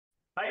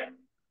I,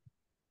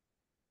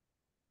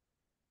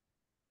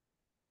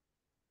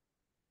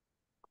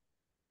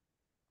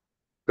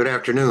 Good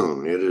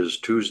afternoon. It is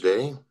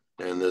Tuesday,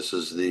 and this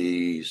is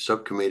the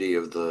subcommittee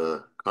of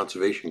the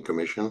Conservation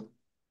Commission.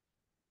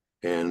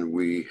 And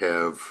we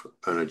have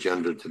an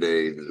agenda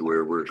today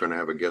where we're going to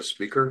have a guest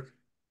speaker,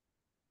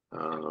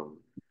 um,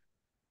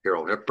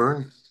 Carol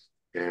Hepburn,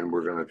 and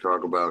we're going to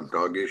talk about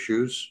dog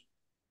issues.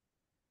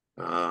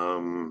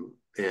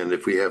 And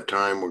if we have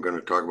time, we're going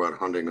to talk about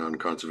hunting on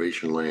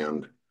conservation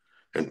land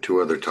and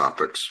two other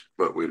topics,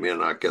 but we may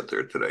not get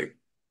there today.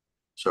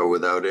 So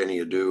without any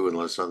ado,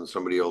 unless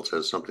somebody else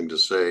has something to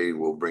say,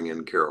 we'll bring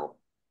in Carol.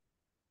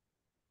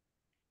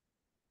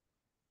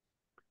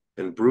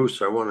 And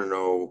Bruce, I want to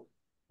know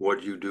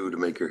what you do to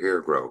make your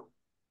hair grow.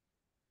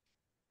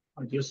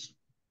 I just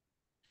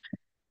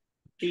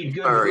eat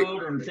good Sorry,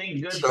 food and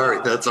think good sorry,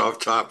 thoughts. that's off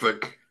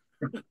topic.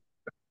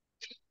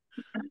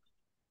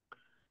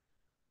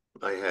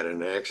 I had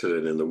an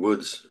accident in the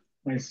woods.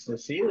 Nice to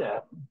see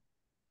that.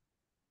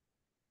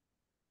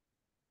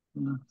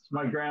 It's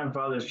my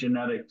grandfather's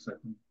genetics.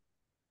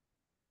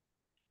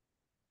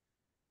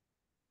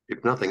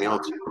 If nothing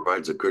else, it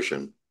provides a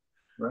cushion.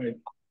 Right.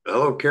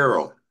 Hello,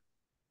 Carol.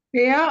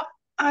 Yeah,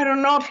 I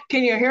don't know if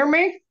can you hear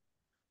me?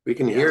 We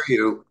can hear Yes.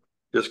 you,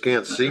 just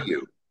can't see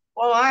you.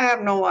 Well, I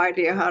have no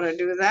idea how to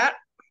do that.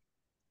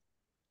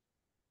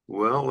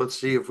 Well, let's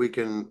see if we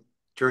can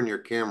turn your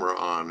camera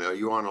on. Are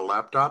you on a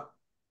laptop?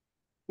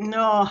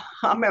 No,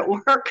 I'm at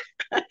work.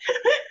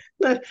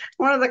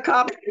 One of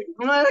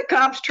the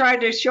cops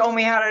tried to show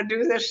me how to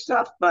do this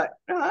stuff, but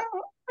at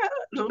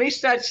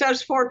least that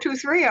says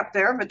 423 up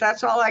there, but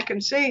that's all I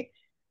can see.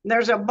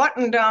 There's a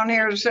button down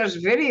here that says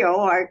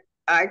video.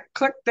 I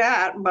clicked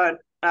that, but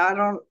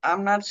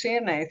I'm not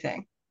seeing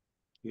anything.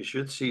 You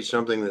should see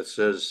something that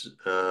says,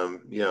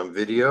 yeah,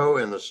 video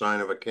and the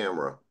sign of a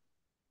camera.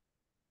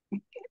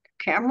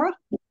 Camera?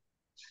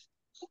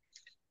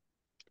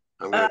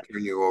 I'm Uh, going to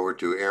turn you over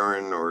to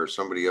Aaron or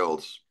somebody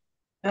else.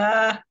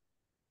 uh,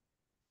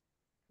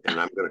 And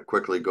I'm going to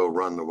quickly go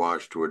run the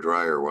wash to a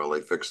dryer while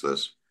they fix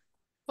this.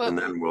 What, And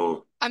then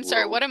we'll, I'm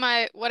sorry, we'll,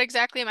 what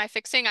exactly am I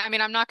fixing? I mean,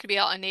 I'm not gonna be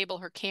able to enable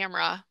her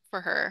camera for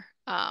her.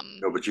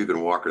 no, but you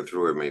can walk her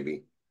through it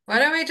maybe. Why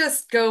don't we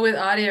just go with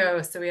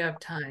audio so we have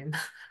time?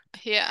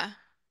 Yeah.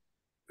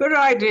 Good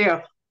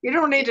idea. You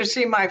don't need to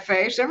see my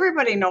face.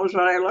 Everybody knows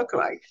what I look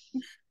like.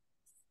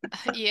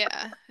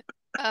 Yeah.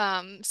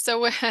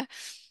 So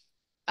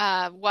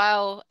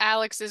while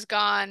Alex is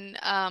gone,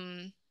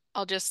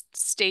 I'll just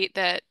state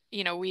that,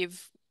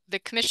 the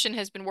commission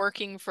has been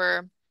working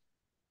for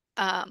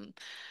um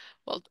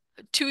well,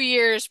 2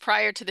 years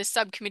prior to this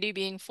subcommittee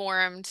being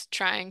formed,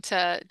 trying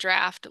to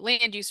draft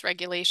land use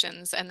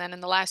regulations. And then in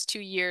the last 2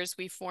 years,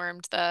 we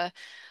formed the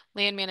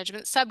land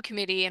management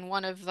subcommittee, and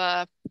one of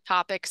the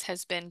topics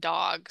has been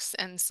dogs.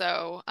 And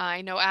so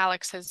I know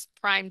Alex has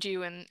primed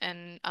you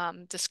and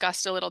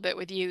discussed a little bit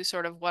with you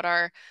sort of what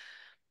our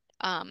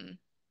um,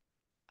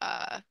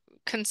 uh,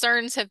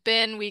 concerns have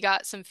been. We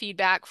got some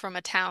feedback from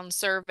a town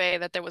survey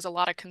that there was a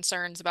lot of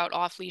concerns about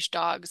off-leash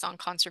dogs on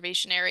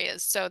conservation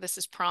areas. So this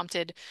has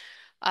prompted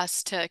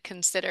us to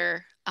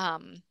consider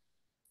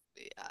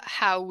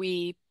how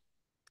we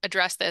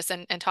address this,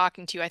 and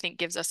talking to you, I think,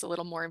 gives us a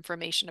little more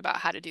information about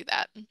how to do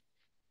that.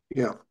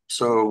 Yeah.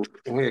 So,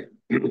 hey,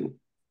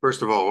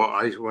 first of all,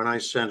 when I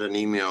sent an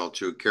email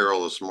to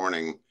Carol this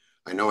morning,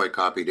 I know I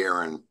copied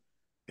Aaron,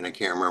 and I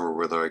can't remember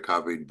whether I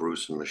copied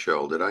Bruce and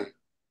Michelle. Did I?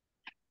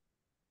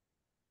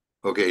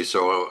 Okay,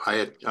 so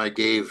I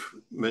gave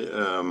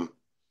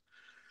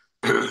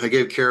I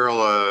gave Carol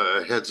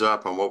a heads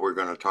up on what we're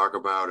going to talk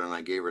about, and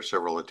I gave her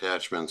several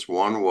attachments.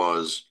 One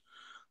was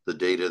the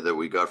data that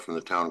we got from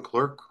the town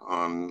clerk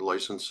on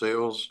license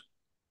sales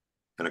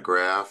and a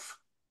graph.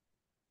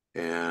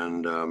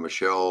 And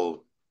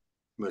Michelle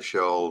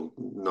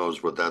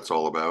knows what that's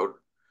all about.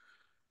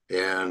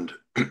 And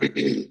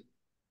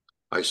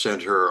I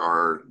sent her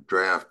our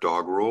draft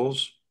dog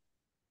rules,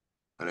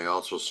 and I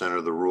also sent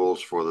her the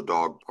rules for the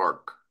dog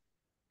park.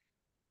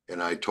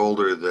 And I told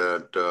her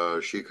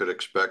that she could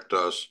expect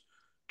us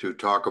to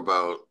talk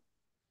about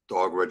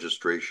dog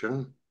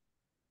registration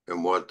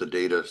and what the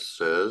data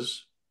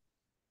says,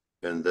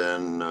 and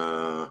then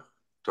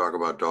talk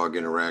about dog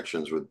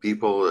interactions with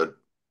people that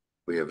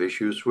we have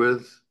issues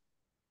with.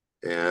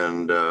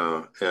 And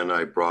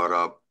I brought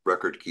up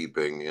record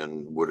keeping,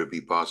 and would it be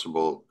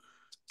possible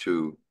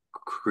to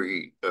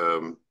create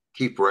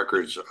keep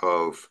records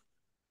of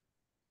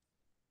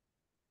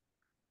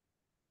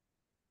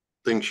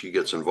things she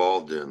gets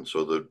involved in,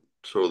 so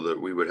that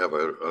we would have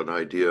an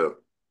idea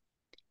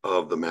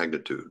of the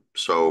magnitude.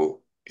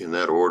 So in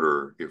that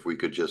order, if we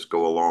could just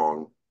go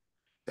along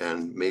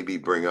and maybe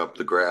bring up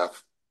the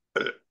graph.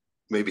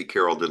 Maybe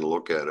Carol didn't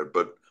look at it,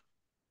 but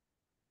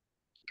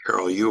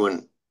Carol, you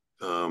and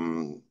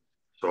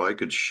so I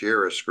could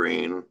share a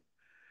screen.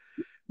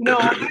 No,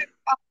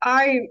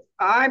 I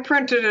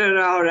printed it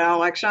out,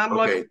 Alex. I'm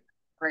looking Okay.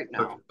 right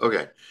now.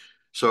 Okay.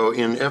 So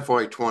in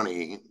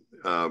FY20,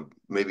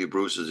 maybe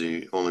Bruce is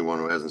the only one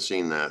who hasn't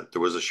seen that.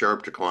 There was a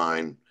sharp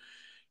decline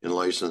in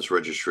license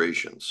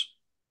registrations.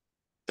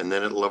 And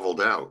then it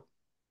leveled out.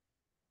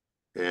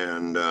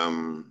 And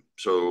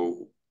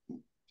so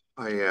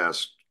I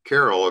asked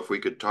Carol if we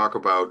could talk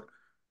about,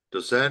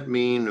 does that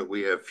mean that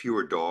we have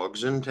fewer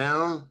dogs in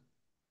town?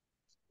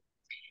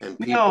 And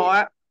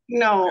people,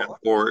 No.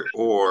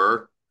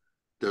 or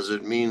does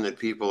it mean that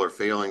people are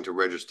failing to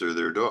register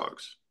their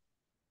dogs?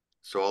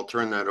 So I'll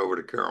turn that over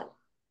to Carol.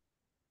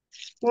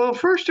 Well,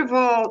 first of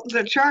all,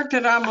 the chart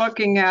that I'm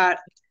looking at,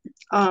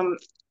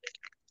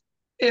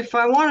 if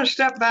I want to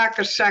step back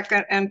a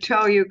second and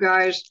tell you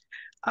guys,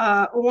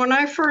 when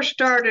I first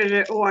started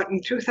it,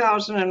 in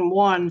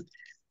 2001,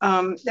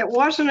 it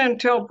wasn't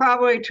until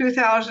probably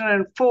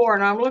 2004,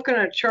 and I'm looking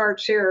at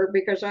charts here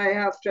because I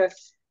have to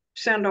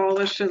send all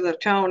this to the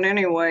town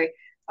anyway.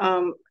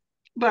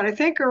 But I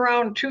think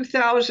around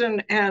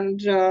 2000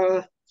 and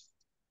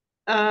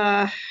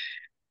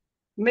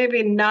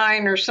maybe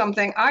 9 or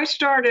something, I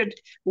started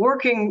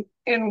working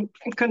in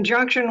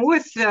conjunction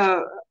with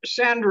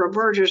Sandra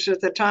Burgess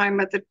at the time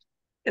at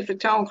the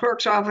town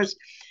clerk's office.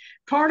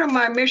 Part of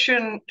my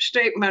mission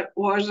statement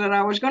was that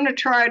I was going to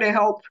try to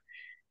help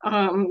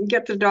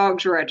get the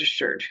dogs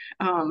registered.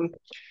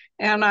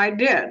 And I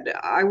did.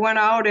 I went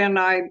out and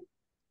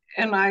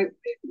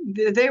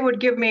they would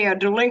give me a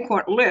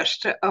delinquent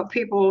list of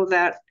people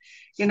that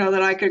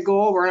that I could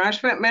go over, and I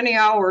spent many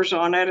hours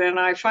on it. And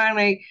I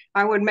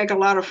would make a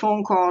lot of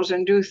phone calls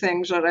and do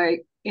things that I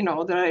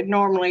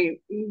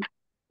normally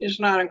is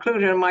not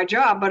included in my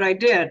job, but I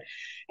did.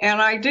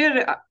 And I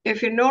did,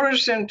 if you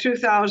notice, in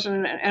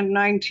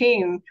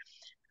 2019,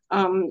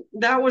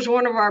 that was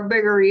one of our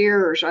bigger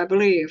years, I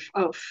believe,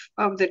 of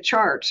the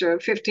charts,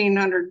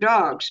 1,500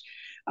 dogs.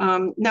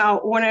 Now,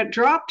 when it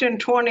dropped in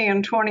 20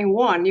 and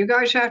 21, you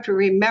guys have to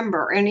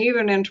remember, and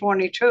even in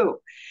 22,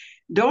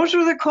 those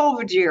were the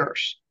COVID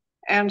years.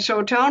 And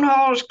so town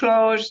hall is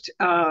closed.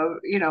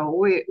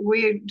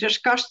 We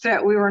discussed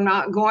that we were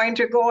not going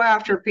to go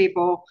after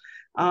people.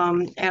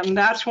 And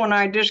that's when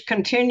I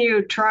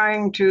discontinued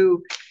trying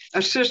to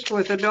assist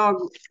with the dog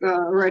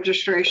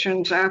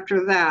registrations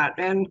after that.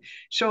 And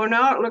so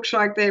now it looks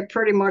like they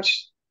pretty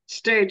much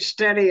stayed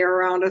steady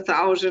around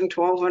 1,000,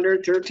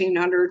 1,200,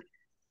 1,300.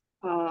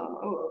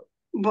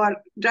 But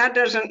that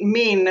doesn't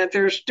mean that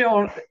there's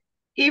still,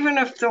 even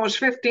if those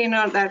 15,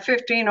 that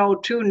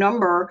 1502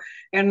 number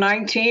in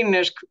 19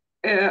 is,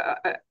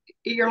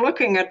 you're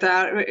looking at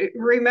that.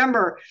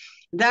 Remember,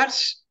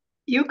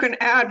 you can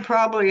add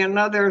probably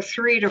another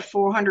 300 to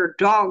 400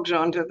 dogs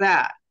onto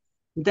that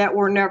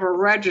were never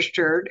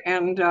registered.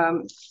 And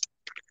the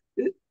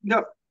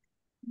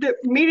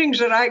meetings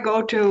that I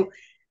go to,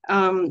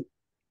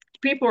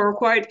 people are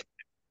quite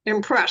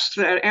impressed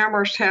that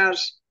Amherst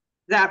has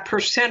that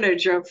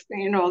percentage of,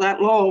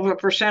 that low of a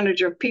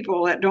percentage of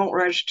people that don't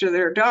register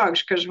their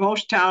dogs, because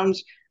most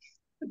towns,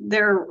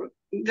 they're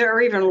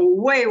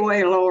even way,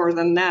 way lower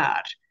than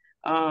that.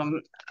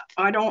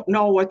 I don't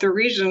know what the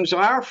reasons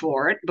are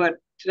for it, but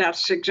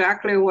that's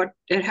exactly what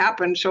it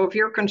happened. So if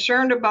you're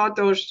concerned about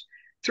those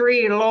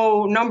 3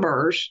 low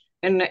numbers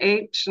in the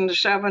 8s and the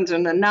 7s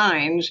and the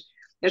 9s,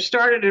 it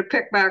started to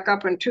pick back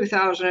up in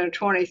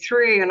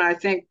 2023. And I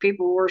think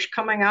people were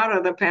coming out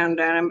of the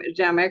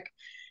pandemic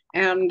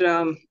and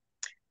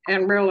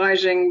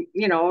realizing,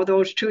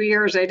 those 2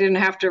 years they didn't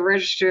have to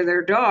register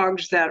their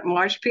dogs that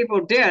much.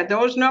 People did.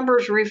 Those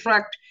numbers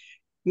reflect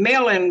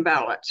mail-in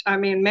ballots. I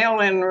mean,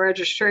 mail-in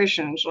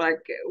registrations. Like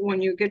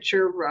when you get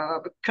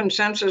your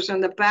consensus in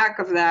the back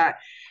of that,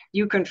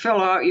 you can fill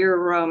out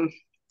your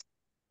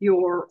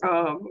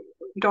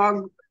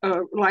dog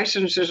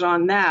licenses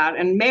on that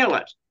and mail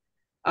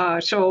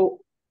it. So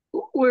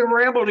we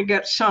were able to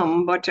get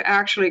some, but to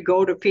actually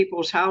go to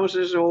people's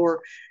houses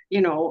or,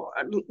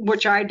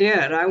 which I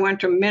did. I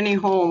went to many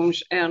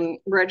homes and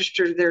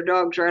registered their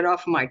dogs right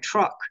off my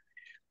truck.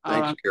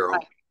 Thanks, Carol.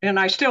 And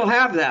I still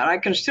have that. I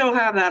can still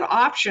have that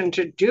option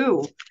to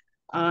do.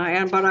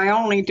 But I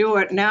only do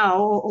it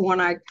now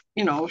when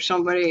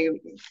somebody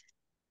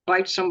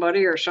bites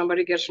somebody or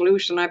somebody gets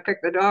loose and I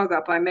pick the dog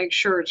up. I make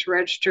sure it's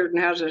registered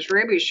and has its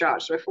rabies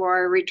shots before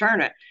I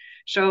return it.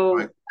 So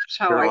right. That's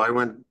how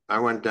Carol, I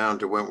went down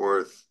to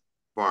Wentworth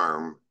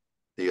Farm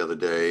the other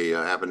day.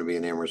 I happened to be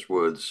in Amherst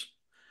Woods,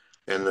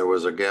 and there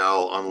was a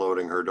gal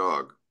unloading her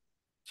dog.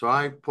 So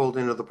I pulled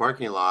into the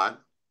parking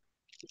lot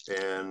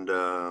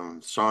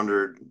and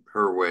sauntered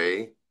her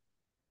way,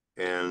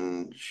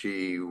 and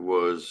she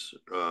was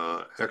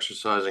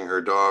exercising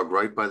her dog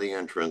right by the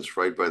entrance,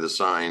 right by the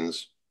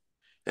signs.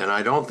 And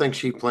I don't think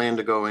she planned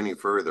to go any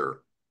further.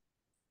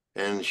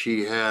 And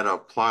she had a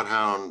Plot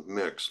Hound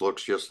mix,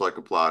 looks just like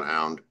a Plot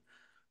Hound,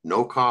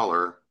 no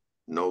collar,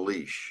 no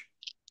leash.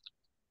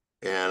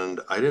 And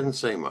I didn't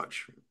say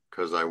much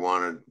because I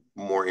wanted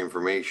more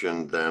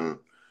information than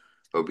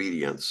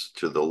obedience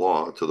to the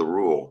law, to the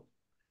rule.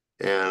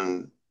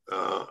 And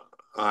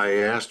I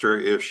asked her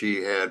if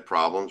she had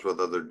problems with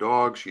other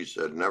dogs. She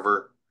said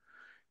never.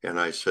 And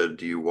I said,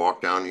 do you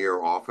walk down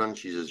here often?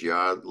 She says, yeah,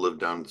 I live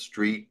down the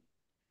street.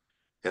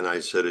 And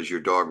I said, is your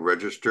dog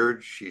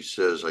registered? She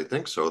says, I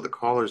think so. The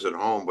collar's at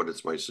home, but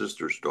it's my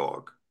sister's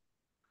dog.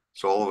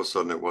 So all of a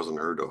sudden it wasn't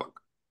her dog.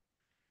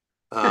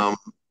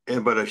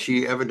 But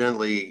she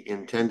evidently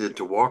intended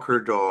to walk her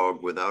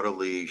dog without a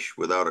leash,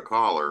 without a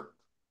collar.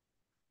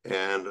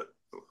 And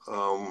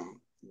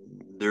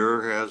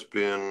there has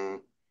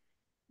been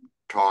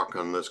talk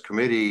on this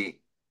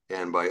committee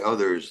and by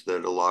others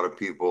that a lot of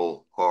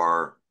people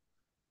are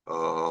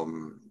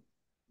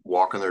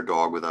walking their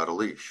dog without a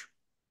leash,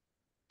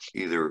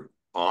 either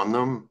on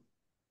them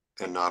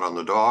and not on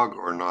the dog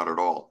or not at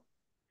all.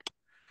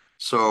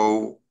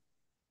 So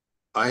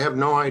I have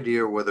no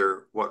idea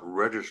what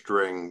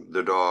registering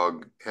the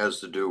dog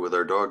has to do with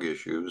our dog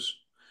issues,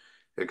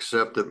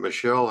 except that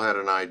Michelle had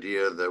an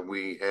idea that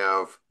we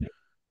have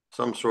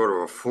some sort of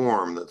a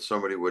form that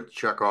somebody would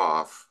check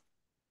off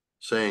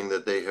saying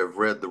that they have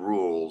read the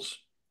rules,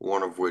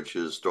 one of which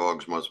is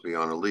dogs must be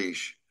on a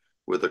leash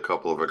with a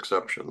couple of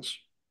exceptions.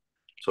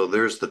 So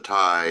there's the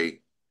tie.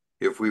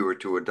 If we were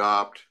to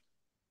adopt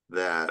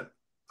that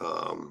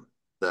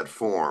that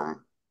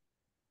form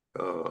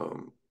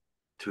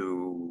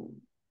to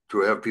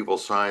have people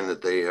sign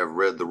that they have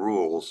read the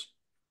rules,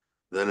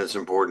 then it's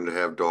important to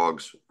have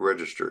dogs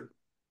registered.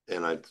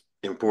 And it's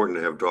important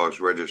to have dogs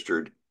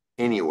registered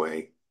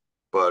anyway.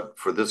 But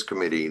for this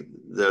committee,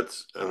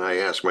 and I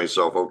ask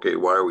myself, okay,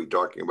 why are we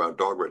talking about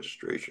dog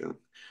registration?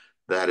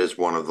 That is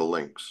one of the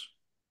links.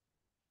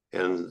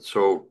 And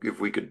so if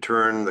we could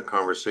turn the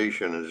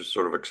conversation and just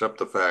sort of accept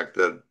the fact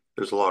that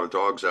there's a lot of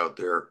dogs out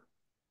there.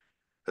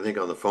 I think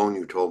on the phone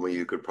you told me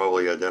you could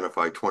probably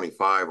identify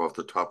 25 off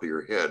the top of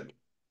your head.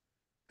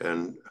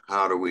 And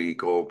how do we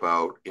go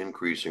about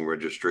increasing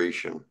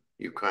registration?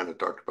 You kind of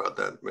talked about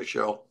that,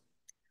 Michelle.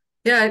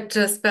 Yeah,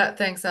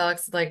 thanks,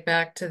 Alex. Like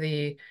back to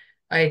the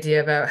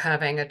idea about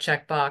having a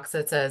checkbox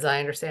that says, I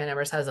understand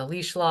Everest has a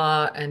leash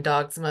law and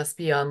dogs must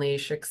be on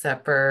leash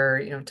except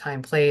for,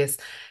 time, place.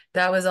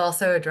 That was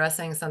also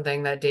addressing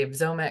something that Dave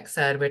Zomek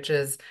said, which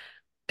is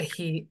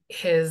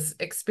his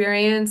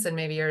experience, and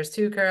maybe yours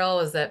too, Carol,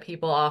 is that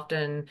people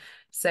often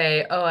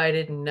say, oh, I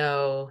didn't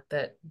know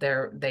that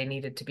they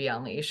needed to be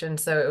on leash. And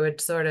so it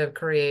would sort of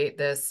create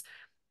this,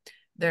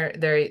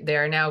 they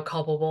are now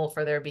culpable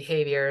for their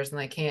behaviors and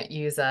they can't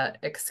use that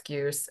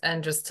excuse.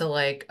 And just to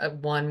like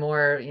one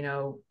more,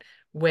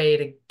 way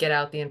to get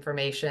out the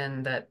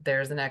information that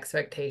there's an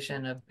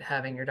expectation of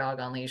having your dog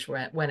on leash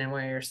when and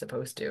where you're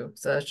supposed to.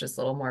 So that's just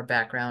a little more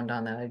background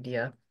on that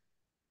idea.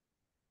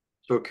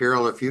 So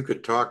Carol, if you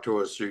could talk to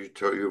us,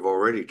 you've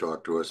already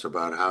talked to us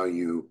about how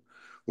you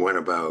went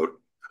about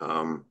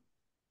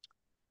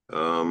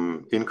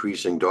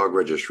increasing dog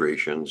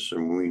registrations.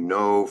 And we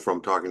know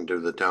from talking to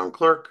the town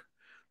clerk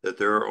that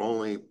they're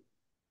only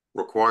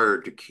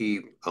required to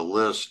keep a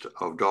list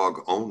of dog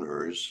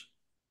owners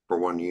for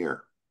 1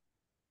 year.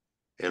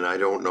 And I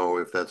don't know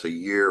if that's a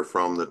year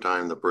from the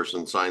time the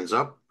person signs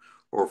up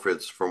or if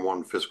it's from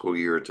one fiscal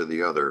year to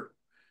the other.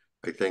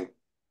 I think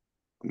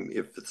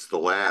if it's the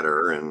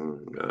latter,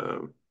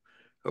 and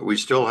we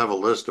still have a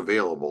list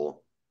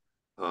available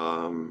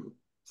of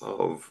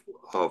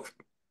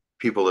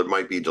people that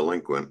might be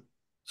delinquent.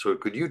 So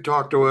could you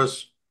talk to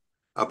us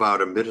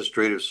about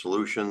administrative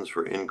solutions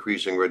for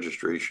increasing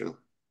registration?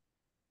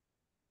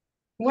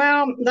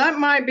 Well, that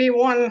might be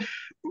one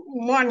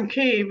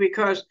key,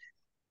 because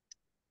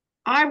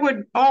I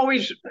would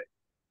always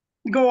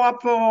go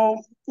up,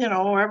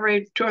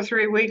 every 2 or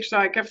 3 weeks.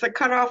 Like if the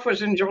cutoff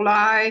was in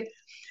July,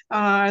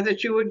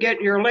 that you would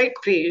get your late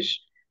fees.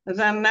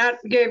 Then that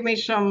gave me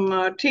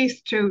some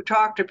teeth to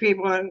talk to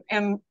people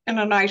in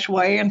a nice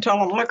way and tell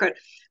them, look,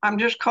 I'm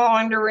just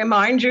calling to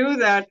remind you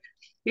that,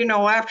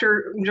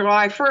 after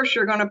July 1st,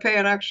 you're going to pay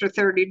an extra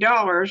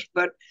 $30.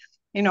 But,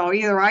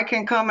 either I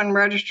can come and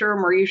register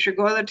them or you should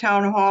go to the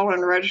town hall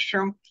and register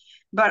them.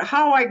 But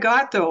how I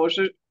got those,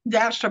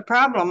 that's the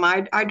problem.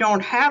 I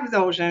don't have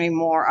those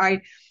anymore.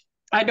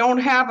 I don't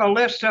have a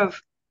list of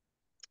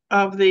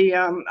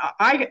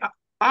the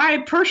I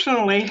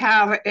personally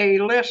have a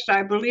list,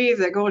 I believe,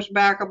 that goes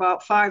back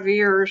about 5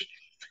 years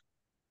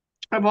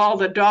of all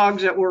the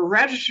dogs that were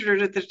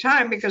registered at the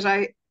time, because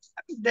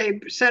they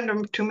send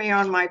them to me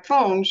on my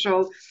phone.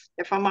 So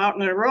if I'm out in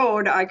the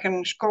road, I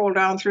can scroll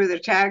down through the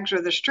tags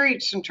or the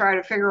streets and try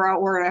to figure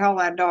out where the hell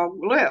that dog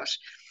lives.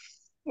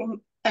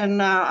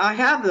 And I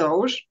have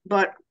those,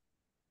 but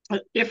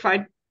if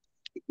I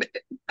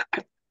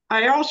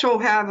also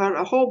have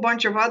a whole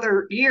bunch of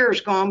other years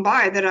gone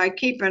by that I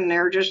keep in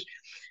there,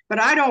 but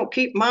I don't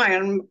keep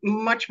mine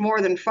much more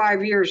than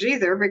 5 years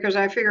either, because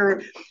I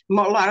figure a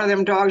lot of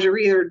them dogs are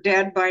either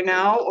dead by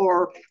now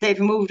or they've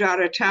moved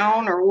out of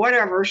town or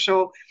whatever.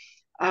 So,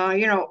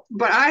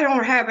 but I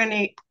don't have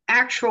any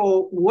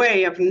actual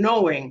way of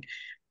knowing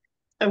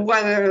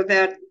whether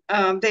that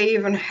they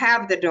even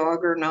have the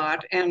dog or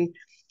not. And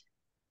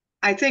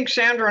I think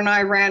Sandra and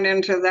I ran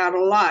into that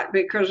a lot,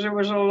 because there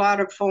was a lot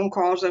of phone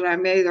calls that I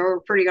made that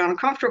were pretty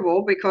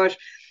uncomfortable because,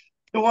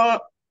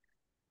 well,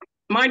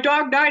 my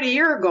dog died a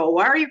year ago.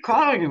 Why are you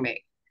calling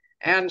me?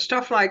 And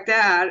stuff like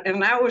that.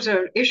 And that was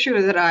an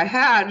issue that I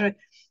had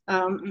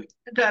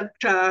that,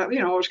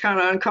 was kind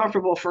of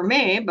uncomfortable for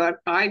me, but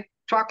I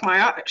talked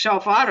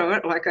myself out of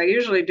it like I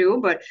usually do.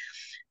 But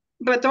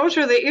but those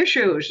are the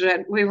issues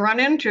that we run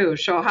into.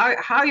 So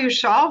how you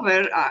solve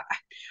it, I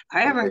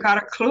haven't Okay. got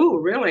a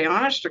clue, really.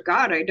 Honest to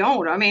God, I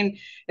don't. I mean,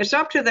 it's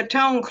up to the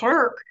town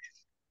clerk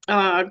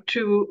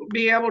to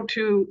be able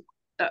to,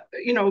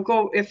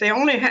 go if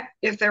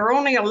if they're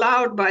only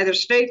allowed by the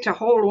state to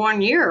hold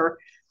 1 year.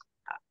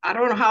 I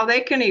don't know how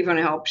they can even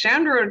help.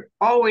 Sandra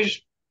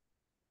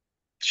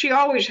she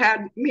always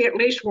had me at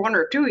least 1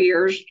 or 2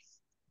 years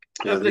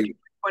Yeah, of the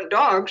delinquent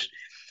dogs.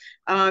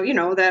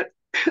 That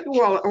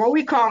well,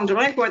 we call them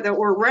delinquent that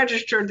were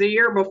registered the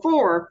year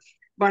before,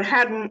 but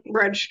hadn't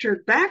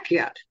registered back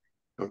yet.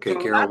 okay,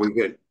 So Carol,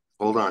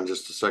 hold on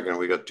just a second.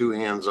 We got 2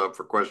 hands up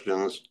for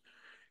questions.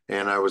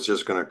 And I was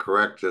just going to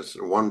correct this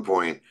at one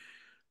point.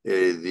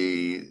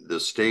 The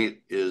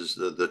state is,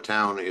 the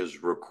town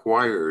is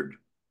required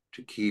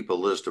to keep a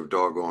list of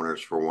dog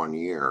owners for 1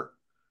 year.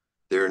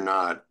 They're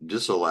not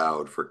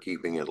disallowed for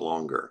keeping it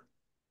longer.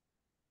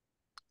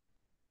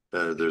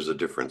 There's a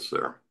difference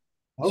there.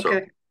 So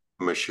okay.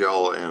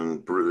 Michelle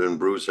and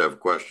Bruce have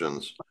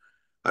questions.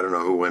 I don't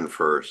know who went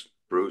first.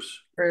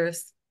 Bruce?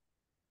 Bruce.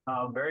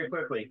 Very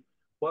quickly,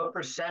 what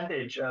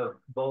percentage of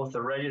both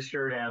the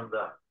registered and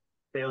the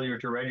failure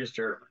to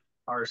register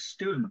are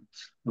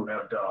students who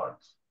have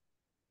dogs?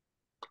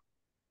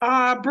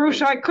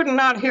 Bruce, I could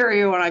not hear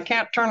you, and I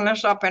can't turn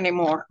this up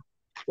anymore.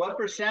 What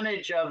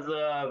percentage of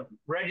the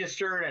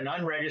registered and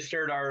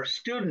unregistered are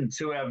students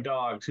who have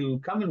dogs who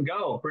come and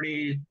go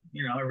pretty,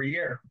 every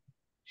year?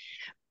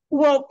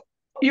 Well,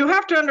 you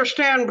have to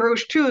understand,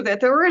 Bruce, too, that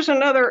there is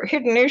another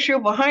hidden issue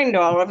behind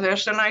all of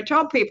this, and I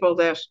tell people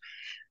this.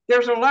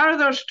 There's a lot of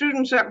those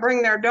students that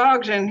bring their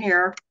dogs in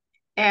here,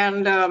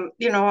 and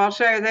I'll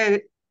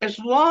say as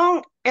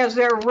long as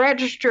they're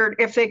registered,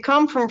 if they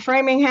come from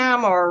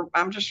Framingham, or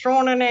I'm just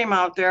throwing a name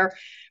out there,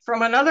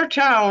 from another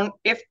town,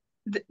 if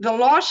the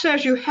law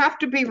says you have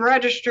to be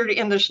registered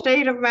in the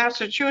state of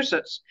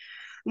Massachusetts.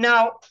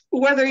 Now,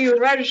 whether you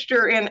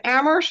register in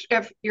Amherst,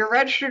 if you're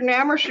registered in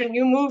Amherst and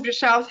you move to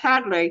South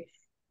Hadley,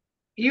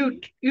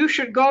 you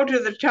should go to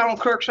the town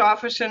clerk's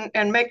office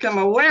and make them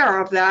aware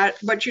of that,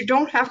 but you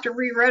don't have to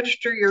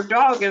re-register your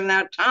dog in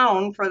that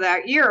town for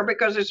that year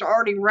because it's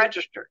already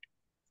registered.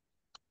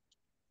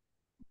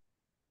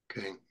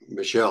 Okay,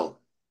 Michelle.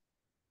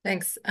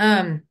 Thanks.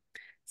 I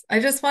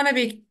just want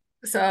to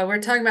so we're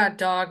talking about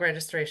dog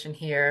registration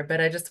here, but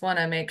I just want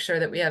to make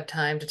sure that we have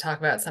time to talk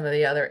about some of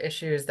the other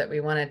issues that we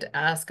wanted to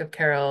ask of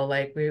Carol.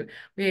 Like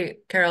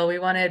Carol, we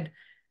wanted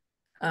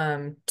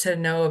to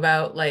know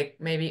about like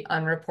maybe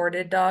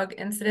unreported dog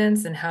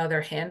incidents and how they're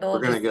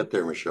handled. We're going to get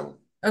there, Michelle.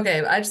 Okay,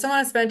 I just don't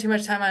want to spend too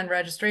much time on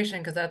registration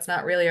because that's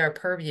not really our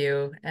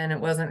purview, and it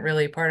wasn't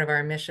really part of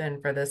our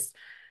mission for this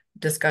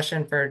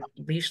discussion for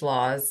leash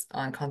laws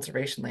on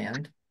conservation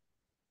land.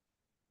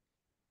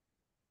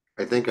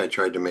 I think I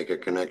tried to make a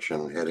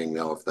connection heading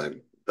off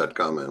that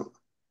comment.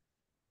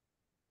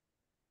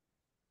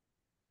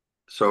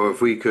 So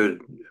if we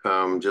could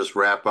just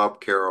wrap up,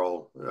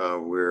 Carol,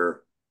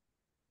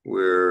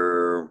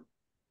 we're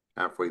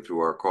halfway through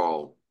our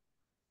call.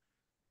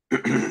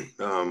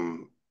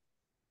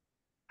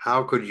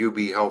 How could you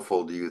be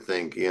helpful, do you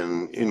think,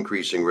 in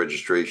increasing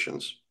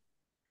registrations?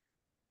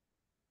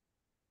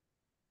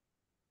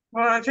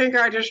 Well, I think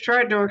I just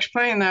tried to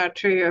explain that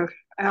to you,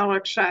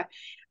 Alex.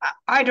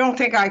 I don't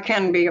think I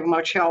can be of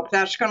much help.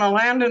 That's going to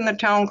land in the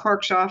town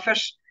clerk's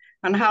office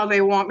and how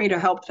they want me to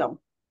help them.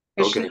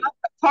 It's Okay. not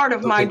part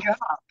of my job.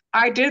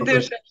 I did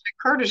this as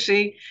a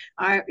courtesy.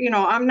 I'm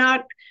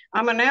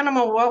an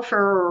animal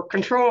welfare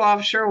control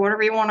officer,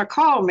 whatever you want to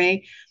call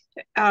me.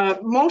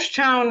 Most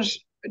towns,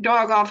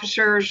 dog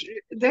officers,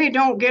 they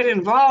don't get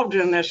involved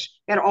in this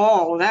at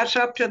all. That's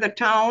up to the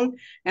town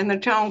and the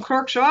town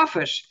clerk's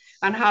office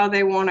on how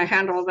they want to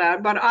handle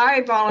that. But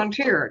I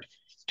volunteered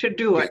to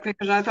do it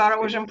because I thought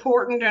it was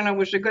important and it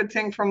was a good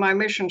thing for my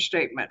mission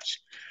statements.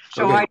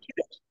 So I did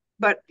it.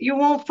 But you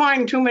won't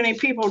find too many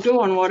people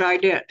doing what I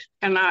did.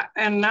 And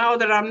now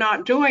that I'm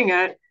not doing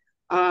it,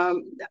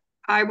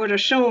 I would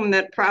assume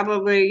that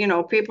probably,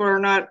 people are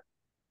not,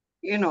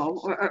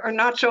 are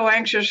not so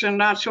anxious and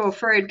not so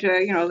afraid to,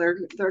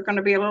 they're going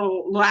to be a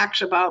little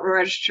lax about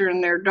registering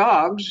their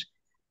dogs.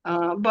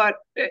 But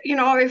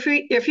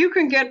if you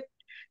can get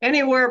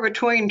anywhere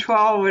between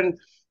 12 and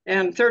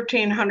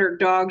 1,300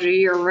 dogs a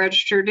year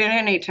registered in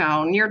any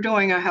town, you're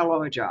doing a hell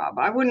of a job.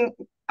 I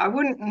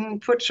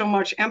wouldn't put so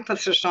much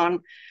emphasis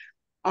on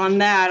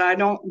that. I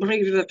don't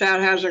believe that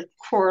has a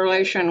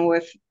correlation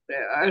with,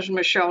 as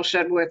Michelle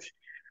said, with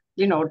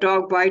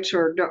dog bites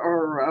or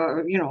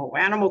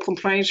animal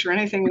complaints or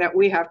anything that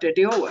we have to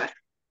deal with.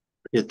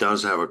 It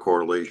does have a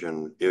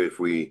correlation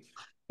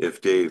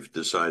if Dave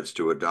decides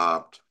to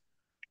adopt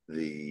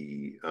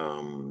the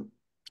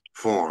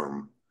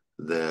form,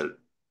 that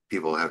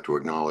people have to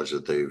acknowledge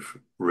that they've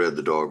read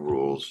the dog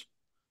rules.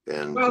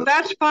 And well,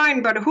 that's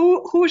fine, but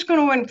who's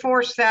going to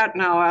enforce that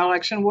now,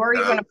 Alex? And where are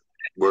you going to?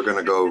 We're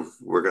going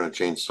to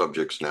change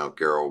subjects now,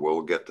 Carol.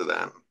 We'll get to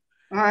that.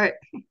 All right.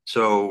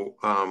 So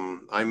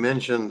I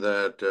mentioned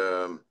that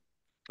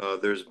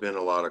there's been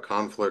a lot of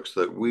conflicts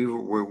that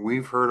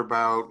we've heard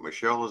about,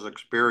 Michelle has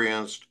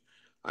experienced.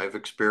 I've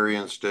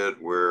experienced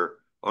it where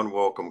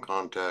unwelcome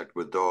contact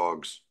with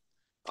dogs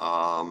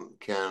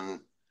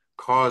can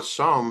cause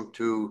some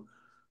to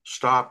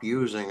stop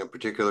using a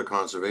particular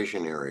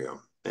conservation area.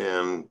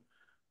 And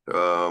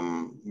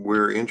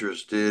we're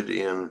interested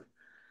in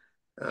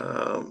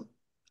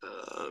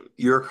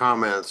your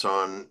comments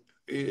on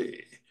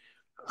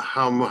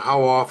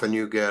how often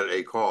you get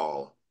a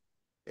call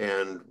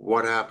and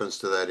what happens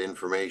to that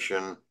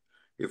information.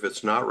 If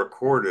it's not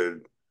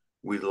recorded,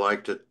 we'd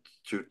like to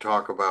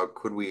talk about,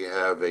 could we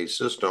have a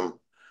system,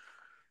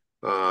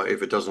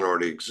 if it doesn't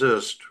already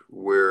exist,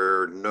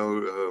 where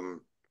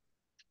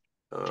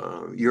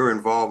your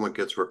involvement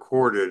gets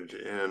recorded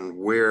and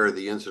where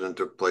the incident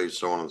took place,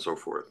 so on and so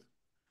forth.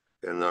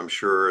 And I'm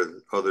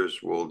sure others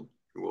will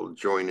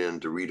join in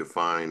to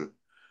redefine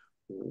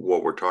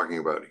what we're talking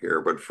about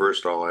here. But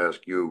first, I'll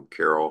ask you,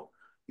 Carol.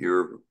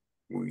 You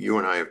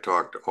and I have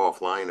talked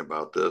offline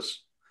about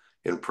this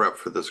in prep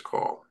for this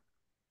call.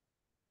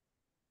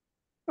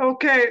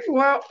 Okay,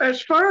 well,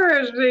 as far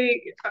as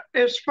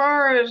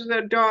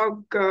the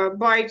dog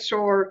bites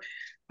or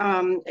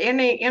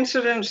any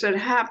incidents that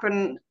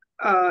happen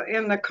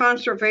in the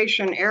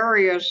conservation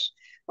areas,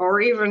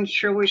 or even,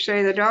 should we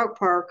say, the dog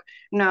park.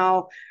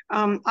 Now,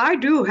 I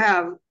do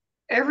have,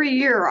 every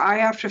year I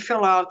have to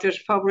fill out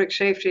this public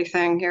safety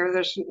thing here,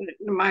 this,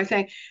 my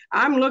thing.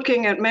 I'm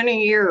looking at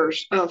many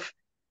years of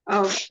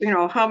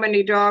how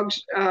many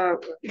dogs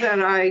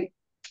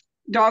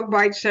dog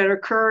bites that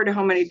occurred,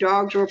 how many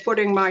dogs were put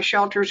in my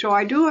shelter. So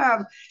I do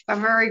have a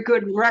very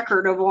good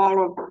record of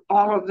all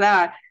of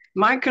that.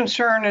 My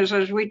concern is,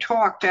 as we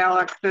talked,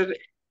 Alex,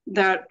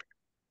 that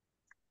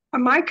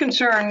my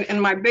concern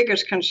and my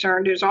biggest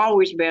concern has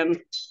always been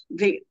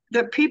the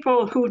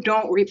people who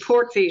don't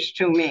report these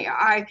to me.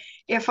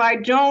 If I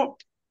don't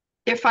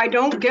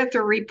get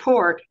the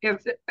report,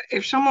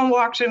 if someone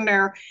walks in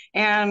there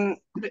and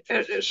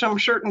some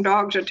certain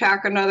dogs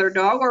attack another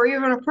dog or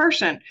even a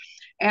person,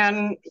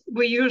 and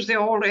we use the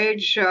old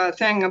age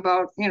thing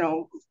about,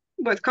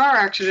 with car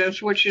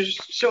accidents, which is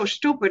so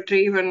stupid to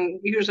even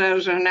use that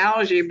as an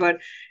analogy, but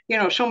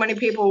so many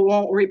people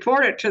won't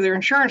report it to their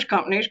insurance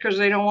companies because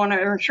they don't want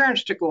their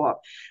insurance to go up.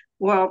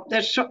 Well,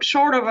 that's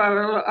sort of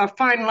a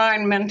fine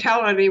line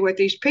mentality with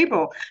these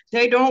people.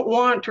 They don't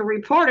want to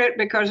report it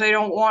because they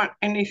don't want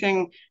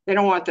anything. They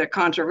don't want the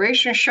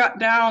conservation shut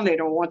down. They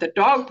don't want the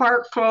dog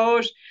park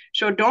closed.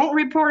 So don't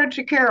report it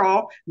to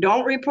Carol.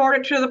 Don't report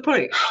it to the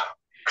police.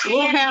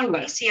 We'll handle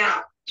it.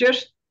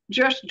 Just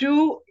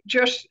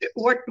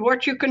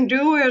what you can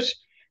do is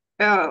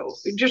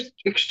just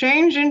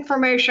exchange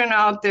information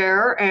out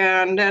there,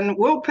 and then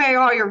we'll pay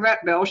all your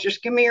vet bills.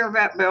 Just give me your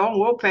vet bill and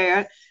we'll pay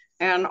it,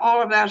 and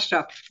all of that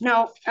stuff.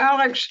 Now,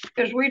 Alex,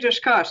 as we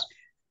discussed,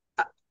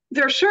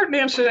 there are certain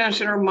incidents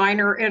that are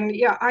minor, and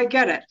yeah, I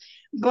get it.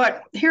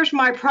 But here's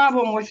my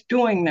problem with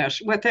doing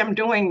this, with them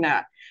doing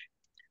that.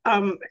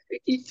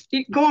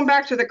 Going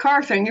back to the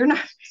car thing, you're not,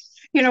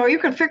 you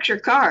can fix your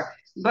car,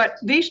 but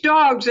these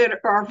dogs that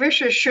are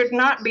vicious should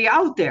not be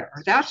out there.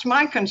 That's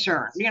my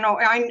concern.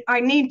 I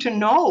need to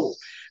know.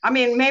 I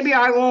mean, maybe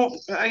I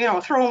won't,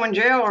 throw them in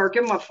jail or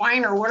give them a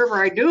fine or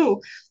whatever I do,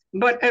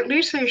 but at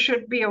least I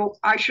should be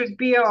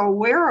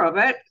aware of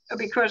it,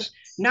 because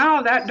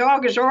now that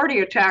dog has already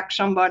attacked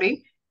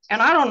somebody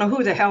and I don't know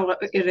who the hell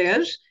it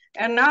is.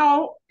 And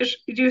now, do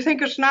you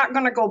think it's not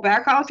going to go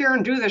back out there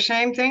and do the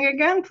same thing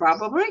again?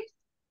 Probably.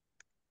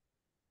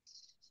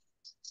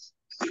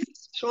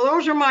 So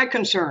those are my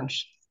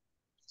concerns.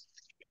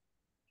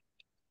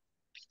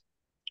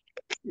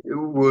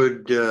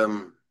 What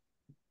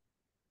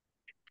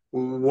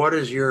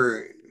is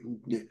do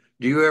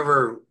you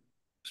ever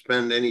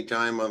spend any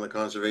time on the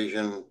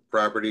conservation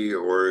property,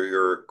 or are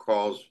your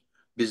calls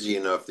busy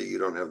enough that you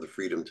don't have the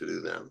freedom to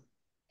do that?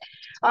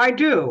 I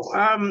do.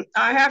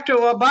 I have to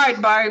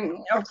abide by,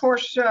 of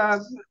course,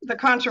 the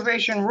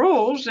conservation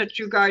rules that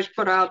you guys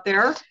put out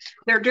there.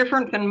 They're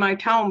different than my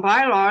town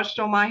bylaws,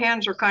 so my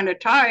hands are kind of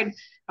tied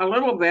a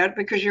little bit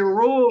because your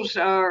rules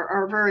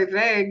are very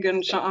vague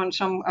and so, on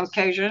some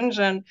occasions,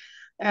 and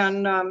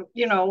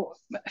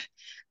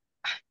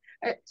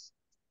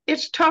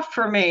it's tough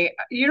for me.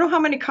 You know how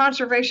many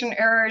conservation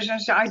areas,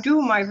 and so I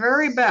do my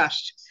very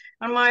best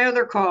on my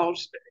other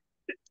calls,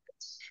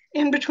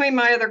 in between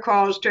my other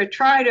calls, to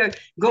try to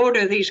go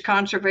to these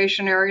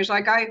conservation areas.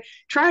 Like I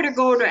try to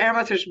go to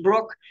Amethyst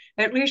Brook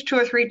at least 2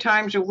 or 3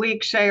 times a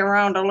week, say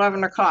around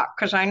 11 o'clock,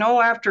 because I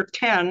know after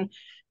 10,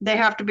 they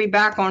have to be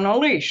back on a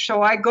leash.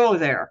 So I go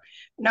there.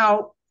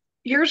 Now,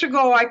 years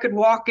ago, I could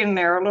walk in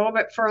there a little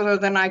bit further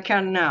than I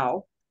can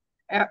now,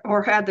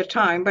 or had the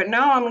time, but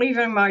now I'm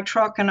leaving my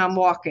truck and I'm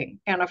walking.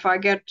 And if I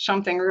get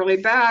something really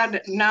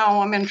bad,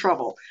 now I'm in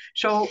trouble.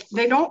 So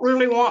they don't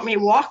really want me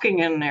walking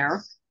in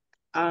there.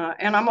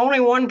 And I'm only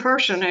one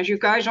person, as you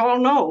guys all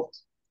know.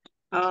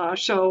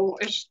 So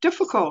it's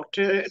difficult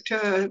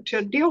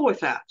to deal with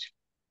that.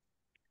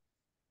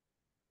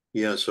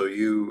 Yeah, so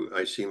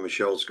I see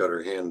Michelle's got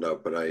her hand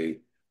up, but I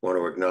want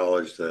to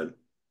acknowledge that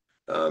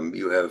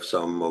you have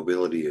some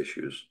mobility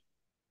issues.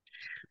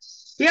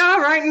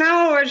 Yeah, right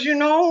now, as you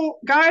know,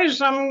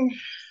 guys, I'm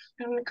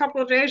in a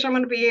couple of days, I'm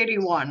going to be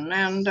 81,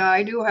 and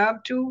I do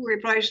have 2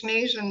 replaced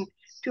knees and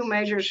 2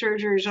 major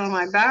surgeries on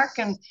my back,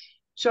 and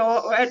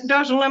so it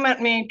does limit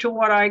me to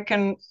what I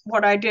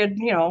did,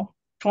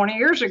 20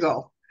 years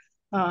ago.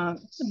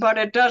 But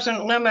it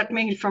doesn't limit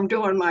me from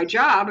doing my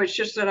job. It's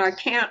just that I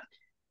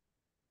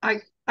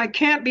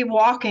can't be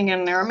walking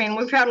in there. I mean,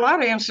 we've had a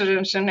lot of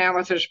incidents in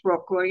Amethyst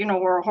Brook where,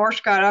 where a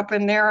horse got up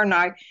in there, and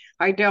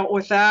I dealt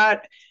with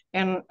that.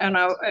 And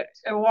I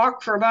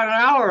walked for about an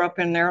hour up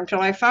in there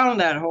until I found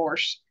that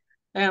horse.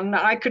 And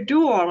I could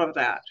do all of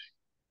that.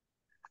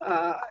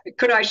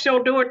 Could I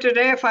still do it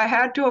today if I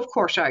had to? Of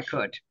course I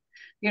could.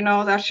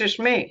 That's just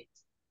me.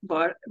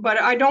 But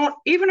I don't,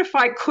 even if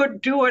I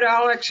could do it,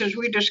 Alex, as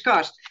we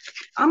discussed,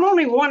 I'm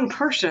only one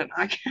person.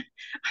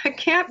 I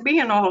can't be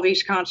in all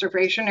these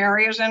conservation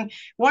areas. And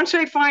once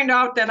they find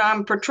out that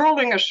I'm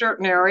patrolling a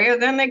certain area,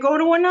 then they go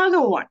to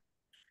another one.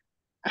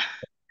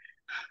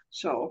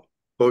 So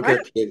we'll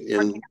get to it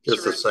in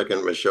just a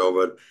second, Michelle,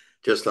 but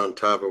just on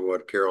top of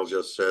what Carol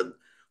just said,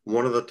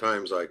 one of the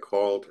times I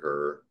called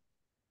her,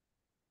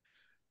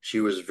 she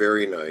was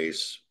very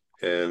nice,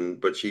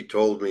 but she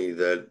told me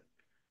that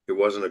it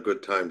wasn't a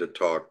good time to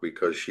talk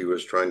because she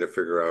was trying to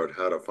figure out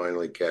how to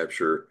finally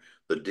capture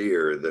the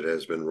deer that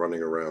has been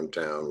running around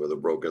town with a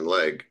broken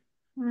leg,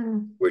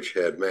 which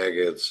had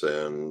maggots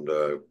and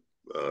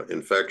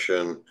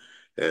infection,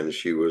 and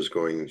she was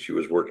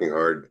working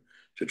hard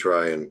to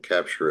try and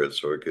capture it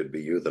so it could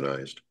be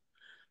euthanized.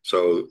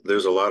 So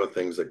there's a lot of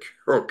things that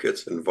Carol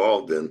gets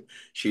involved in.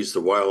 She's the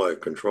wildlife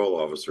control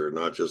officer,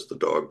 not just the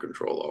dog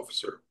control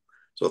officer.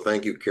 So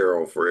thank you,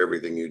 Carol, for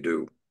everything you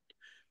do.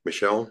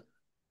 Michelle?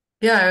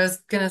 Yeah, I was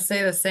gonna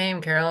say the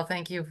same, Carol.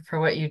 Thank you for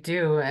what you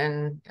do,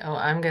 and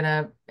I'm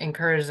gonna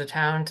encourage the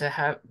town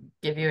to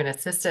give you an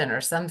assistant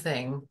or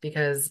something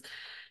because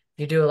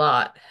you do a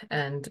lot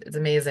and it's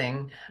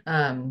amazing.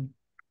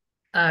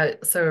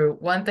 So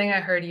one thing I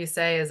heard you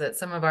say is that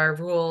some of our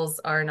rules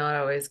are not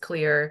always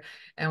clear,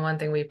 and one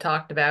thing we've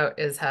talked about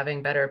is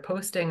having better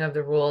posting of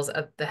the rules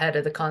at the head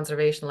of the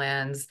conservation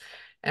lands,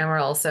 and we're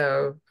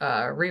also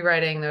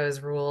rewriting those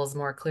rules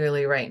more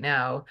clearly right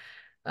now.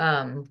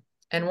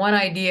 And one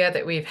idea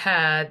that we've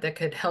had that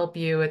could help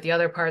you with the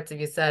other parts that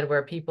you said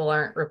where people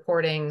aren't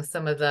reporting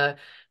some of the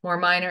more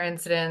minor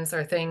incidents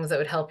or things that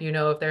would help you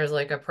know if there's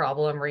like a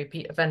problem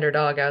repeat offender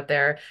dog out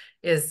there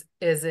is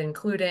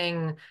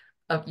including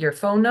your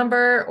phone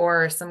number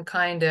or some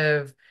kind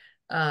of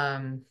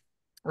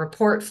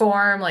report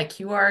form like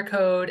QR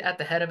code at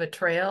the head of a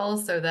trail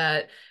so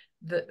that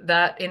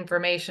that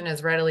information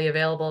is readily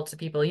available to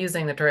people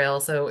using the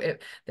trail. So if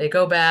they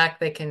go back,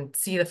 they can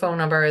see the phone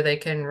number, they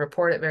can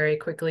report it very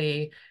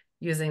quickly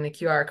using the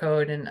QR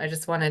code. And I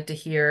just wanted to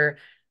hear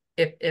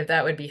if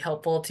that would be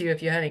helpful to you,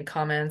 if you had any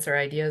comments or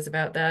ideas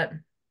about that.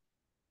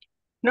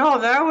 No,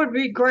 that would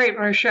be great,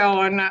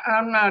 Michelle. And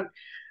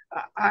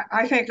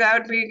I think that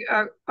would be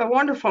a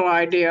wonderful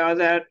idea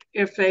that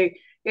if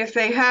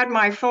they had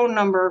my phone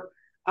number,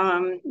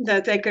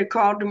 that they could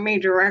call to me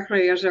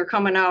directly as they're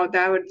coming out.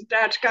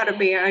 That's got to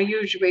be a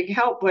huge big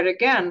help. But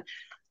again,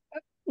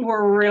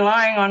 we're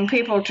relying on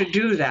people to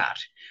do that.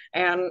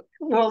 And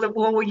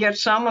will we get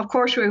some? Of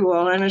course we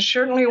will, and it's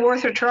certainly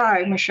worth a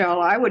try,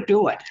 Michelle. I would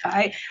do it.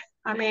 I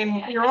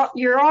mean,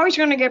 you're always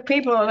going to get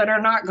people that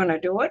are not going to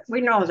do it.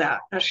 We know that.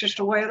 That's just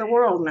the way of the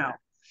world now.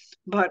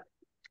 But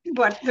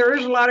there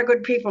is a lot of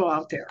good people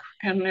out there,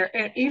 and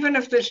even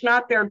if it's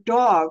not their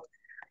dog,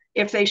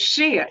 if they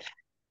see it,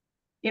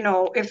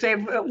 if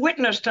they've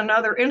witnessed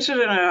another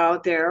incident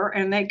out there,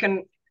 and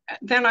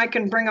then I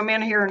can bring them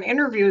in here and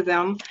interview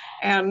them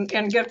and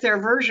get their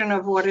version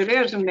of what it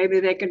is, and maybe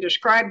they can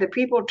describe the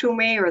people to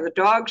me or the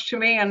dogs to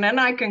me, and then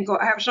I can go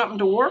have something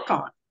to work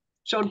on.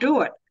 So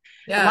do it.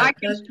 Yeah.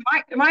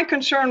 My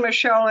concern,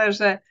 Michelle, is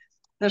that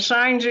the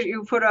signs that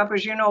you put up,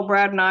 as you know,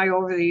 Brad and I,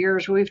 over the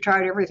years, we've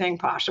tried everything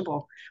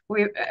possible.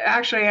 We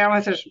actually,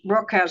 Amethyst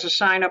Brook has a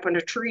sign up in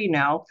a tree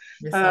now,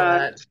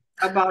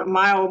 about a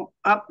mile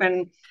up,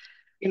 and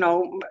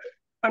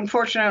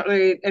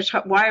unfortunately, it's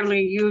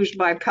widely used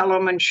by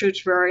Pelham and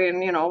Shutesbury,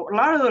 and a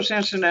lot of those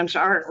incidents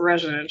aren't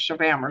residents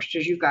of Amherst,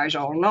 as you guys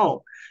all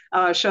know.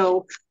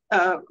 So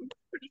the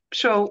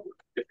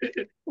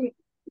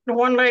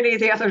one lady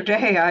the other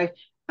day,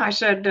 I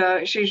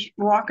said she's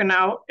walking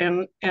out,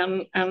 and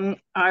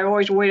I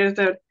always wait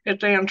at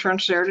the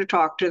entrance there to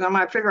talk to them.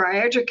 I figure I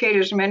educate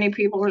as many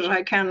people as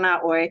I can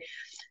that way,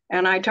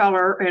 and I tell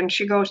her, and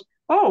she goes,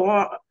 "Oh,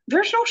 well,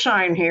 there's no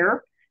sign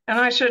here." And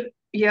I said,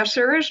 "Yes,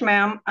 there is,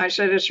 ma'am." I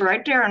said, "It's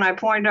right there." And I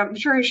pointed up the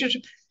tree. She's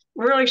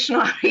really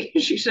snotty.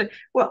 She said,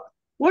 "Well,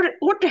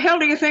 what the hell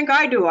do you think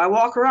I do? I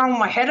walk around with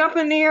my head up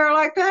in the air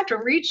like that to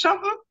read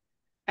something?"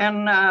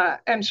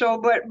 And so,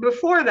 but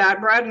before that,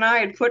 Brad and I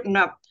had put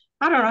up,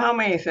 I don't know how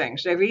many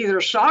things. They've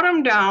either sawed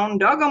them down,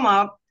 dug them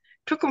up,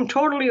 took them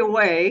totally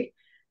away.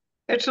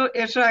 It's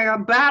like a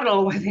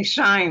battle with these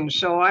signs.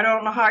 So I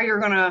don't know how you're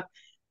going to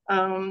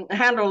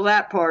handle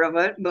that part of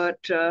it, but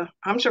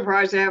I'm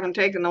surprised they haven't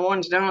taken the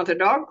ones down at the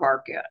dog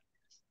park yet.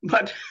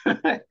 But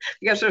I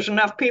guess there's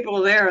enough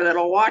people there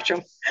that'll watch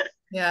them.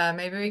 Yeah,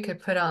 maybe we could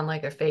put on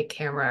like a fake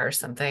camera or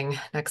something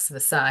next to the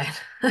sign.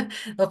 They'll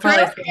Trail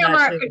probably see that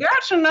camera, too.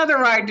 that's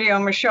another idea,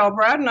 Michelle.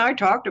 Brad and I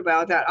talked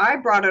about that. I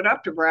brought it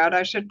up to Brad.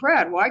 I said,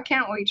 Brad, why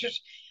can't we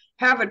just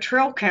have a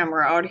trail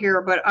camera out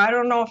here? But I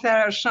don't know if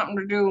that has something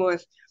to do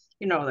with,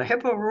 the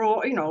HIPAA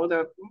rule, you know,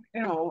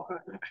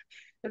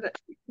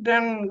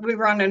 then we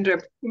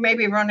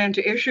maybe run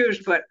into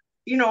issues. But,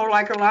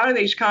 like a lot of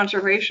these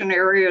conservation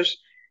areas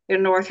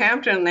in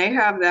Northampton,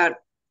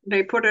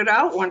 they put it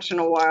out once in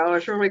a while.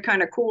 It's really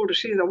kind of cool to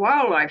see the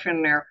wildlife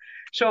in there.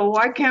 So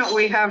why can't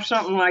we have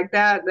something like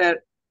that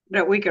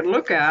we could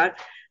look at?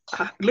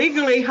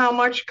 Legally, how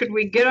much could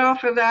we get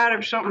off of that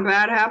if something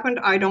bad happened?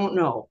 I don't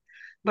know,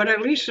 but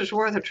at least it's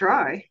worth a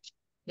try.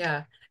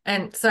 Yeah.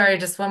 And sorry,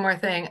 just one more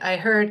thing. I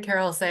heard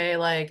Carol say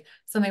like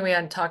something we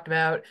hadn't talked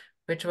about,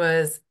 which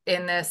was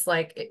in this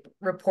like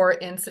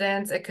report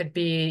incidents, it could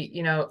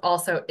be,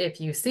 also if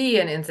you see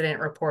an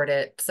incident, report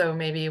it. So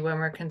maybe when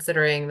we're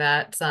considering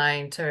that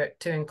sign to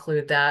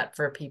include that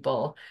for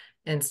people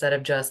instead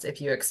of just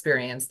if you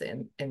experience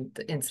the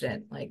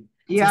incident, like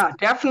Yeah,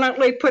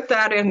 definitely put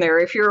that in there.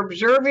 If you're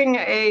observing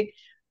I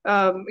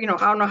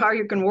don't know how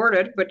you can word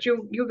it, but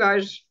you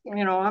guys,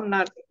 I'm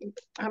not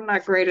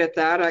great at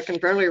that. I can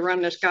barely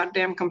run this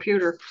goddamn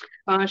computer.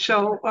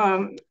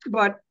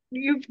 But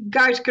you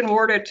guys can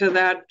word it to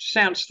that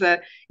sense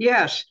that,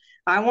 yes,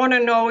 I want to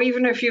know,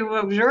 even if you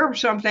observe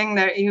something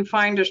that you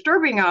find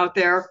disturbing out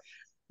there,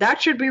 that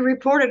should be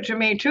reported to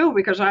me too,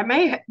 because I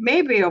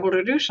may be able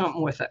to do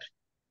something with it.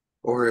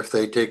 Or if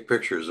they take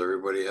pictures,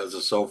 everybody has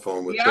a cell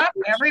phone with Yeah,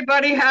 pictures.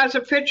 everybody has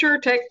a picture.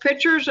 Take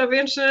pictures of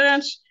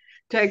incidents.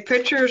 Take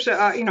pictures.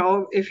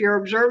 If you're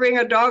observing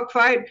a dog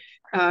fight,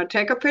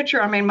 take a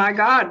picture. I mean, my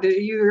God,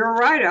 you're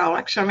right,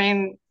 Alex. I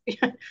mean,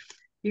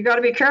 you got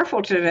to be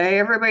careful today.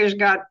 Everybody's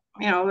got,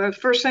 the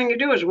first thing you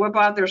do is whip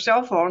out their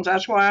cell phones.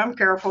 That's why I'm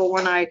careful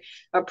when I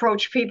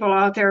approach people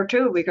out there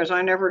too, because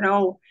I never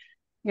know,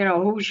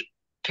 who's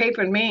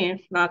taping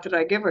me. Not that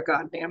I give a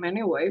goddamn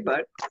anyway,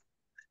 but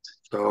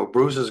So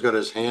Bruce has got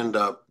his hand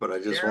up, but I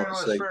just want Aaron to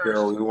was say, first.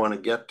 Carol, we want to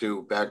get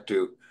back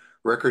to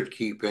record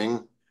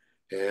keeping.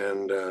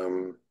 And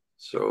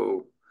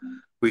so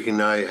we can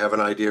now have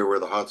an idea where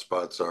the hot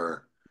spots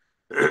are.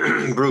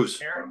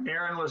 Bruce,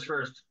 Aaron was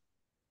first.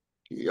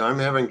 I'm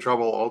having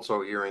trouble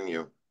also hearing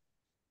you.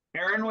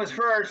 Aaron was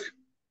first.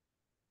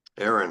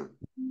 Aaron,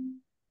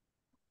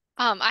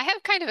 I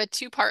have kind of a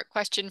two-part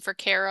question for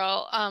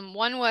Carol.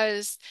 One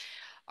was,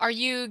 are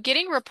you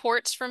getting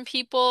reports from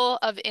people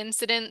of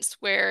incidents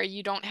where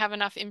you don't have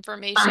enough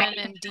information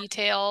and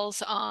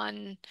details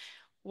on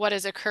what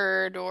has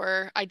occurred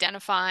or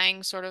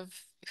identifying sort of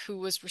who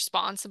was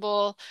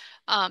responsible,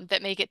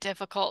 that make it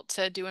difficult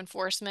to do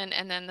enforcement?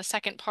 And then the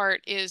second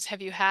part is,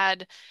 have you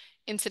had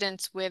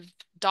incidents with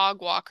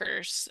dog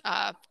walkers,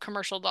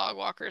 commercial dog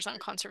walkers on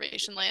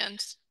conservation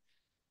land?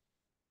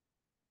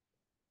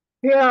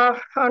 yeah,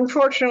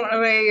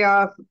 unfortunately,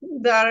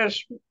 that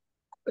is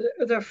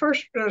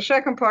the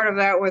second part of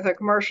that with the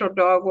commercial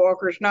dog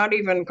walkers, not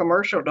even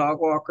commercial dog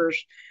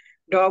walkers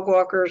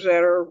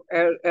that are,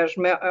 as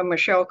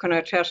Michelle can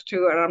attest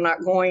to, and I'm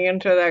not going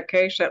into that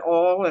case at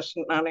all. It's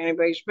not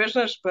anybody's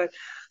business, but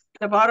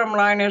the bottom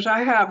line is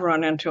I have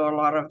run into a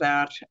lot of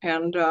that,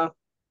 and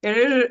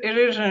it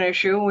is an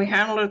issue. We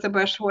handle it the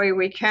best way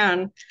we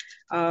can.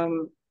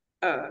 Um,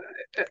 uh,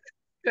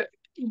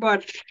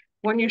 but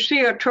when you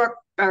see a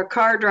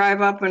car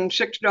drive up and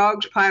six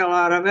dogs pile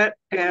out of it,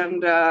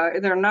 and none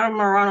of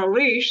them are on a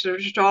leash, they're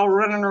just all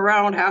running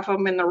around, half of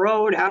them in the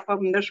road, half of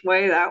them this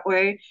way, that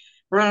way,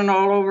 running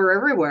all over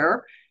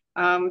everywhere.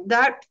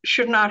 That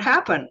should not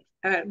happen.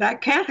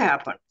 That can't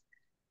happen.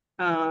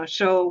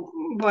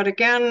 But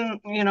again,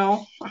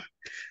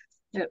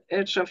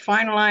 it's a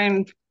fine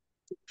line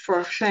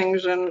for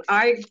things. And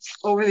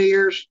over the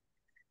years,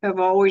 have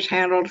always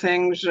handled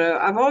things.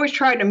 I've always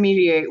tried to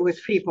mediate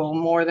with people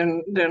more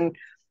than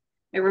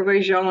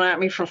everybody's yelling at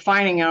me for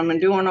fining them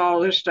and doing all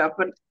this stuff.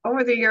 But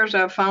over the years,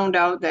 I've found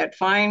out that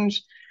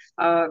fines,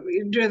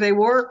 do they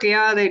work?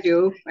 Yeah, they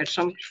do.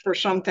 For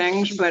some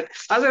things, but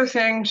other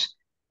things,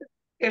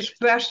 it's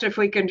best if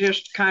we can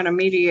just kind of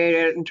mediate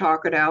it and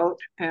talk it out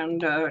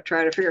and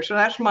try to figure. So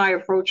that's my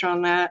approach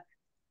on that.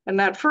 And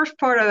that first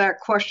part of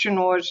that question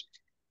was,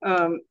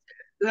 um,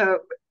 the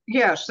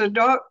yes, the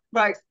dog.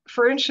 Like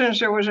for instance,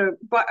 there was a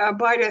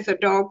bite at the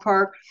dog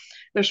park.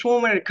 This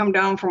woman had come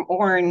down from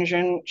Orange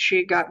and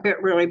she got bit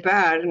really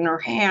bad in her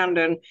hand,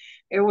 and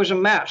it was a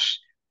mess.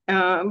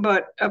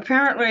 But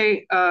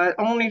apparently,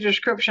 only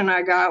description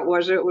I got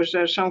was it was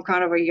some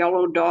kind of a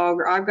yellow dog.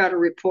 I've got a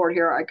report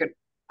here.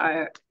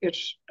 I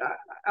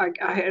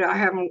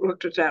haven't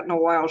looked at that in a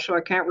while, so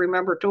I can't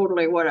remember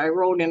totally what I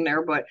wrote in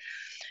there. But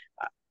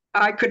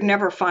I could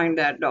never find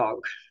that dog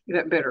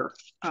that bit her.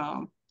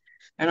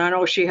 And I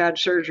know she had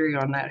surgery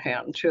on that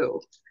hand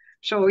too.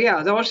 So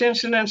yeah, those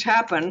incidents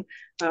happen.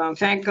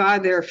 Thank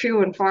God they're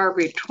few and far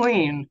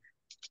between.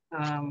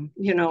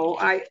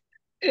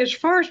 As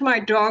far as my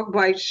dog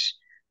bites,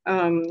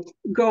 um,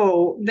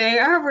 go, they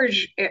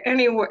average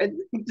anywhere,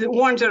 the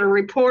ones that are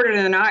reported,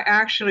 and I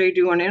actually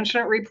do an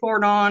incident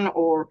report on,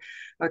 or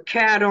a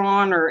CAD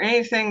on, or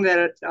anything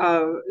that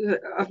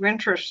of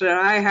interest that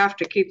I have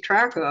to keep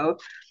track of.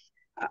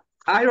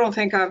 I don't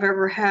think I've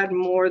ever had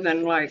more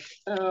than like,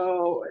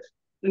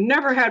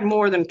 never had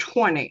more than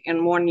 20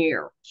 in 1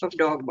 year of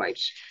dog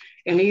bites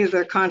in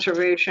either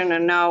conservation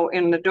and now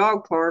in the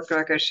dog park.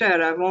 Like I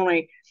said, I've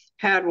only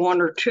had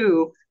one or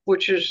two,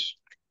 which is,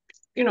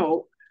 you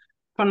know,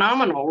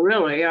 phenomenal,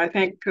 really. I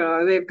think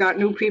they've got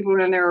new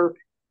people in there,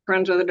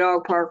 Friends of the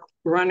Dog Park,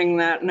 running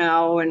that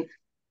now, and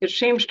it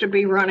seems to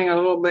be running a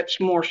little bit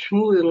more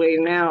smoothly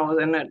now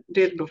than it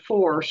did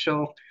before.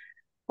 So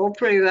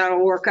hopefully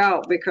that'll work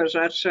out, because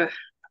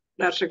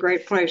that's a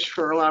great place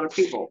for a lot of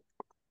people.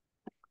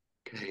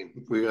 Okay,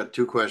 we got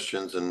two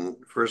questions, and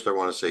first I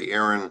want to say,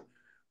 Aaron,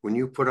 when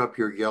you put up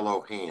your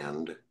yellow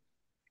hand,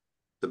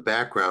 the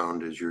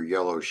background is your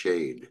yellow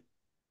shade.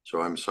 So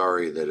I'm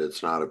sorry that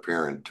it's not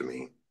apparent to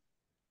me.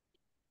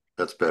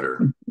 That's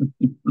better.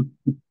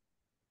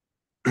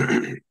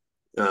 And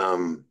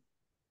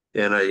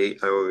I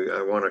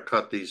want to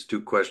cut these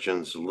two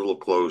questions a little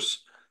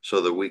close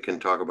so that we can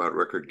talk about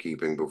record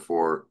keeping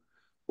before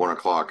 1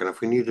 o'clock. And if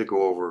we need to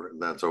go over,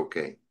 that's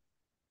okay.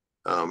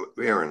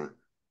 Aaron.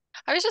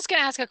 I was just going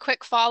to ask a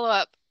quick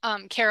follow-up,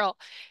 Carol.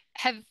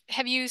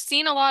 Have you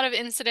seen a lot of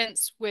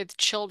incidents with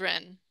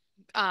children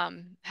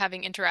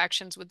having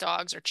interactions with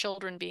dogs, or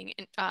children being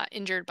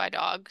injured by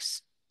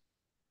dogs?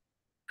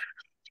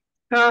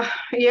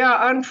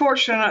 Yeah,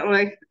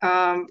 unfortunately,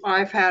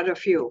 I've had a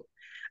few.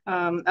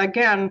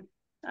 Again,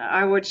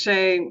 I would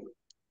say,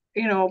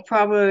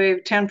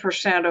 probably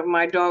 10% of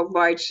my dog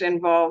bites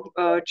involve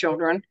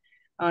children.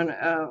 On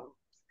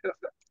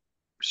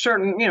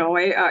certain,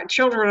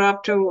 children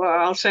up to,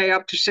 I'll say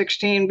up to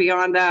 16.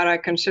 Beyond that, I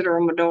consider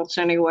them adults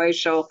anyway.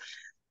 So,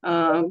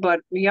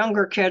 but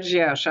younger kids,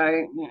 yes,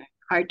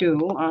 I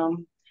do.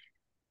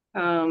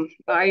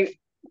 I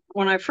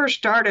When I first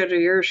started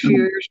few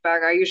years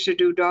back, I used to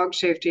do dog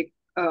safety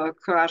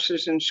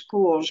classes in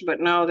schools, but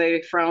now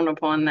they frown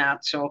upon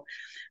that. So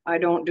I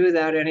don't do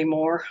that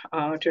anymore,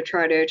 to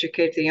try to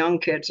educate the young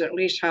kids at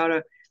least how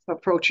to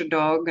approach a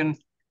dog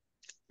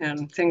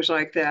and things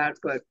like that.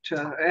 But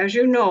as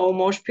you know,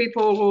 most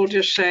people will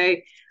just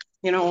say,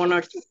 when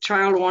a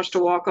child wants to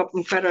walk up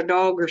and pet a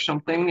dog or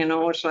something,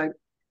 it's like,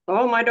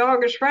 oh, my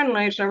dog is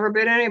friendly. It's never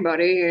bit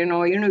anybody.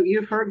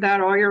 You've heard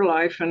that all your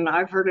life, and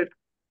I've heard it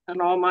in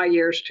all my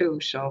years too.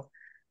 So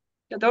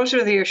those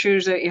are the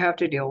issues that you have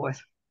to deal with.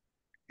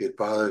 It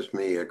bothers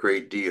me a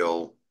great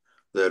deal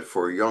that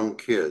for young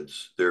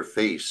kids, their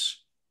face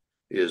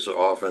is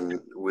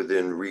often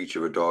within reach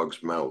of a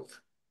dog's mouth.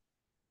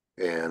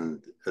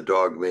 And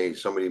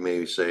somebody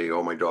may say,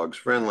 oh, my dog's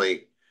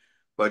friendly,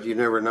 but you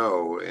never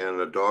know.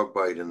 And a dog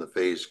bite in the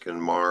face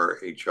can mar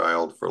a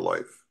child for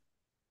life.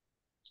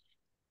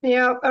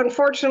 Yeah,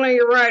 unfortunately,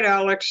 you're right,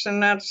 Alex,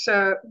 and that's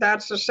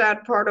the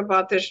sad part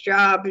about this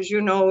job, as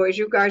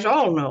you guys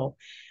all know.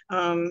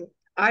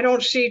 I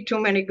don't see too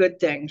many good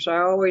things. I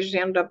always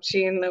end up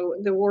seeing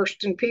the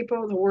worst in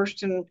people, the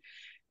worst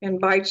in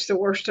bites, the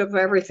worst of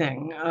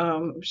everything.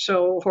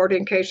 So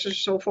hoarding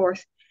cases, so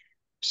forth.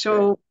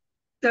 So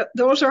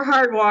those are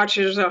hard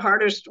watches. The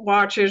hardest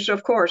watches,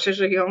 of course,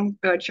 is a young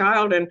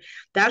child, and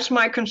that's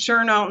my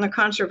concern out in the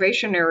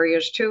conservation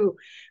areas too.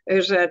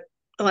 Is that,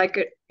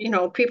 like,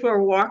 people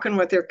are walking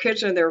with their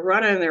kids and they're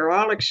running, they're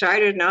all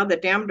excited now. The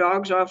damn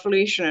dog's off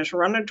leash and it's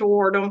running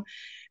toward them,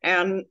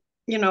 and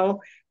you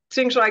know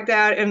things like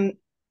that. And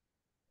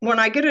when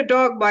I get a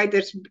dog bite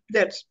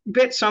that's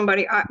bit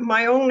somebody,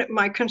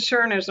 my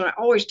concern is, and I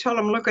always tell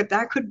them, look, at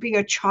that could be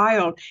a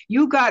child.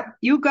 You got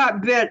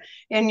bit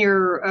in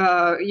your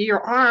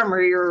arm,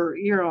 or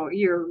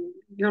your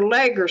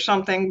leg or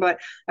something, but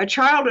a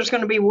child is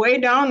going to be way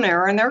down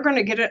there and they're going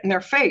to get it in their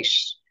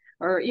face,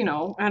 or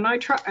and I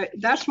try.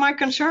 That's my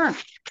concern.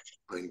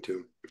 Mine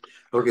too.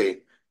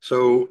 Okay,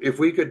 so if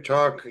we could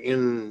talk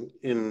in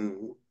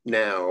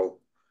now,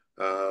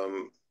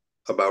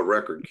 about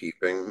record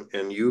keeping,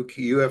 and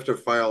you have to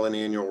file an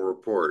annual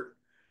report,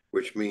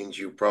 which means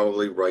you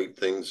probably write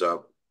things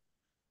up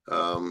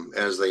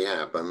as they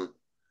happen,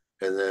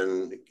 and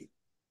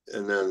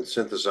then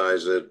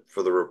synthesize it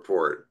for the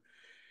report.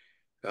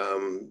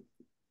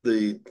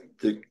 The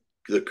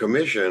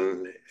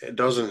commission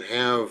doesn't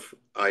have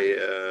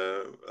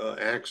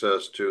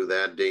access to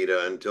that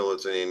data until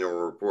it's an annual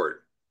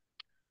report.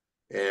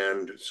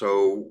 And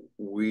so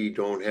we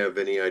don't have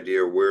any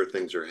idea where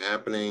things are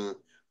happening.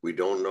 We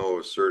don't know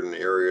if certain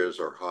areas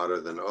are hotter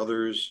than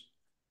others.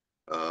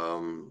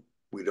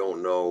 We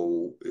don't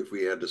know if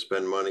we had to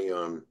spend money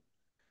on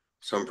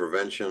some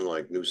prevention,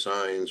 like new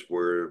signs,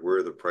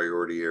 where the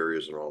priority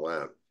areas and all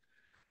that.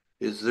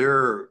 Is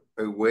there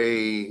a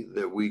way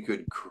that we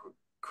could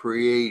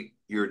create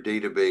your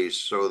database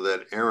so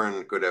that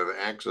Erin could have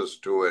access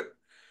to it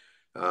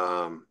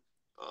on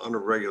a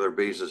regular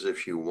basis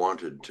if you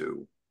wanted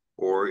to?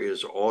 Or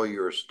is all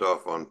your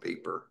stuff on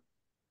paper?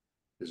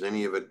 Is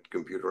any of it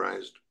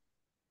computerized?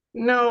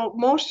 No,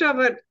 most of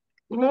it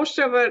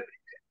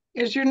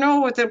As you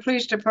know, with the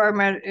police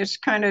department, it's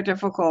kind of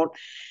difficult.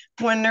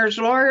 When there's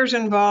lawyers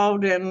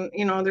involved and,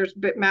 there's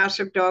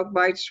massive dog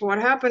bites, what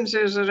happens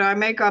is that I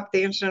make up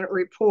the incident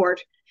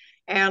report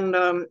and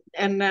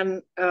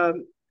then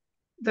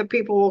the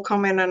people will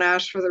come in and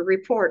ask for the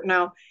report.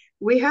 Now,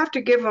 we have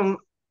to give them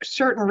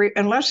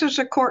unless it's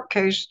a court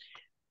case,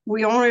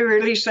 we only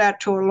release that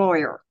to a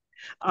lawyer,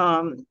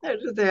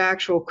 the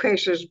actual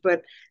cases.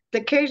 But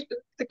the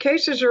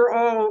cases are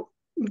all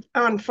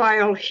on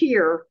file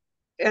here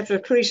at the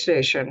police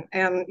station,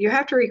 and you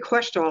have to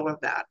request all of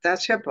that.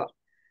 That's HIPAA.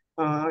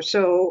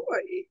 So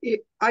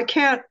I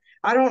can't.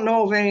 I don't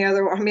know of any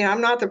other. I mean,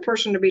 I'm not the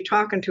person to be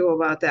talking to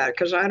about that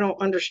because I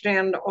don't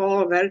understand all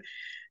of it,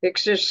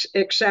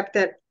 except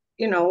that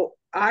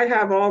I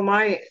have all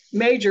my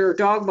major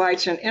dog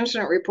bites and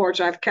incident reports.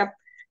 I've kept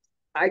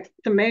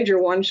the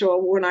major ones, so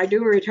when I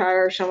do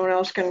retire, someone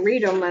else can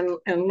read them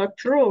and look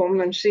through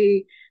them and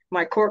see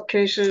my court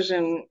cases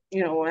and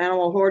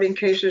animal hoarding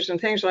cases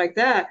and things like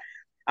that.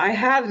 I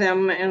have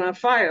them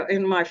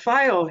in my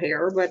file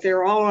here, but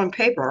they're all on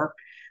paper.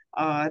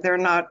 They're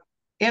not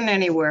in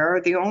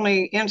anywhere. The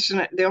only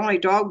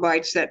dog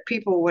bites that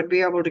people would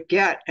be able to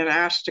get and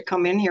ask to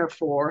come in here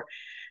for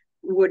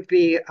would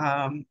be,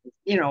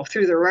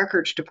 through the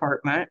records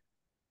department.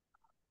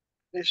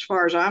 As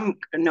far as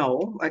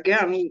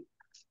again,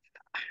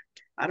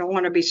 I don't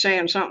want to be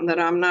saying something that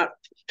I'm not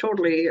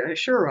totally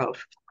sure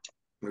of.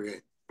 Okay.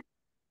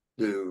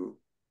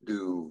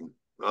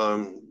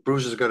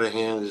 Bruce has got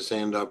his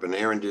hand up, and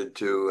Aaron did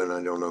too, and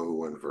I don't know who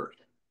went first.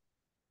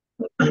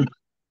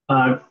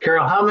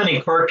 Carol, how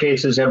many court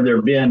cases have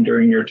there been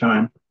during your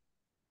time?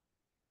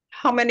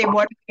 How many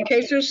what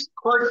cases?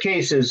 Court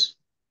cases.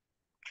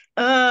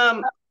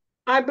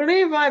 I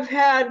believe I've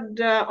had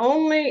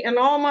only in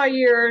all my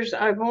years,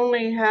 I've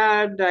only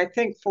had, I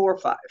think, 4 or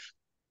 5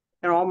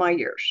 in all my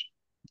years.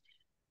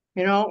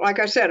 Like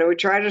I said, we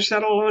try to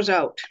settle those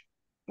out.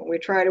 We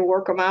try to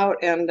work them out,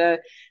 and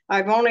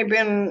I've only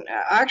been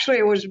actually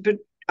I was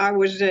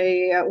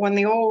when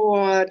the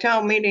old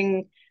town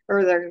meeting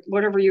or the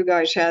whatever you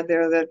guys had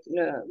there,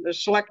 the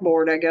select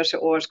board, I guess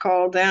it was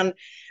called then.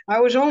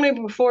 I was only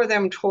before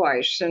them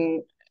twice,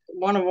 and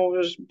one of them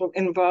was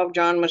involved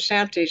John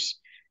Massanti's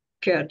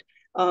kid.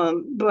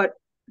 But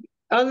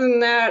other than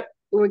that,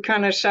 we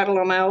kind of settle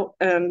them out,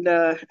 and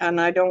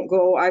I don't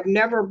go. I've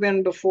never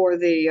been before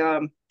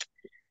the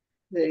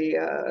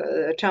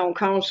town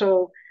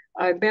council.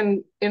 I've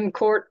been in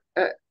court.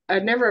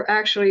 I've never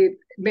actually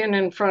been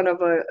in front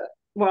of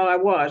I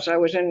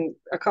was in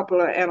a couple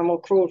of animal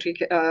cruelty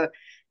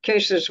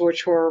cases,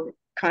 which were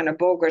kind of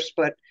bogus,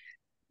 but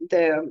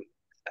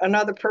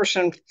another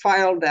person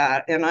filed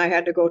that, and I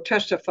had to go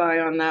testify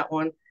on that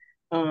one.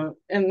 And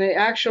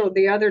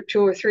the other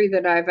 2 or 3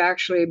 that I've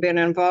actually been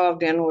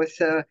involved in with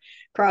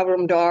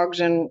problem dogs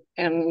and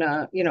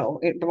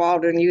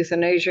involved in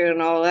euthanasia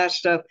and all that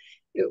stuff,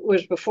 it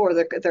was before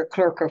the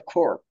clerk of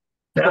court.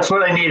 That's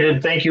what I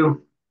needed. Thank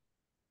you.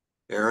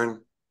 Aaron?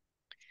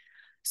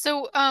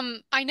 So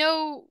I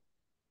know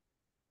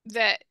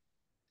that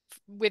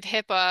with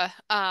HIPAA,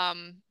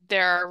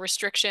 there are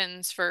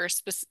restrictions for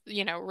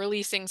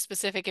releasing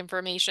specific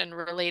information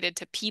related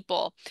to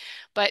people.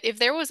 But if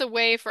there was a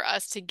way for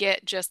us to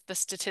get just the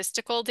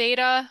statistical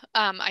data,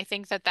 I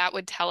think that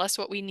would tell us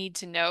what we need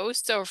to know.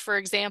 So for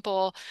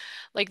example,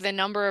 like the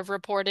number of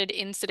reported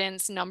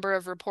incidents, number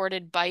of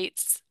reported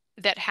bites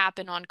that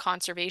happen on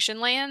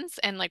conservation lands,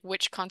 and like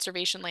which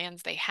conservation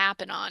lands they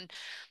happen on.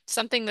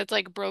 Something that's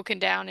like broken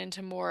down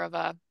into more of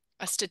a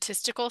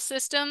statistical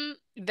system.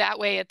 That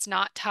way it's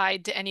not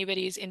tied to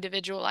anybody's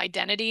individual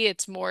identity.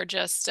 It's more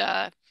just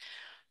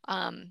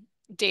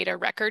data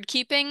record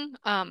keeping.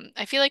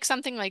 I feel like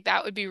something like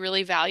that would be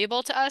really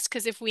valuable to us,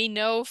 because if we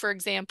know, for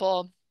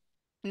example,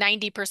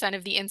 90%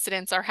 of the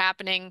incidents are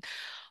happening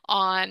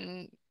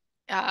on,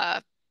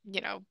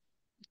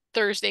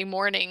 Thursday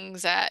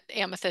mornings at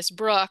Amethyst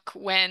Brook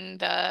when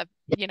the,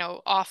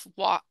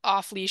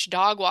 off-leash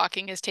dog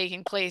walking is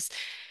taking place,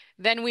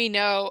 then we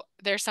know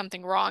there's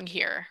something wrong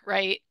here,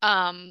 right?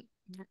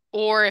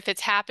 Or if it's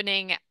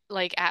happening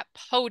like at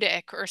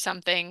Podic or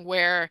something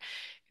where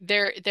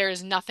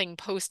there's nothing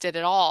posted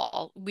at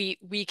all, we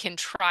can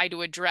try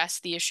to address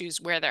the issues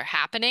where they're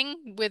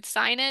happening with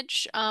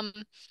signage.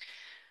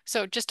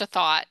 So just a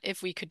thought,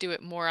 if we could do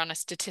it more on a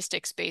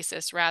statistics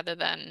basis rather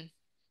than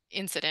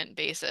incident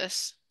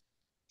basis.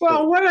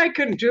 Well, what I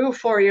can do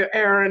for you,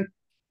 Aaron,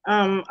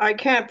 I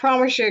can't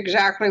promise you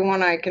exactly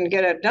when I can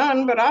get it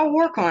done, but I'll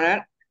work on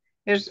it.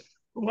 Is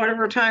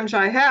whatever times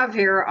I have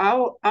here,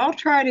 I'll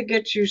try to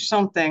get you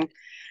something,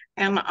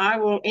 and I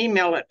will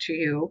email it to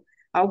you.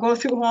 I'll go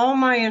through all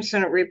my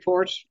incident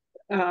reports.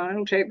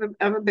 It'll take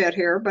a bit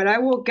here, but I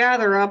will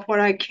gather up what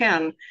I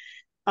can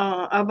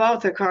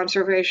about the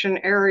conservation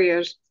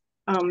areas.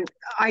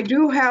 I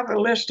do have a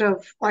list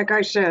of, like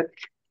I said,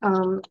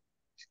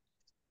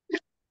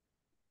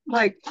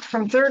 like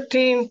from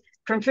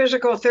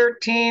physical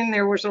 13,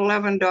 there was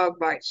 11 dog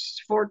bites.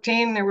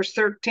 14, there was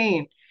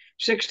 13.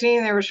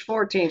 16, there was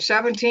 14.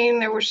 17,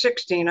 there was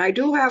 16. I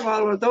do have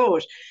all of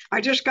those.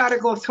 I just got to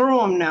go through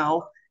them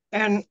now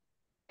and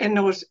in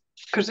those,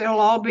 because they'll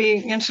all be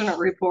incident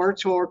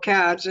reports or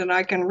CADs and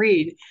I can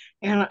read.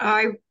 And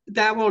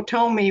that will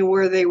tell me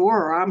where they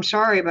were. I'm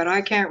sorry, but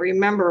I can't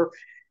remember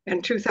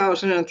in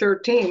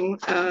 2013,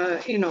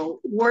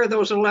 where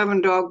those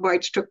 11 dog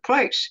bites took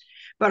place.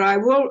 But I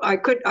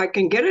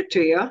can get it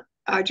to you.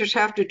 I just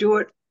have to do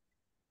it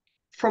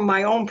from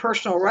my own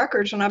personal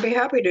records, and I'll be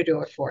happy to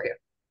do it for you.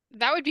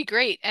 That would be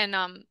great. And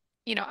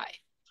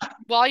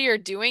while you're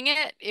doing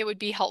it, it would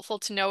be helpful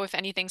to know if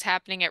anything's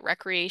happening at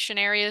recreation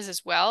areas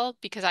as well,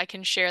 because I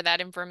can share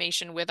that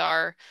information with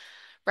our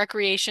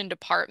recreation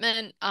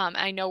department.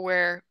 I know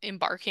we're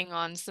embarking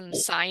on some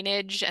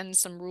signage and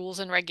some rules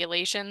and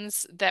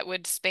regulations that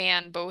would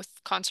span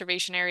both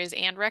conservation areas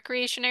and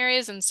recreation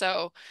areas. And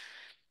so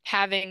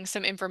having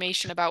some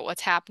information about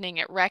what's happening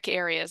at rec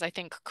areas, I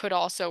think could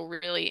also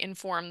really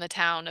inform the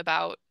town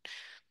about,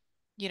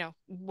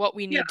 what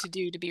we Yeah. need to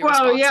do to be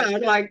Well, yeah,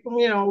 responsive. like,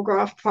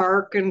 Groff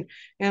Park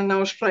and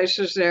those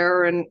places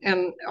there.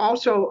 And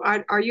also,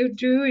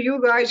 do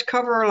you guys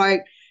cover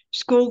like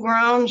school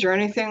grounds or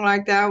anything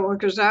like that?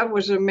 Because that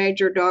was a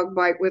major dog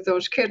bite with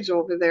those kids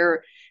over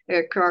there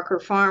at Crocker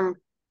Farm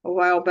a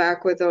while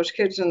back with those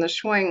kids in the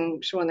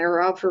swings when they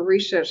were out for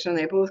recess and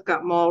they both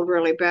got mauled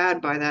really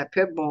bad by that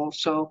pit bull.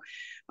 So,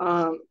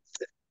 um,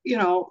 you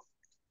know,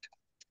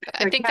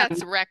 I think again,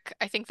 that's rec.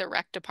 I think the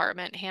rec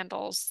department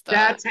handles the,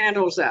 that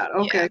handles that. yeah,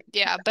 Okay.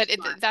 yeah. But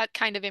That's fine. that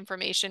kind of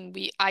information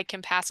I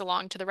can pass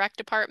along to the rec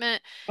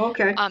department.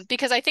 Okay.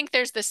 Because I think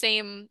there's the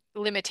same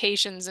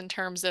limitations in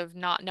terms of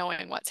not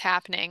knowing what's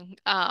happening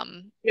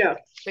Yeah.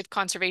 with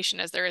conservation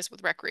as there is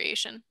with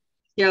recreation.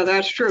 Yeah,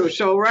 that's true.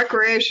 So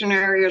recreation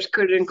areas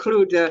could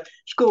include the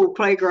school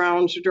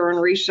playgrounds during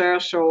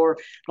recess or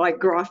like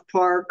Groff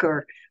Park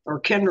or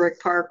Kendrick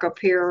Park up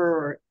here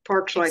or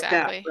parks like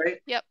that, Exactly.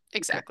 right? Yep, Okay.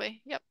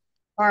 exactly. Yep.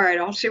 All right,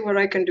 I'll see what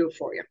I can do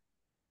for you.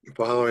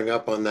 Following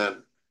up on that,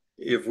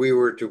 if we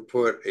were to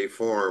put a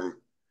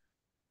form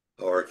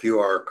or a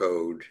QR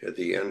code at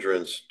the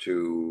entrance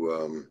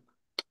to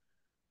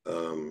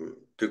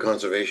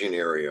conservation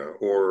area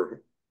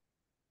or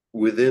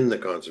within the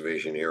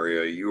conservation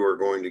area, you are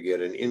going to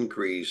get an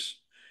increase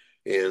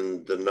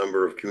in the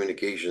number of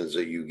communications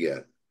that you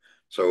get.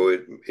 So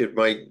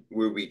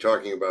we'll be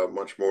talking about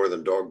much more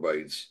than dog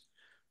bites.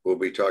 We'll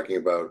be talking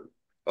about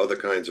other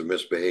kinds of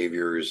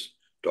misbehaviors,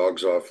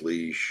 dogs off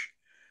leash.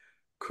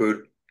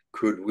 Could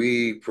could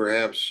we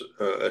perhaps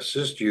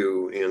assist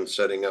you in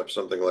setting up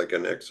something like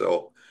an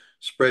Excel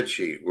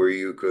spreadsheet where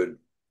you could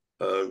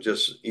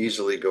just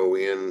easily go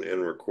in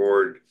and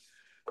record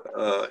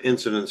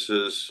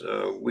incidences?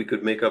 We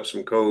could make up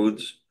some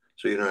codes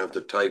so you don't have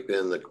to type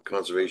in the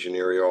conservation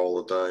area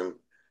all the time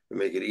and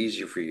make it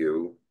easy for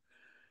you.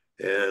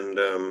 And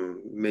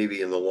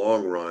maybe in the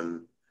long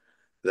run,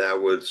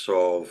 that would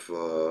solve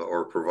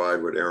or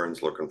provide what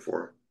Aaron's looking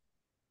for.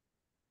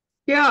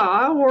 Yeah,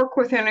 I'll work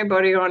with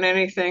anybody on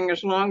anything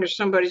as long as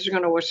somebody's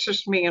going to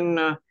assist me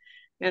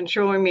in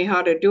showing me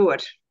how to do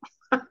it.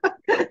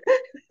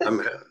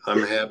 I'm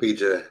I'm happy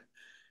to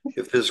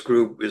if this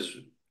group is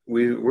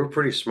we're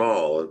pretty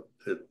small.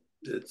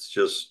 It's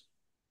just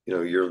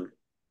you're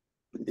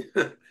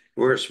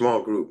we're a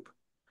small group,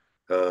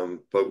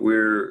 but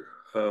we're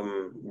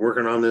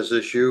working on this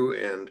issue.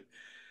 And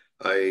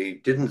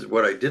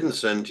what I didn't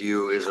send to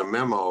you is a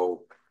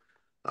memo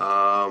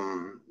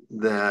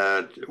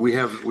that we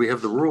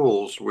have the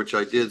rules, which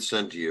I did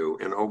send to you.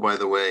 And oh, by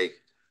the way,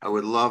 I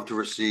would love to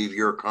receive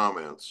your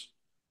comments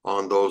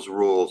on those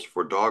rules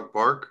for dog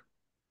park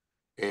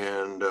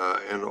and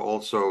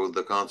also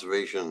the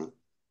conservation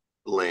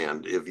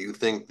land. If you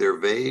think they're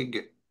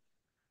vague,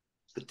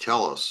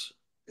 tell us.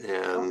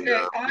 And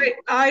Okay,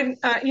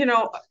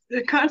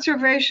 the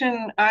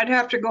conservation, I'd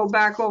have to go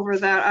back over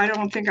that. I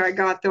don't think I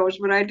got those,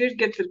 but I did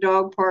get the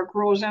dog park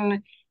rules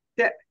and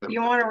that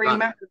you want to not,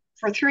 remember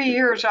for 3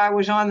 years I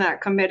was on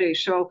that committee.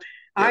 So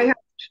I yeah,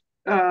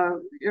 have,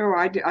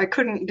 I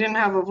didn't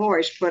have a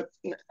voice, but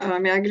I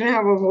mean, I didn't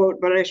have a vote,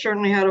 but I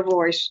certainly had a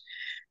voice.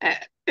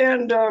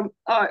 And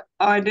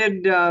I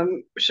did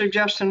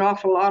suggest an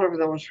awful lot of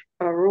those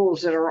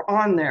rules that are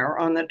on there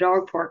on the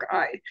dog park.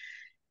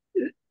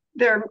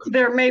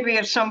 There may be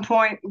at some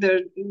point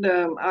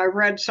I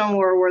read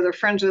somewhere where the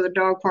Friends of the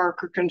Dog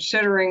Park are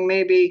considering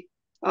maybe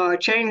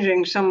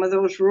changing some of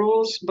those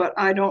rules, but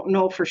I don't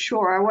know for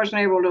sure. I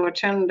wasn't able to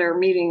attend their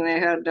meeting they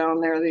had down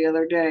there the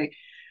other day.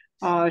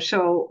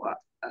 So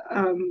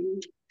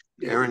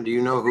Aaron, do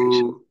you know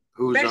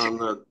who's on basically,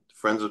 the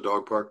Friends of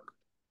Dog Park?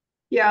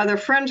 yeah, the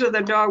Friends of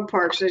the Dog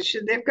Parks.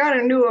 They've got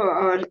a new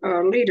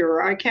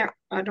leader.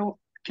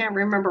 Can't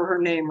remember her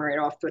name right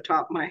off the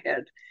top of my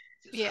head.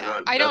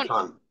 Yeah, I That's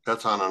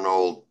don't, on an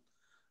old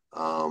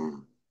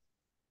um,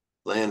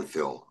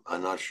 landfill.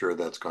 I'm not sure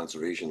that's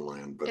conservation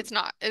land, but it's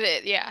not.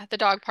 Yeah, the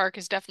dog park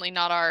is definitely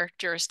not our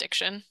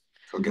jurisdiction.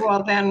 okay.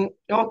 Well, then,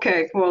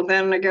 okay. Well,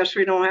 then I guess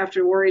we don't have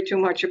to worry too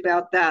much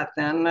about that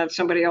then. That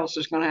somebody else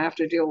is going to have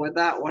to deal with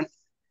that one.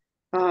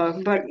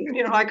 But,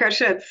 like I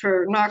said,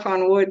 for knock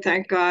on wood,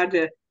 thank God,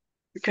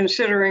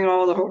 considering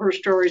all the horror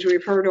stories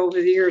we've heard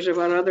over the years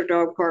about other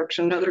dog parks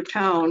and other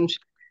towns,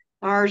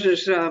 Ours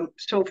is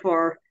so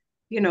far,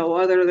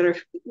 other than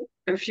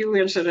a few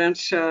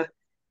incidents,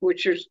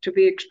 which is to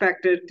be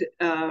expected.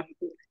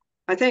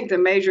 I think the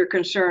major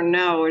concern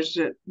now is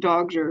that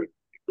dogs are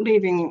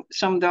leaving.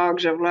 Some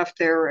dogs have left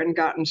there and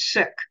gotten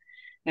sick,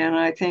 and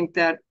I think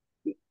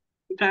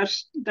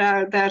that's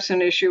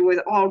an issue with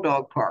all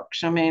dog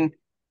parks. I mean,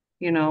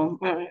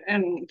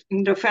 and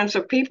in defense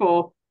of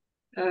people,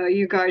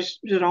 you guys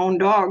that own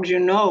dogs, I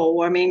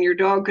mean, your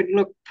dog could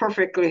look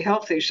perfectly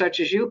healthy, such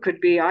as you could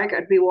be. I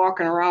could be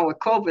walking around with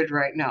COVID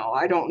right now.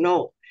 I don't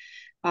know,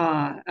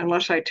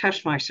 unless I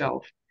test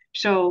myself.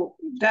 So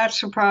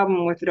that's the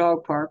problem with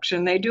dog parks,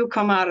 and they do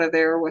come out of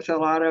there with a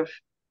lot of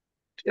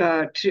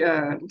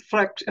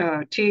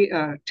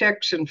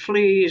ticks and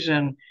fleas,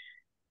 and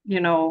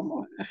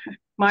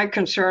my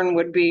concern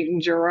would be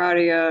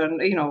Geradia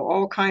and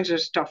all kinds of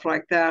stuff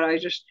like that.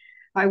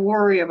 I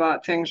worry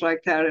about things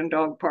like that in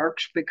dog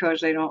parks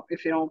because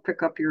if you don't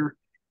pick up your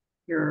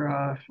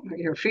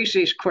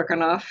feces quick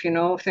enough,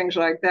 things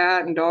like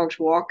that, and dogs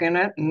walk in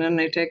it and then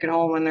they take it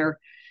home in their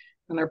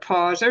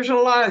paws. There's a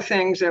lot of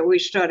things that we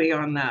study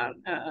on that,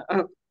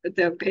 of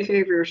the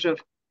behaviors of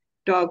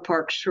dog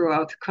parks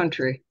throughout the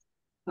country.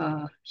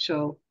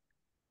 So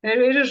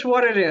it is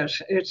what it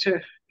is. It's a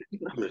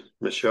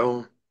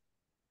Michelle?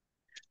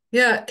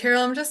 Yeah,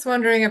 Carol, I'm just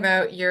wondering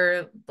about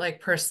your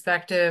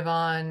perspective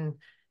on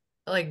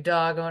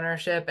dog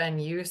ownership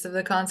and use of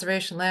the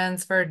conservation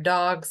lands for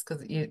dogs,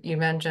 because you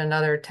mentioned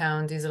other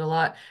towns use it a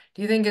lot.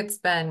 Do you think it's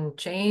been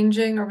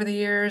changing over the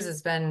years?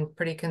 It's been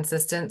pretty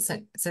consistent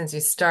since you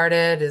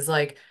started? Is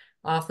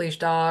off-leash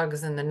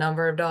dogs and the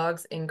number of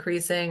dogs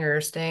increasing or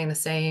staying the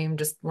same?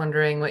 Just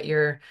wondering what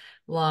your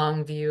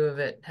long view of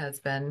it has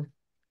been.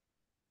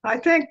 I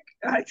think,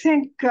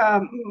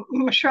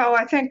 Michelle,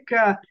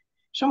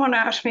 someone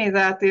asked me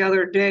that the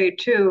other day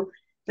too.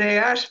 They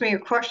asked me a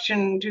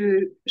question,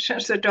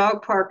 since the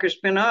dog park has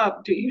been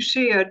up, do you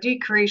see a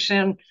decrease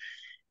in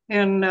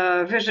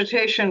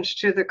visitations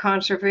to the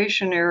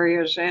conservation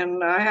areas?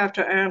 And I have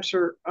to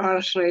answer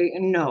honestly,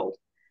 no,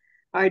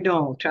 I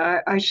don't.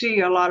 I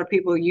see a lot of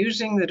people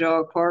using the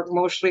dog park,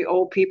 mostly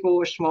old people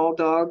with small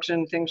dogs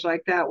and things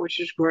like that, which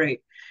is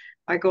great.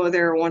 I go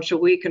there once a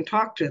week and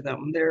talk to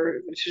them.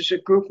 It's just a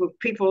group of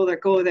people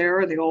that go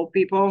there, the old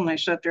people, and they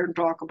sit there and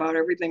talk about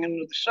everything under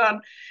the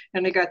sun.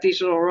 And they got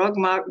these little rug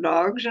mount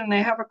dogs, and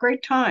they have a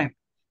great time.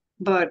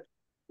 But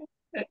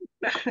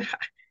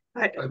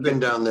I've been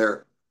down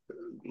there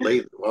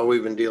late while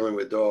we've been dealing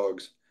with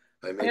dogs.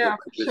 I make it yeah, my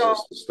so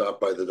business to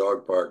stop by the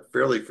dog park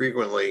fairly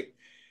frequently.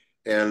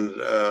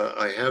 And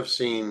I have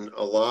seen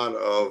a lot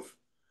of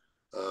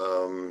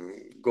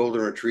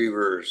golden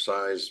retriever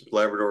size,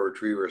 Labrador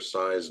retriever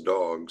size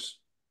dogs.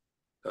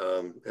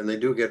 And they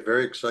do get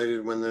very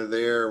excited when they're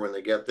there. When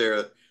they get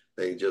there,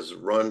 they just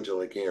run till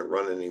they can't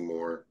run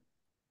anymore.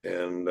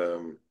 And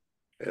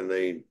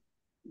they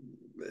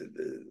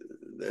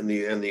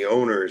and the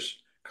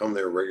owners come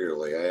there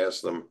regularly. I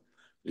ask them,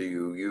 do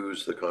you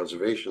use the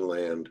conservation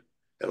land?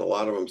 And a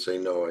lot of them say,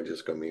 no, I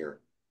just come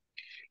here.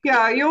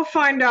 yeah, you'll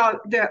find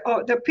out that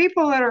the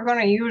people that are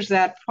going to use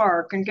that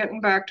park, and getting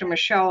back to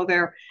Michelle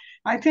there,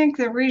 I think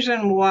the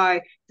reason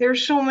why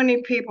there's so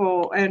many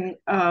people and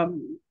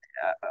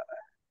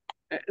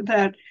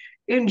that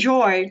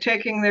enjoy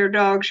taking their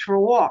dogs for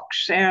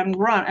walks and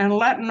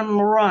letting them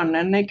run,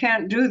 and they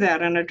can't do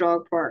that in a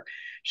dog park.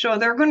 So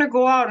they're going to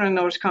go out in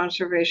those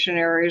conservation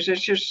areas.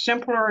 It's just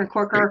simpler and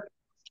quicker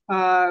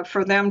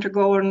for them to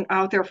go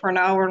out there for an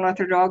hour and let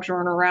their dogs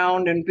run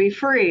around and be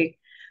free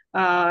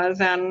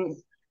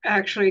than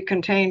actually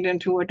contained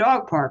into a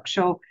dog park.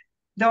 So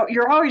though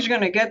you're always going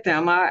to get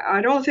them.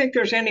 I don't think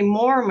there's any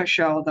more,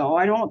 Michelle, though.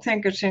 I don't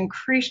think it's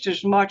increased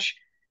as much.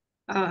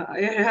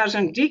 It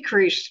hasn't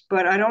decreased,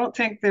 but I don't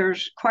think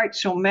there's quite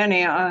so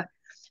many.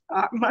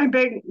 My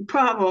big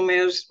problem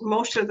is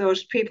most of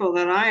those people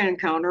that I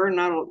encounter,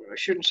 I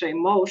shouldn't say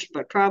most,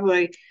 but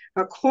probably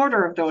a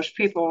quarter of those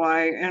people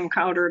I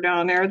encounter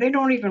down there, they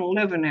don't even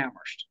live in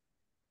Amherst.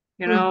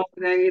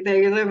 They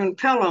live in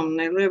Pelham,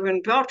 they live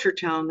in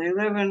Belchertown, they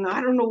live in,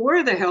 I don't know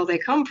where the hell they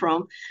come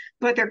from,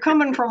 but they're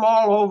coming from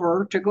all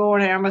over to go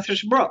in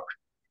Amethyst Brook.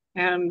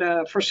 And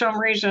for some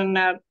reason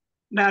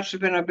that's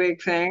been a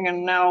big thing.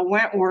 And now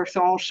Wentworth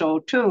also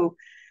too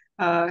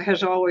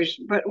has always,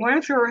 but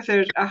Wentworth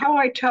is, how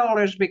I tell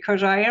is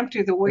because I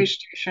empty the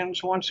waste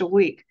stations once a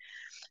week.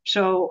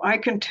 So I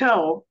can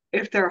tell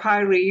if they're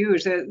highly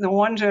used. The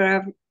ones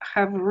that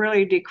have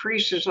really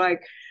decreased is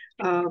like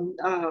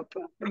the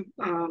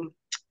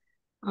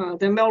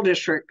Mill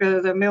District,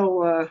 the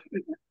Mill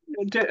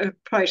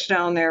place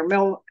down there,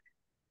 Mill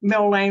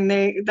Lane.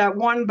 That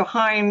one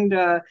behind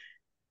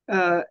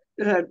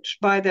that's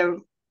by the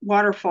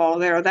waterfall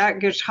there, that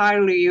gets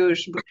highly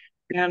used,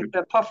 and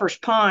the Puffer's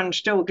Pond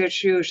still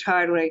gets used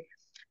highly.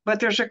 But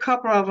there's a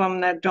couple of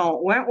them that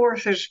don't.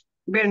 Wentworth has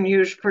been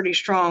used pretty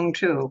strong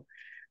too.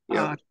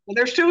 Yeah.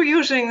 They're still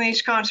using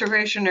these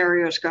conservation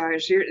areas,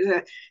 guys.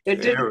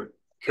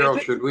 Carol,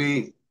 should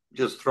we,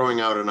 just throwing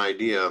out an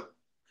idea,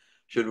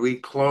 should we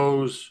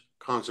close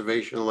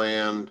conservation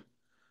land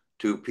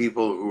to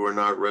people who are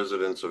not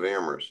residents of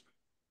Amherst.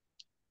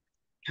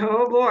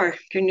 Oh boy,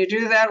 can you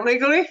do that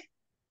legally?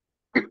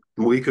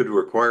 We could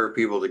require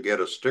people to get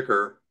a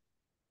sticker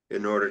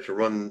in order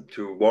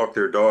to walk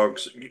their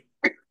dogs,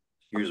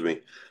 excuse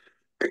me,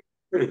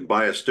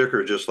 buy a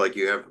sticker just like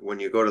you have when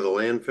you go to the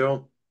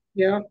landfill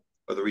Yeah.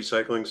 or the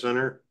recycling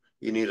center,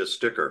 you need a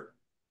sticker.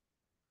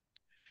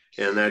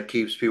 And that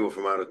keeps people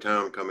from out of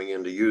town coming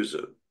in to use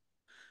it.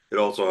 It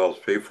also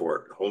helps pay for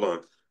it. Hold on.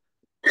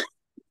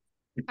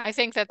 I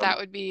think that that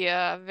would be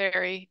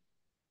very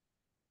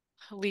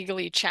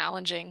legally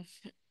challenging.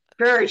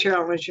 Very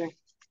challenging.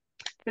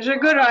 It's a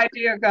good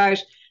idea,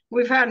 guys.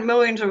 We've had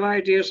millions of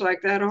ideas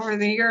like that over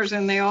the years,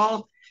 and they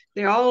all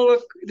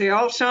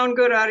sound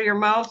good out of your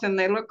mouth, and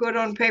they look good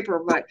on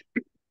paper. But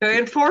to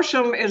enforce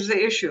them is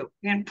the issue.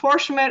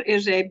 Enforcement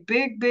is a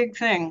big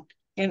thing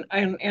in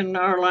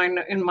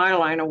my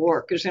line of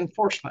work is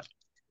enforcement.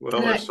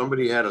 Well, if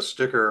somebody had a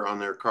sticker on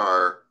their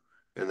car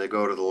and they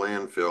go to the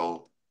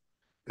landfill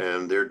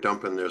and they're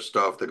dumping their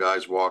stuff, the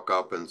guys walk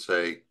up and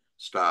say,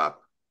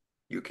 "Stop,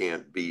 you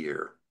can't be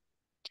here."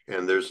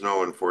 And there's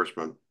no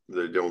enforcement.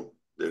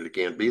 They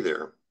can't be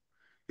there.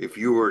 If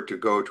you were to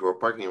go to a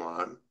parking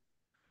lot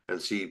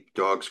and see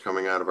dogs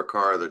coming out of a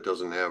car that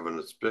doesn't have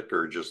a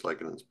sticker, just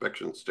like an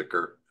inspection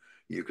sticker,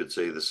 you could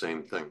say the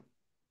same thing.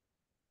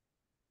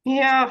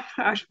 Yeah,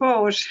 I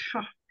suppose.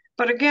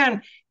 But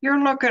again,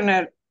 you're looking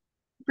at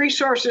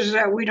resources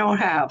that we don't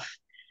have.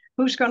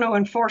 Who's going to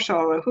enforce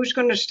all of it? Who's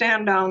going to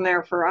stand down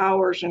there for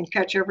hours and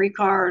catch every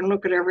car and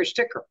look at every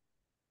sticker?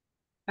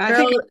 I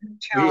think Carol, it's We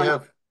challenging.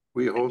 have,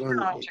 we hold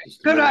on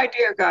just a Good minute.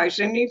 idea, guys,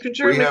 and you can We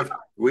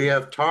certainly.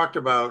 have talked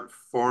about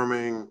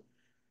forming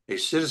a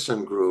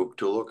citizen group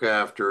to look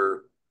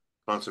after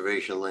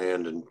conservation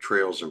land and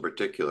trails in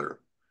particular.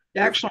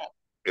 Excellent.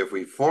 If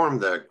we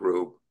formed that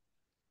group,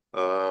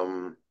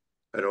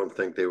 I don't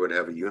think they would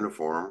have a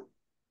uniform,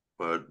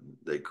 but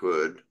they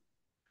could.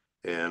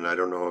 And I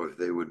don't know if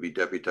they would be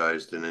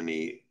deputized in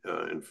any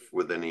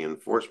with any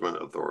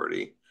enforcement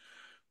authority,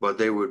 but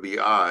they would be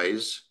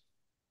eyes,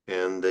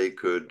 and they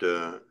could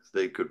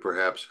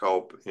perhaps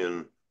help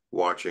in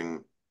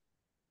watching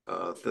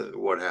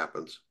what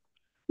happens.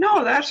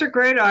 No, that's a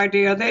great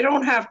idea. They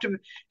don't have to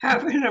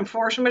have an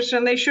enforcement,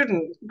 and they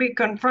shouldn't be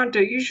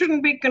confronted. You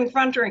shouldn't be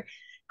confronting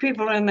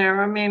people in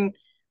there. I mean,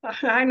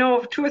 I know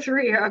of two or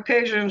three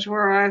occasions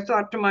where I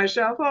thought to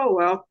myself, "Oh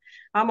well,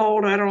 I'm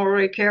old. I don't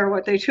really care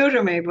what they do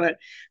to me." But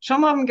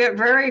some of them get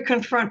very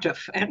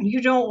confrontive, and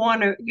you don't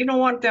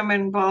want them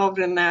involved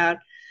in that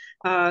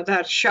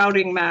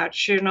shouting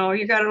match. You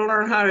got to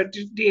learn how to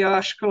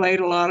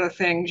de-escalate a lot of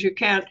things. You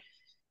can't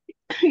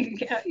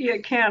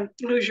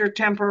lose your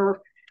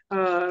temper.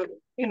 Uh,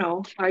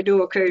 I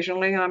do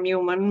occasionally. I'm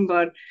human,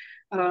 but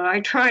I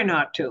try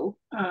not to.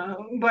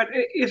 But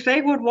if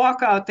they would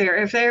walk out there,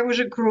 if there was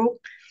a group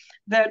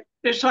that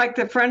it's like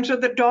the Friends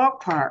of the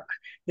Dog Park,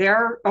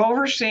 they're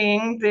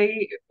overseeing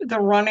the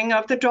running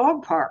of the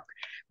dog park,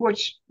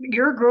 which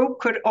your group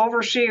could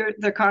oversee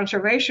the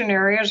conservation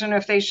areas. And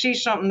if they see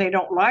something they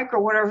don't like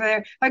or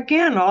whatever,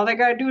 again, all they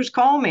got to do is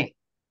call me,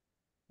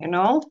 and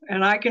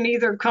I can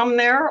either come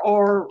there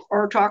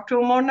or talk to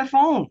them on the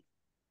phone.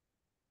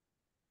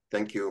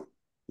 Thank you,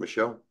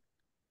 Michelle.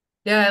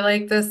 yeah, I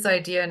like this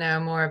idea now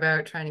more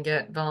about trying to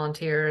get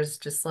volunteers,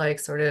 just like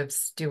sort of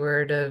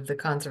steward of the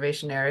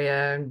conservation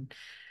area. And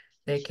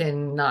they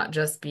can not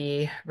just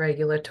be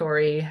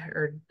regulatory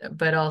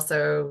but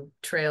also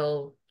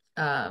trail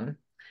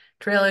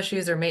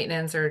issues or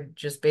maintenance or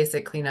just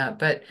basic cleanup.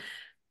 But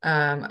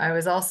I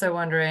was also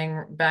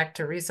wondering, back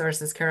to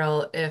resources,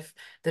 Carol, if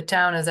the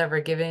town has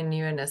ever given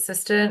you an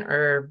assistant,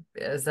 or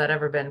has that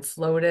ever been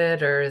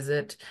floated, or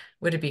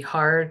would it be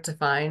hard to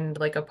find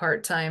like a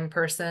part-time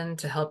person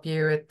to help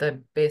you with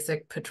the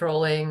basic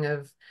patrolling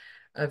of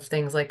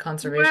things like Well,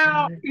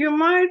 conservation?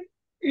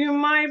 you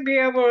might be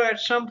able at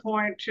some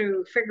point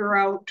to figure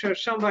out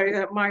somebody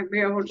that might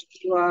be able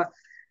to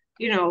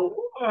you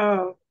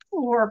know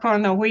work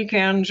on the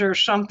weekends or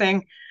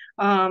something.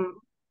 Um,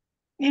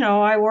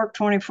 I work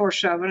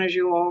 24/7, as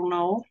you all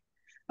know.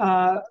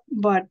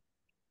 But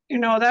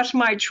that's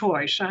my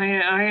choice.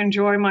 I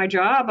enjoy my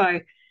job.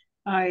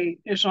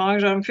 As long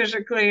as I'm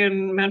physically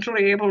and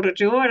mentally able to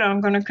do it,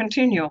 I'm going to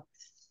continue.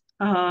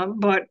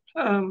 But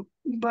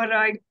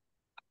I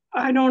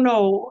don't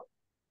know.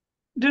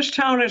 This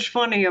town is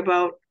funny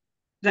about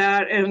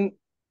that, and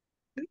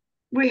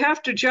we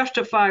have to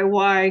justify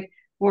why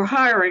we're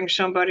hiring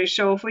somebody.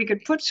 So if we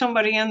could put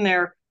somebody in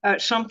there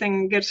at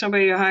something, get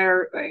somebody to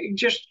hire,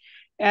 just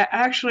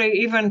actually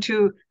even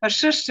to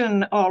assist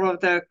in all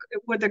of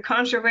with the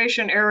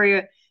conservation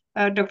area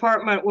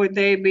department, would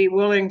they be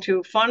willing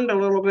to fund a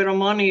little bit of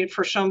money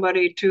for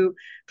somebody to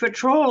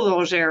patrol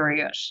those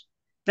areas?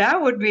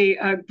 That would be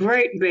a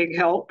great big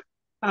help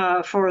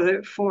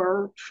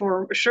for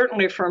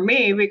certainly for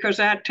me, because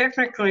that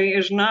technically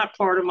is not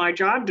part of my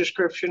job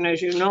description,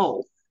 as you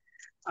know.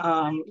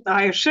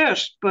 I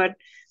assist, but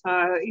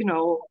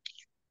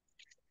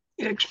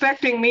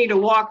expecting me to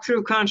walk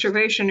through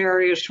conservation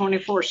areas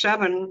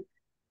 24/7,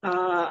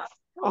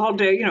 all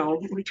day,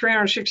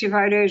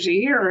 365 days a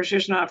year is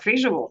just not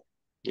feasible.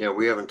 Yeah,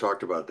 we haven't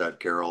talked about that,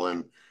 Carol.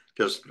 And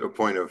just a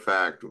point of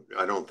fact,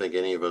 I don't think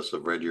any of us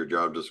have read your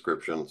job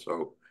description.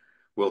 So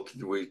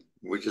we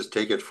just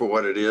take it for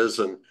what it is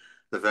and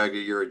the fact that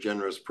you're a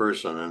generous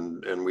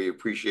person and we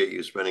appreciate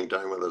you spending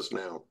time with us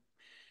now.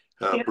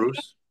 Yeah.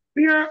 Bruce?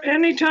 Yeah,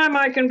 anytime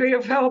I can be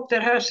of help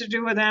that has to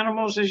do with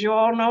animals, as you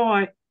all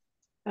know,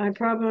 I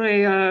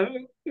probably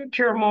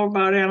care more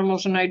about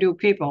animals than I do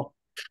people.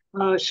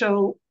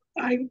 So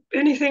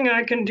anything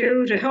I can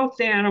do to help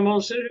the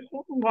animals,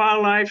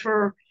 wildlife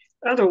or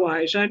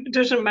otherwise, it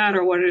doesn't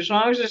matter what. As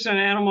long as it's an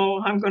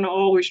animal, I'm going to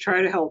always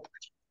try to help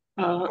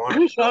as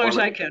long as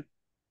I can.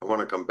 I want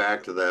to come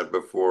back to that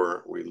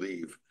before we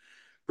leave.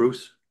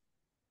 Bruce?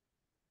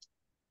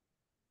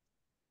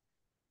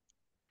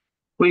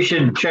 We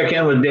should check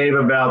in with Dave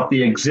about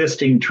the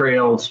existing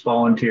trails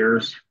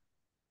volunteers.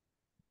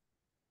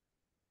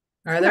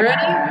 Are there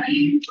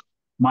any?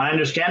 My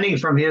understanding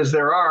from his,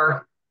 there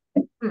are.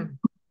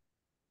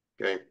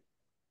 Okay.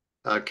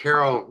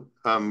 Carol,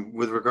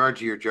 with regard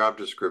to your job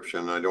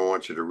description, I don't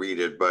want you to read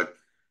it, but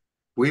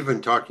we've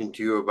been talking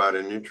to you about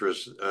an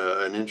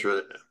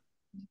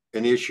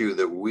issue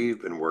that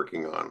we've been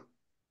working on.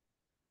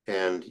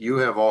 And you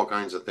have all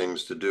kinds of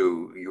things to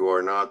do. You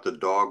are not the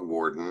dog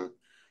warden.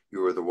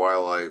 You are the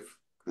wildlife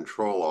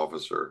control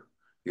officer.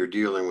 You're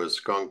dealing with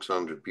skunks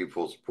under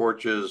people's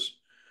porches,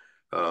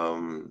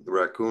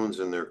 raccoons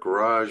in their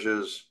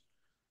garages,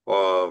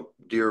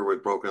 deer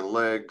with broken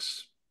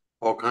legs,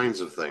 all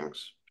kinds of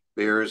things,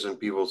 bears in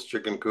people's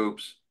chicken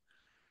coops.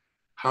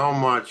 How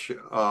much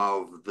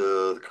of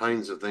the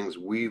kinds of things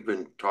we've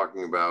been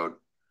talking about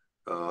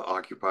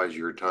occupies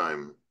your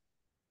time?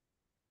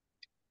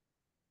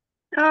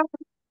 Uh,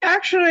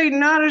 Actually,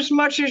 not as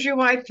much as you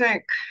might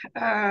think.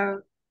 Uh,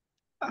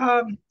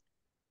 um,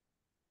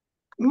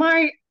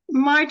 my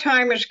my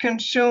time is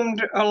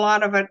consumed, a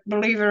lot of it,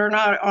 believe it or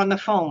not, on the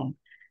phone,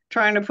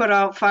 trying to put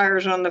out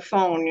fires on the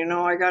phone.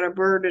 I got a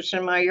bird that's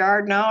in my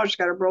yard now, it's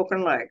got a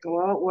broken leg.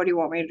 Well, what do you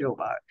want me to do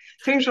about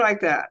it? Things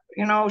like that.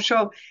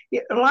 So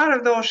a lot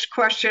of those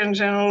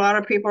questions, and a lot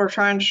of people are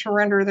trying to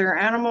surrender their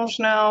animals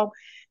now,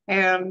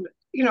 and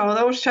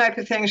those type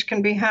of things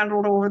can be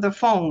handled over the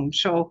phone,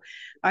 so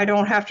I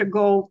don't have to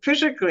go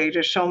physically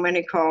to so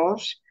many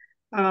calls.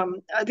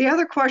 The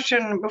other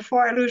question,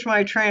 before I lose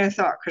my train of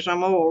thought, because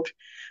I'm old,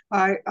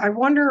 I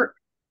wonder,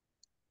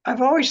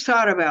 I've always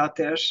thought about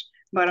this,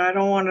 but I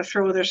don't want to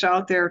throw this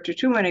out there to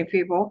too many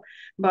people.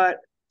 But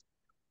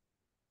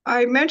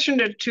I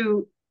mentioned it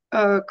to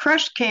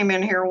Crest came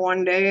in here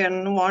one day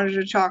and wanted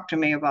to talk to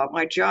me about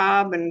my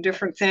job and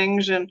different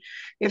things, and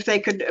if they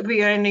could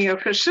be any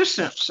of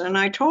assistance. And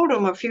I told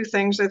them a few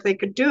things that they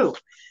could do.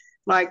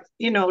 Like,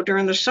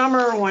 during the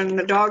summer when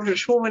the dogs are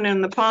swimming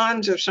in the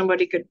ponds, if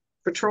somebody could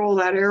patrol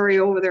that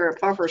area over there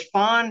at Puffer's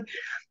Pond,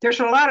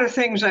 there's a lot of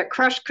things that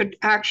Crest could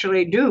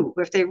actually do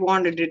if they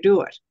wanted to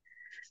do it.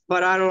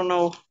 But I don't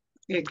know,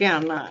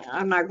 again,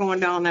 I'm not going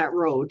down that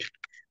road.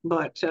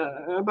 But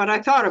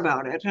I thought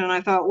about it, and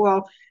I thought,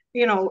 well,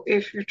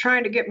 if you're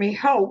trying to get me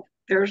help,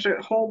 there's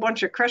a whole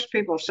bunch of Crest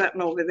people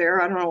sitting over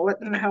there. I don't know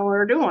what in the hell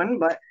they're doing,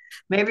 but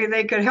maybe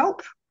they could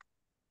help.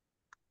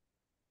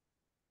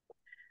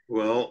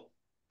 Well,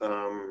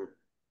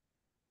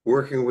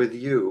 working with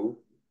you,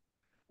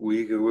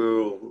 we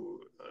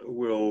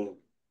will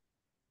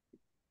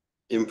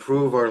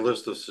improve our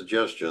list of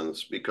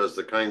suggestions because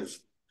the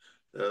kinds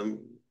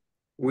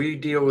we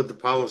deal with the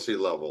policy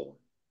level.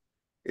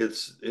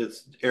 It's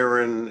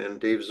Aaron and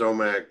Dave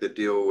Zomack that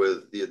deal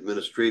with the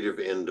administrative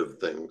end of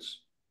things.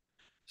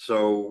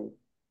 So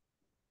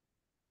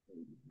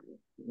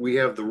we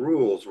have the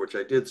rules, which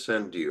I did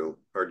send you,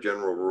 our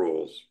general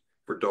rules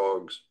for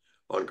dogs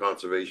on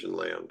conservation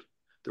land.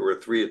 There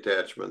were 3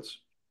 attachments.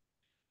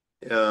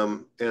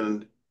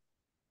 And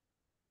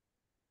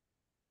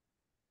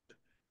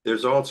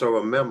there's also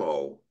a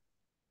memo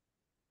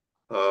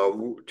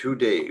to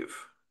Dave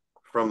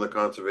from the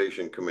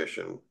Conservation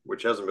Commission,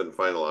 which hasn't been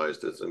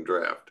finalized, it's in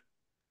draft,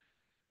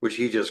 which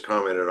he just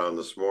commented on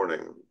this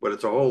morning. But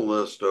it's a whole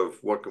list of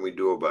what can we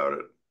do about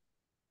it.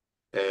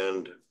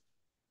 And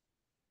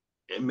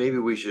maybe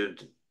we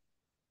should,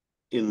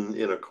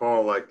 in a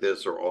call like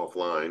this or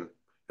offline,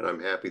 and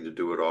I'm happy to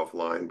do it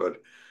offline,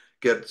 but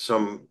get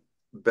some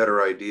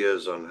better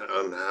ideas on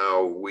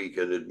how we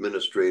can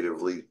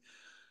administratively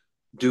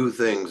do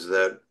things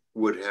that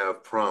would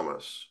have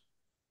promise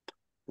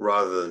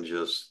rather than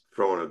just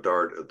throwing a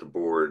dart at the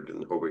board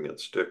and hoping it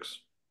sticks.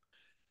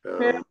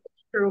 Yeah, that's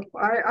true.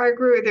 I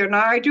agree with you.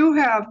 Now I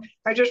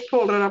just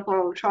pulled it up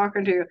while we're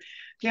talking to you.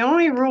 The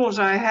only rules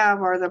I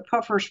have are the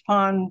Puffer's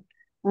Pond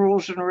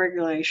rules and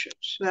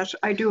regulations.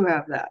 I do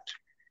have that.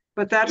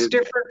 But that's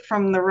different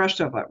from the rest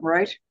of it,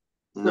 right?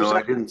 No,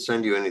 I didn't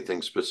send you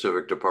anything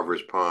specific to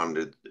Puffer's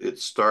Pond. It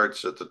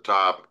starts at the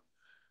top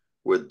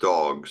with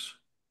dogs.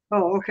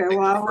 Oh, okay.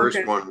 Well,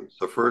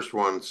 the first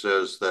one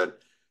says that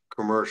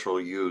commercial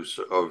use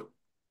of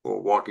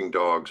walking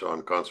dogs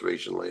on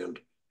conservation land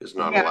is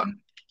not allowed.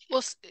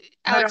 Well,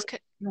 I Alex,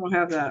 don't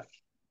have that.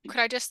 could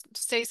I just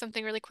say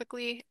something really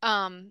quickly?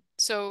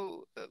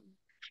 So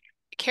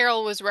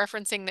Carol was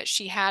referencing that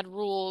she had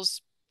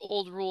rules,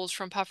 old rules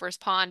from Puffer's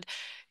Pond.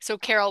 So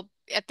Carol,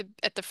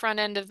 at the front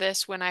end of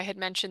this, when I had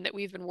mentioned that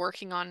we've been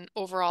working on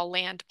overall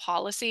land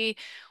policy,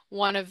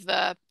 one of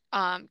the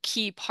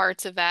key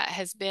parts of that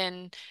has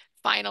been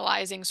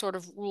finalizing sort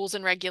of rules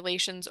and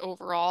regulations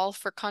overall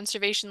for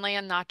conservation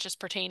land, not just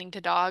pertaining to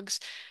dogs.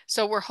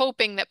 So we're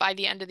hoping that by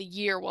the end of the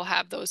year, we'll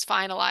have those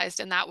finalized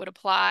and that would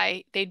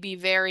apply. They'd be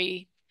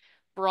very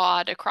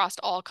broad across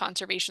all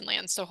conservation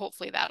lands. So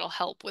hopefully that'll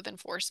help with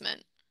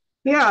enforcement.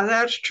 Yeah,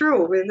 that's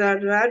true.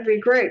 That'd be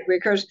great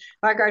because,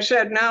 like I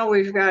said, now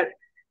we've got,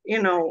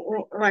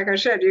 like I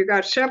said, you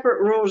got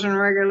separate rules and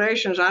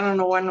regulations. I don't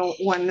know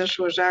when this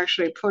was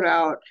actually put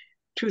out.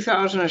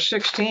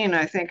 2016,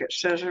 I think it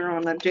says here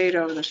on the date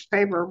of this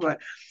paper, but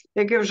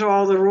it gives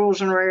all the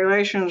rules and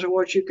regulations of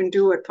what you can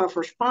do at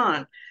Puffer's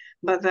Pond.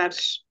 But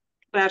that's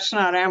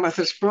not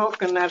Amethyst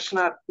Brook, and that's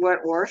not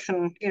Wentworth,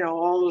 and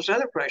all those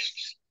other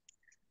places.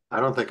 I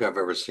don't think I've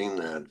ever seen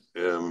that.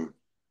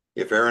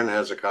 If Aaron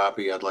has a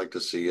copy, I'd like to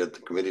see it.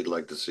 The committee'd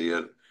like to see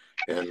it.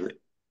 And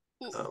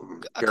A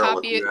Carol, if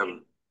copy, you have, a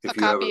if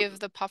you have, copy of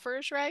the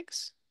Puffers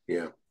regs.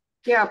 yeah,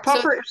 Yeah,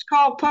 So It's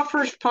called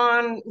Puffer's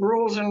Pond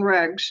Rules and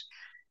Regs.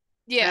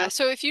 yeah, And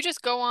so if you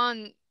just go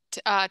on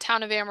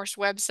Town of Amherst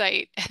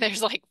website,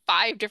 there's like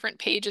 5 different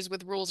pages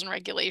with rules and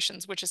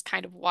regulations, which is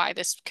kind of why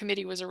this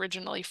committee was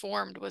originally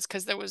formed, was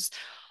because there was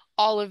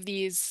all of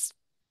these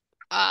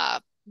uh,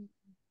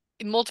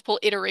 multiple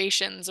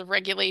iterations of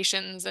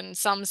regulations and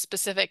some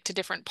specific to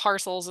different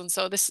parcels. And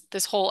so this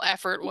whole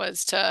effort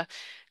was to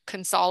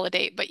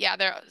consolidate. But yeah,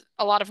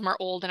 a lot of them are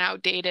old and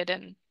outdated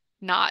and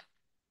not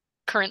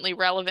currently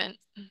relevant.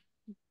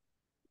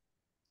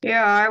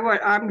 yeah,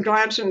 I'm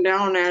glancing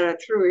down at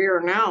it through here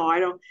now.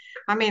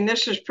 I mean,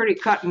 this is pretty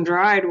cut and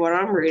dried what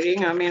I'm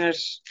reading. I mean,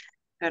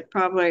 it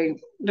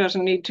probably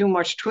doesn't need too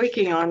much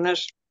tweaking on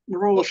this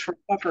rules What for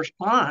Puffer's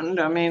Pond.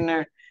 I mean,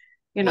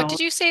 you what know, did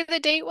you say the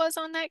date was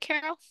on that,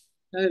 Carol?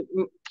 uh,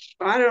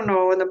 I don't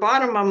know. In the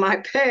bottom of my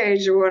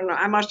page, when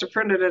I must have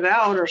printed it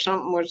out or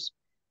something, was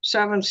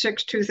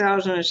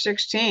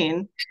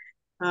 7/6/2016.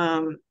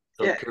 Um,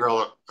 so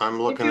Carol, I'm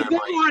If looking you at go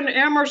my, on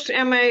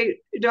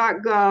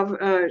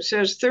amherstma.gov, it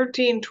says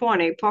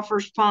 1320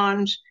 Puffer's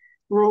Ponds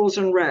Rules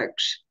and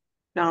Regs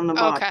down the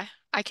bottom. Okay,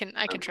 I can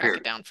track it here,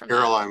 down from that.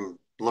 Carol, I'm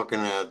looking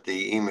at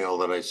the email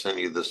that I sent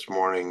you this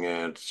morning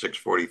at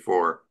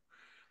 6:44.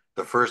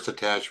 The first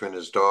attachment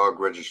is dog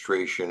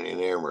registration in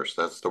Amherst.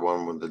 That's the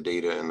one with the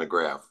data and the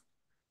graph.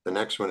 The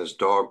next one is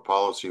dog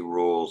policy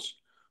rules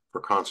for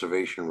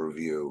conservation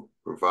review,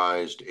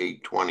 revised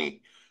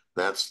 8/20.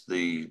 That's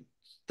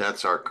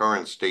our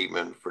current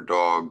statement for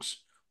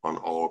dogs on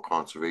all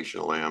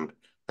conservation land.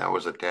 That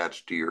was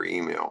attached to your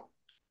email.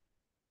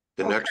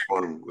 The Okay, next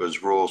one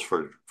was rules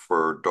for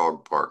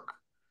dog park.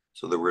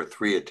 So there were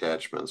 3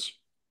 attachments.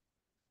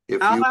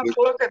 If I'll you have would,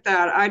 to look at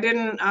that. I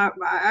didn't,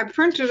 I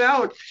printed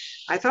out,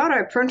 I thought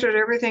I printed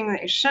everything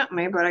that you sent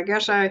me, but I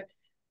guess I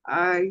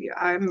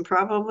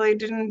probably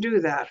didn't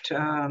do that.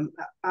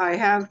 I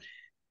have,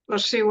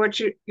 let's see what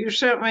you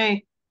sent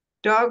me,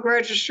 dog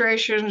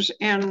registrations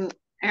in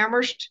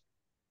Amherst.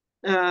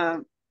 Uh,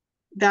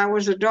 That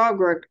was a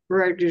dog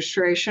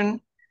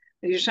registration.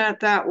 You sent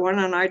that one,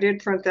 and I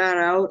did print that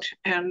out.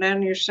 And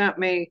then you sent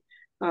me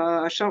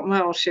something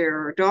else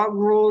here, dog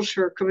rules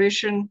for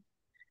commission.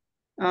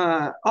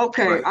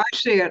 Okay, right. I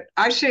see it.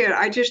 I see it.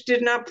 I just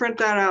did not print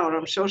that out.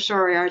 I'm so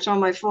sorry. It's on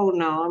my phone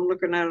now. I'm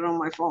looking at it on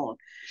my phone.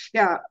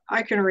 Yeah,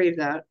 I can read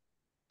that.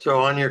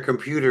 So on your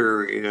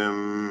computer,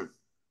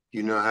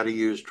 you know how to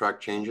use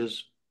track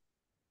changes?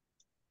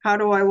 How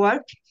do I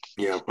what?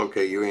 Yeah,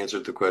 okay, you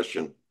answered the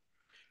question.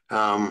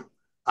 Um,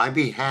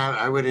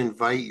 I would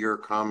invite your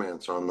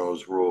comments on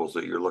those rules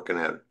that you're looking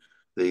at,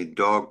 the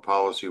dog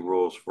policy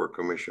rules for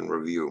commission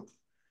review.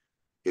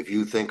 If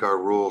you think our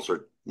rules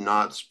are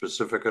not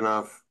specific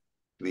enough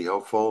to be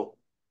helpful,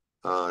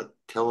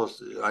 tell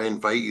us, I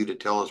invite you to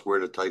tell us where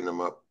to tighten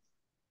them up.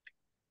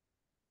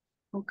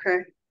 Okay.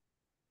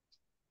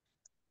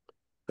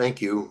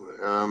 Thank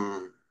you.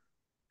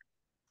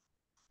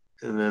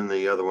 And then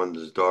the other one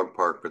is dog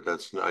park, but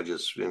I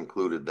just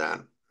included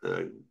that.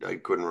 I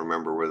couldn't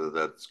remember whether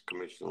that's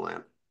commission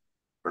land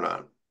or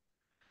not.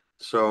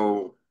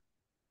 So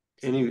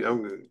any,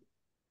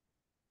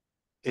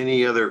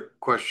 any other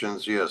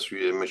questions? Yes,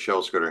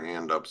 Michelle's got her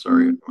hand up.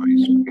 Sorry, my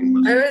screen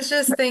was. I was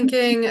just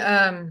thinking,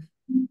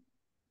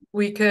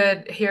 we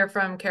could hear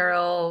from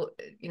Carol,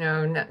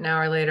 an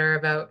hour later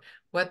about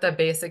what the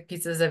basic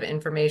pieces of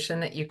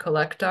information that you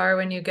collect are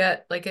when you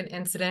get like an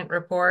incident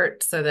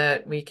report so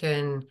that we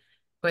can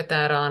put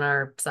that on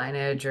our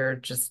signage or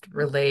just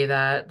relay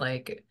that,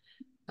 like,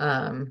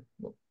 um,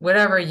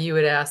 whatever you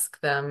would ask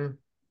them,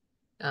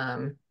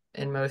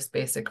 in most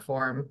basic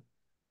form.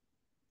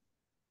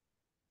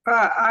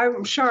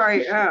 I'm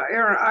sorry,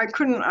 Aaron,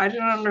 I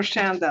didn't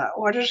understand that.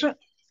 What is it?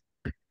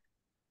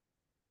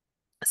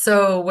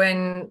 So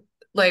when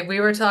like we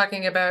were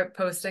talking about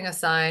posting a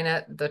sign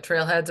at the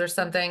trailheads or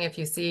something. If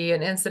you see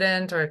an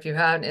incident or if you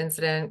have an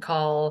incident,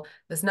 call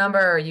this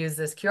number or use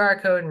this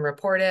QR code and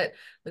report it.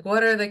 Like,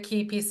 what are the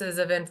key pieces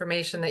of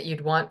information that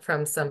you'd want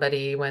from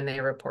somebody when they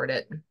report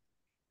it?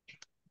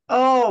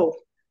 Oh,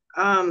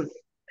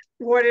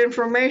 what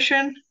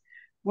information?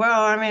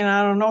 Well, I mean,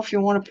 I don't know if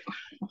you want to,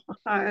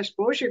 I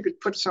suppose you could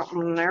put something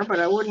in there, but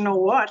I wouldn't know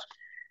what.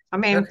 I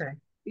mean, Okay.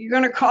 you're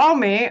going to call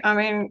me. I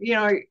mean,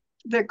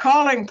 the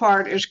calling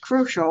part is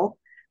crucial,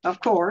 of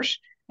course.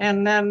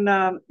 And then,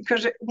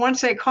 because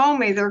once they call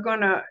me, they're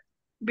going to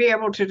be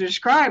able to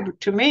describe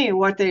to me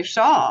what they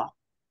saw.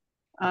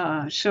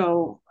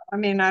 So, I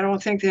mean, I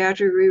don't think they have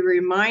to be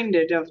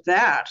reminded of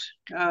that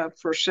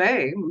per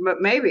se,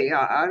 but maybe,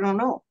 I don't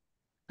know.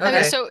 I mean,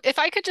 Okay. so if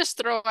I could just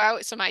throw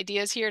out some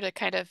ideas here to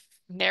kind of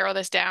narrow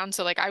this down.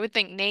 So like I would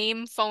think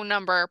name, phone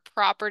number,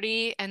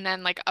 property, and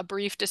then like a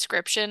brief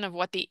description of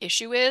what the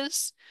issue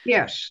is.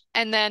 Yes.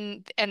 And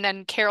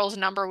then Carol's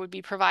number would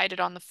be provided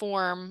on the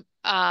form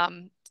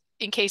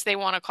in case they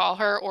want to call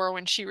her, or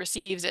when she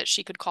receives it,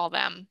 she could call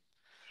them.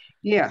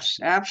 Yes,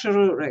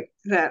 absolutely.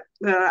 That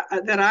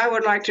I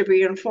would like to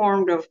be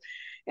informed of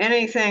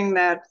anything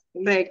that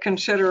they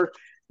consider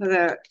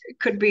that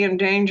could be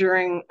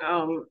endangering,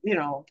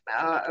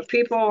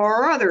 people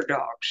or other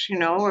dogs.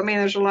 I mean,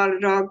 there's a lot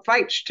of dog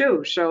fights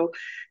too. So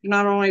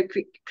not only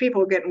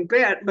people getting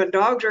bit, but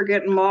dogs are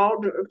getting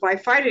mauled by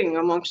fighting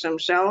amongst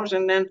themselves.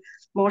 And then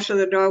most of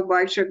the dog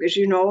bites, as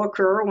you know,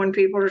 occur when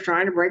people are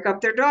trying to break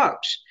up their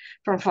dogs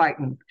from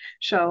fighting.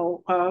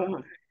 So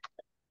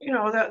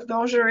that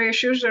those are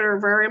issues that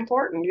are very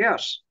important.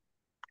 Yes.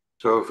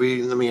 So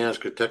let me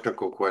ask a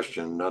technical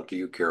question, not to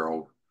you,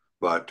 Carol,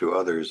 but to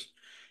others.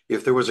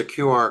 If there was a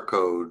QR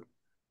code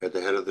at the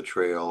head of the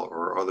trail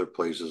or other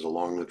places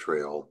along the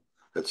trail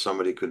that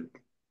somebody could,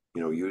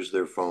 use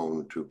their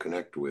phone to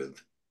connect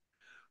with,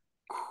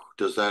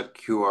 does that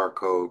QR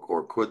code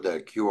or could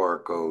that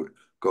QR code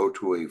go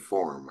to a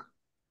form,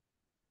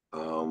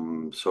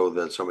 so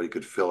that somebody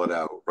could fill it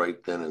out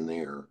right then and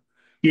there,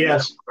 and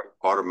that Yes,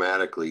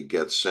 automatically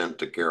gets sent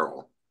to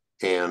Carol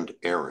and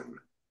Aaron?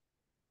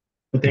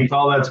 I think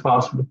all that's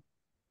possible.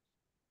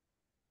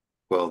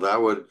 Well,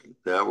 that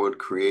would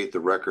create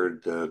the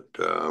record that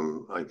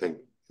I think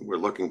we're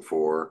looking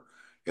for,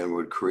 and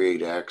would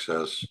create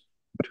access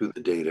to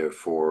the data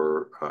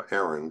for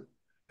Aaron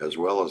as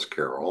well as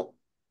Carol.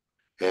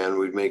 And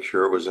we'd make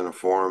sure it was in a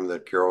form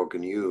that Carol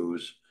can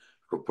use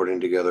for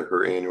putting together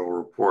her annual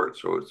report,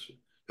 so it's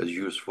as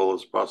useful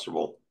as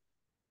possible.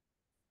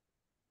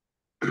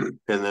 And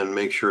then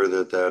make sure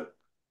that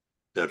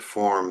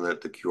form that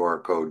the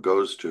QR code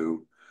goes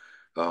to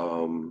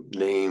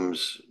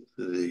names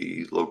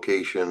the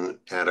location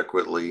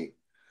adequately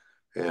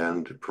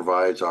and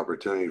provides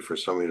opportunity for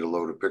somebody to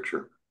load a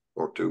picture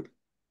or two.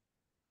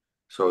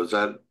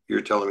 So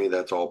you're telling me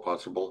that's all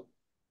possible?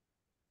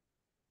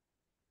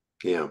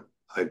 Yeah,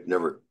 I've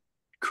never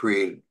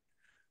created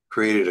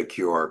a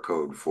QR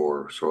code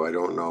for, so I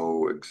don't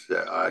know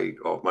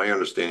my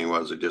understanding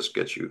was it just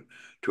gets you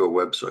to a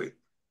website.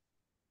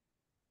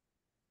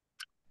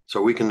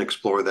 So we can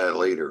explore that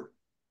later.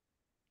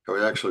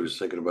 I actually was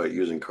thinking about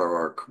using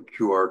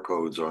QR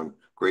codes on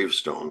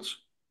gravestones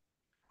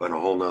on a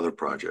whole nother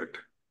project.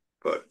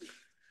 But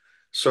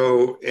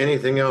so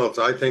anything else?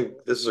 I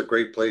think this is a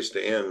great place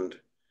to end.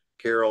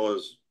 Carol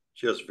is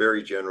just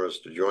very generous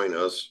to join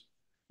us.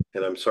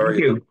 And I'm Thank sorry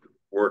it didn't you.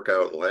 work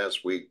out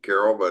last week,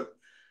 Carol, but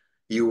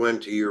you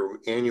went to your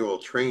annual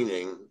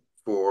training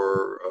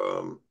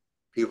for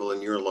people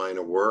in your line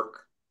of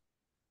work,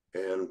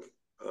 and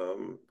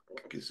um,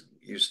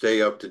 you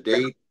stay up to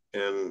date,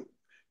 and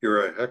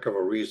you're a heck of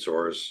a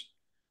resource.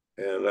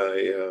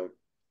 And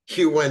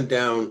you went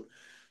down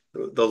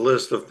the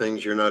list of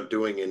things you're not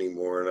doing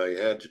anymore, and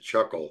I had to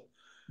chuckle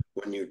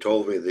when you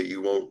told me that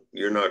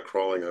you're not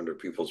crawling under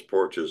people's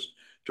porches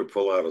to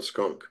pull out a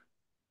skunk.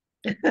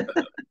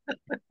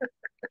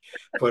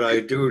 But I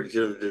do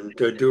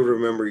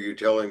remember you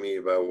telling me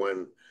about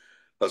when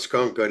a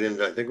skunk got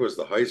into, I think it was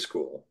the high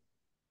school,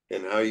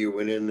 and how you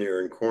went in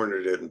there and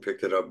cornered it and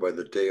picked it up by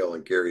the tail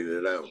and carried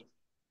it out.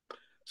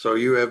 So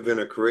you have been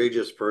a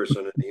courageous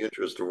person in the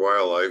interest of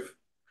wildlife,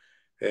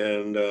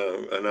 and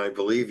I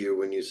believe you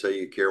when you say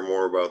you care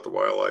more about the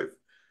wildlife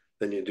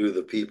than you do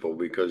the people,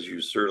 because you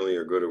certainly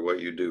are good at what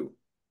you do.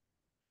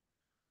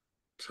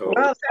 So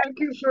Well, thank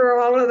you for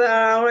all of that,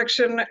 Alex.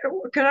 And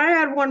can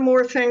I add one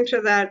more thing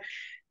to that?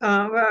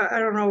 I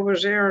don't know if it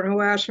was Aaron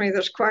who asked me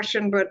this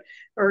question,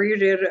 or you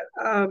did.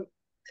 I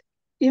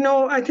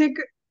think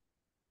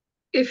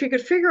if you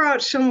could figure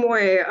out some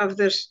way of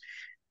this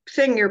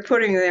thing you're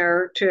putting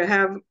there to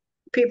have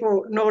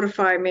people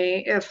notify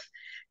me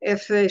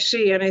if they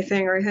see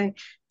anything or anything.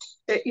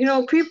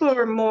 People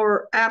are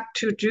more apt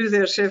to do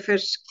this if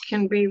if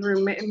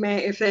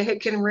they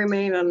can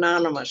remain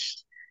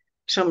anonymous.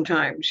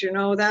 Sometimes,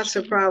 that's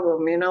the Mhm.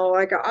 problem.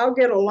 Like I'll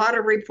get a lot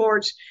of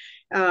reports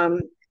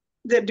um,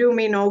 that do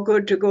me no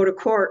good to go to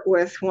court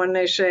with when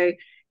they say,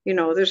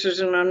 this is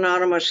an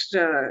anonymous,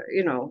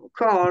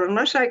 call,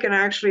 unless I can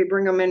actually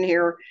bring them in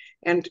here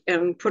and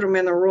put them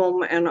in the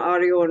room and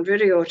audio and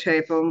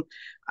videotape them.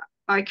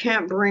 I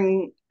can't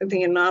bring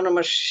the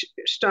anonymous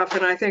stuff,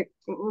 and I think,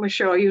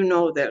 Michelle, you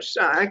know this.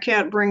 I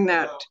can't bring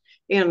that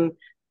in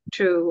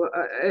to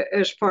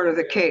as part of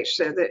the case.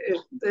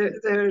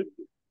 The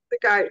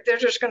guy, they're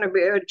just going to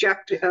be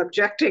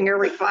objecting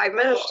every 5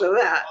 minutes to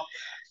that.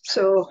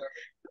 So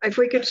if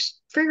we could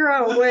figure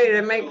out a way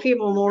to make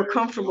people more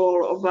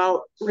comfortable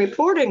about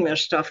reporting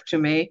this stuff to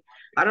me,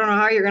 I don't know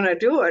how you're going to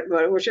do it,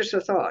 but it was just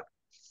a thought.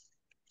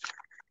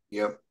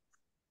 Yep.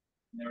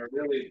 They're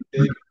really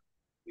big.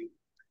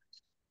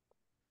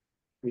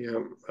 Yeah,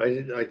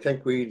 I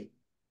think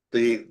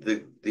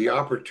the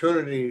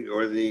opportunity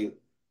or the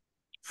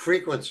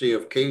frequency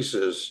of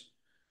cases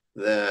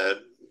that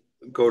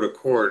go to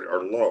court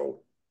are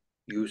low.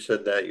 You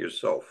said that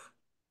yourself.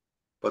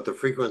 But the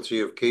frequency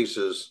of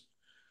cases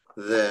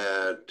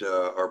that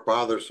are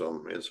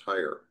bothersome is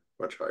higher,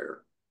 much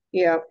higher.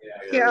 Yeah.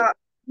 And Yeah.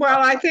 Well,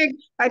 I think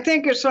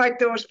it's like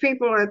those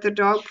people at the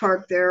dog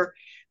park there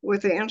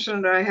with the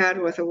incident I had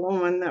with a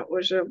woman that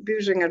was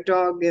abusing a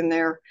dog in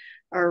there,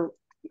 or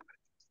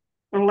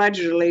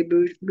allegedly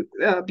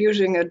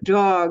abusing a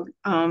dog,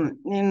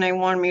 and they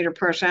wanted me to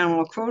press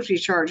animal cruelty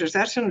charges.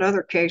 That's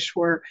another case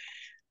where,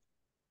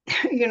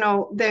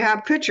 they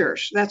have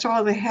pictures. That's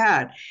all they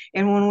had.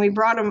 And when we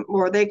brought them,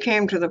 or they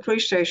came to the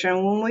police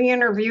station, when we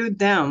interviewed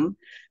them,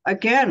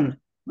 again,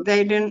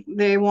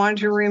 they wanted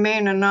to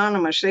remain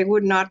anonymous. They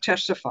would not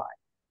testify.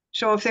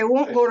 So if they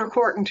won't go to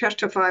court and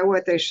testify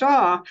what they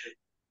saw,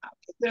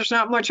 there's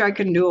not much I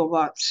can do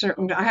about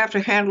certain. I have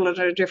to handle it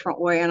in a different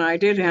way. And I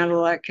did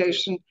handle that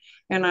case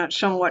in a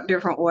somewhat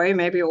different way.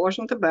 Maybe it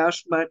wasn't the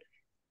best, but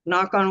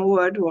knock on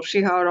wood, we'll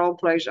see how it all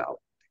plays out.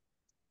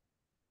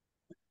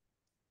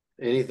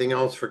 anything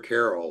else for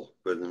Carol?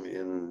 But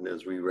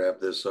as we wrap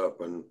this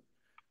up, and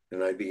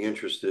I'd be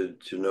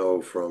interested to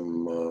know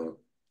from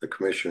the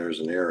commissioners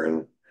and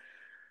Aaron,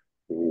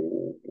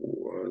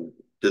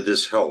 did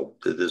this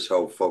help? Did this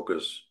help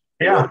focus?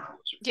 Yeah,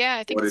 Yeah,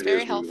 I think What it's it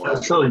very is we want. helpful.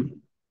 absolutely.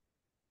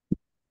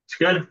 It's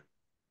good.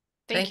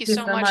 Thank you you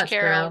so so much, much,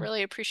 Carol. Carol.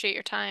 Really appreciate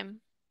your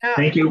time. Yeah,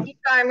 Thank you.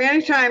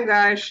 anytime,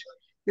 guys.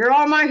 You're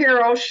all my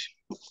heroes.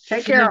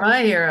 Take You're care.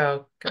 my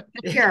hero.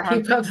 care,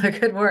 hon. Keep up the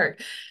good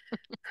work.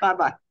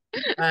 Bye-bye.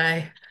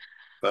 Bye.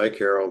 Bye,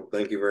 Carol.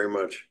 Thank you very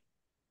much.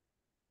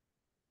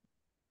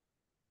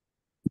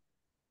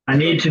 I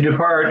need to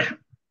depart.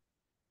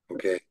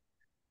 Okay.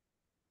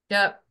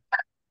 Yep.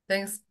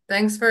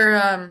 Thanks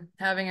for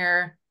having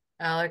her,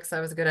 Alex. That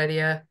was a good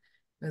idea.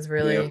 It was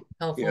really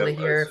helpful Yeah, to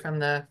hear I from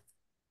the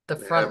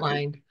front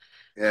line.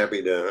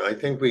 happy to. I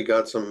think we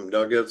got some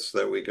nuggets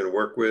that we can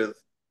work with.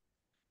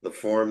 The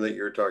form that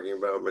you're talking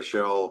about,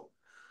 Michelle,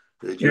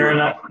 did You're you,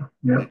 not,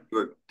 yeah.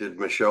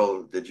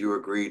 did you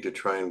agree to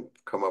try and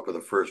come up with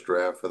a first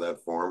draft for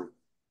that form?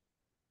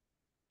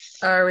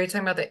 Are we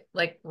talking about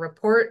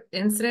the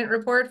incident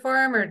report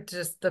form, or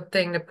just the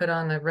thing to put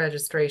on the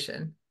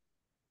registration?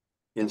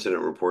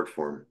 Incident report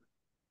form.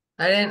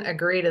 I didn't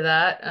agree to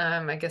that.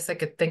 I guess I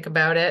could think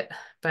about it,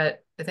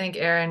 but I think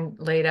Aaron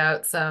laid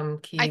out some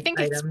key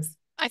items.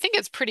 I think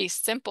it's pretty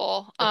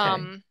simple.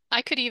 Okay.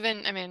 I could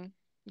even, I mean,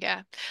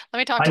 yeah. Let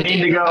me talk I to need to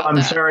David go. about I'm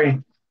that. sorry.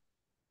 Aaron,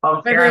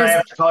 I Everyone's-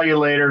 have to call you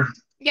later.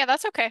 Yeah,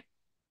 that's okay.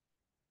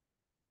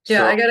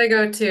 Yeah, I So gotta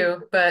go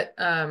too, but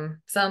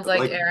sounds like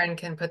like, Aaron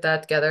can put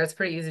that together. It's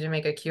pretty easy to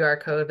make a QR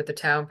code, but the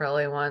town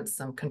probably wants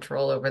some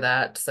control over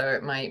that, so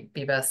it might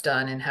be best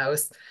done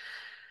in-house.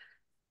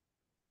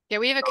 Yeah,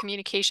 we have a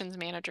communications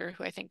manager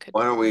who I think could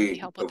why don't maybe we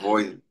help with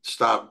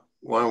that.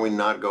 why don't we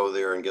not go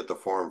there and get the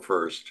form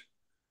first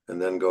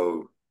and then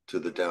go to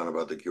the town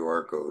about the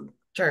QR code?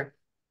 Sure.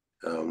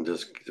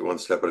 Just one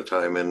step at a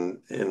time. And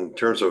in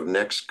terms of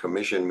next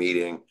commission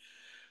meeting,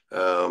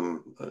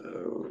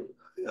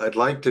 I'd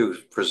like to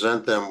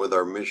present them with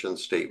our mission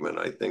statement.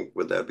 I think,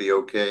 would that be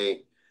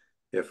okay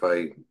if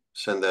I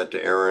send that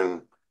to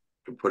Aaron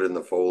to put in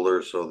the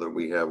folder so that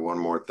we have one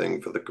more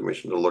thing for the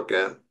commission to look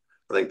at?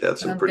 I think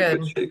that's in Sounds pretty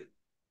good good. shape.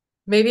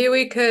 Maybe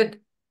we could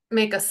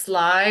make a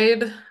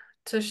slide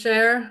to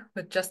share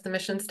with just the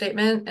mission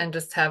statement and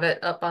just have it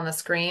up on the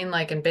screen,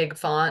 like in big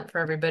font for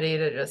everybody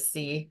to just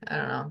see. I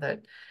don't know,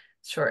 that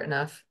it's short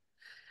enough.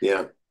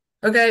 Yeah.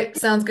 Okay,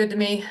 sounds good to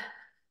me.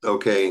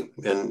 Okay.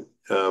 And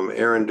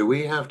Aaron, do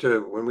we have to,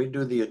 when we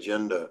do the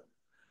agenda,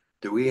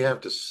 do we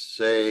have to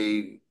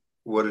say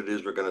what it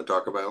is we're going to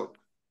talk about?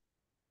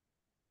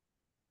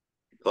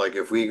 Like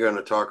if we're going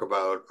to talk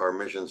about our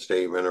mission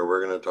statement, or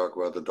we're going to talk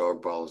about the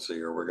dog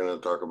policy, or we're going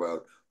to talk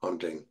about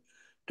hunting,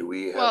 do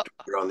we have Well, to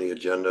put on the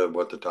agenda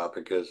what the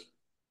topic is?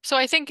 so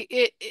I think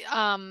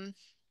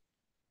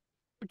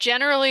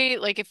generally,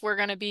 like if we're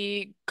gonna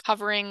be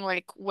covering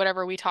like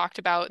whatever we talked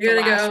about We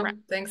gotta go.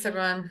 Thanks,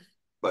 everyone.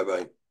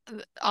 Bye-bye.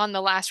 on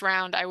the last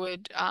round, I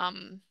would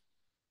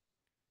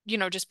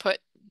just put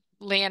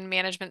land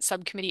management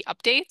subcommittee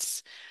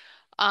updates.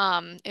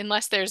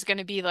 Unless there's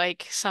gonna be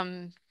like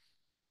some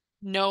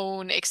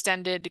known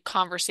extended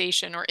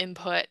conversation or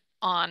input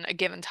on a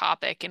given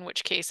topic, in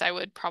which case I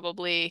would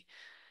probably,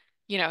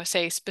 you know,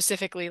 say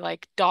specifically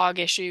like dog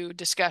issue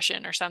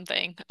discussion or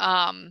something.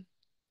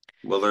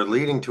 Well, they're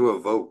leading to a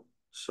vote,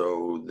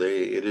 so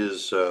it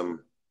is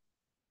um,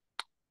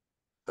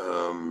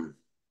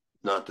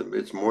 not the,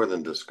 it's more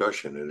than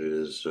discussion. It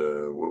is,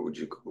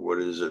 what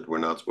is it we're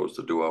not supposed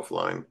to do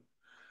offline?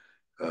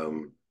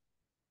 Um,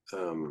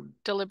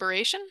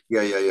 Deliberation?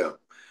 yeah.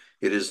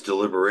 It is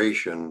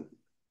deliberation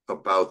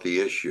about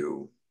the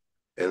issue.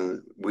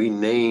 And we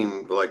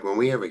name, like when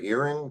we have a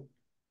hearing,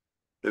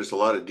 there's a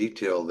lot of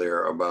detail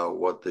there about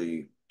what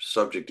the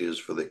subject is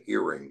for the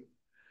hearing.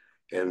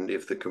 And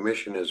if the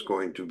commission is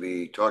going to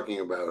be talking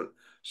about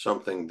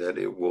something that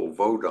it will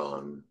vote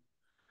on,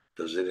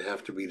 does it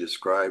have to be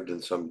described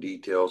in some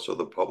detail so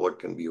the public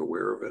can be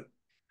aware of it?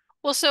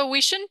 Well, so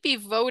we shouldn't be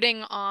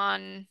voting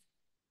on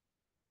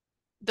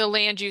the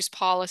land use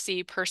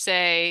policy per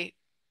se,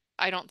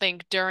 I don't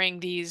think during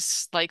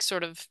these like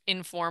sort of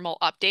informal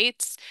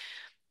updates.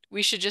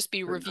 We should just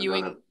be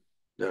reviewing,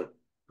 No,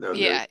 no,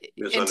 yeah,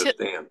 until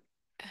misunderstand.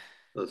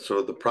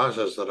 So the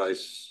process that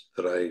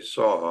I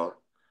saw,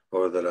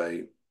 or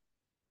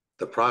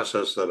the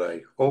process that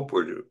I hope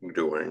we're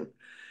doing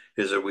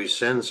is that we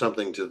send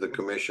something to the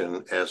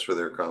commission, ask for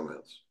their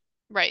comments.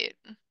 right,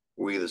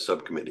 We, the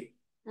subcommittee.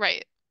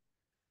 right.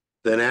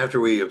 Then after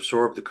we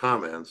absorb the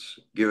comments,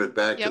 give it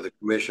back to Yep. the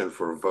commission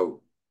for a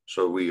vote.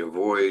 So we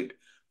avoid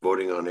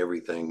voting on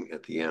everything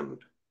at the end.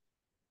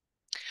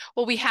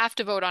 Well, we have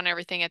to vote on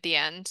everything at the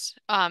end,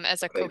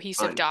 as a Okay,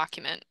 cohesive fine,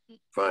 document.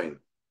 fine.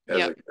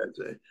 Yep.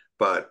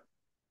 But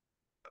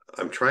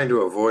I'm trying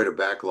to avoid a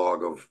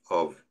backlog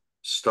of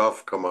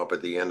stuff come up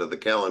at the end of the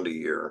calendar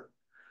year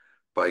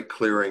by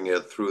clearing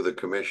it through the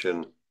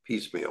commission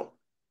piecemeal.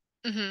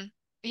 Hmm.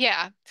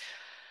 Yeah.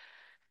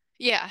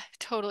 Yeah,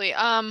 totally.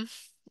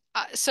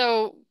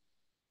 So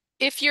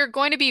if you're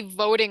going to be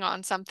voting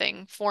on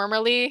something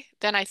formally,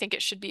 then I think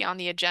it should be on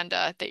the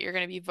agenda that you're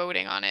going to be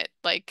voting on it,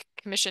 like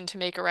commission to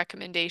make a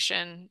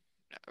recommendation,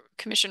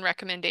 commission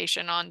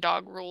recommendation on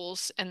dog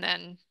rules. And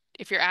then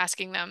if you're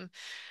asking them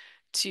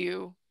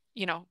to,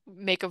 you know,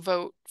 make a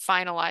vote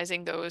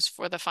finalizing those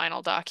for the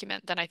final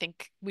document, then I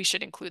think we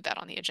should include that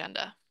on the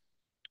agenda.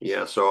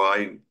 Yeah, so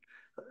I'm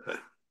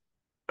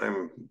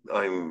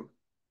I'm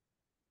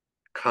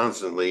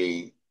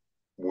constantly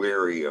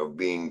wary of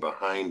being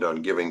behind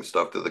on giving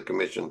stuff to the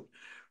commission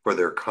for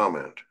their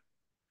comment.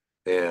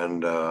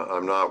 And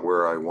I'm not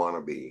where I want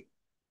to be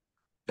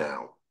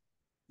now.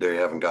 They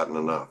haven't gotten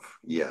enough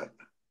yet.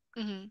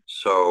 Hmm.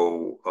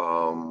 So,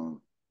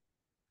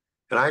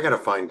 and I got to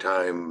find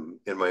time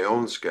in my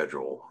own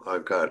schedule.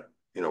 I've got,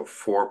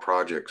 4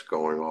 projects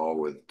going all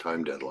with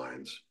time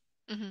deadlines.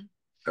 Hmm.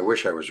 I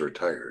wish I was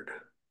retired.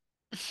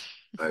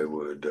 I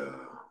would,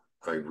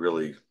 I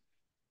really,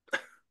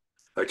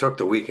 I took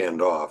the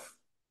weekend off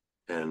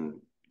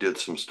and did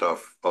some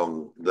stuff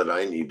that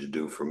I need to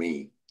do for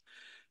me.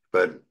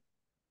 But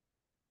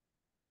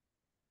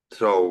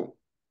so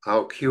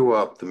I'll queue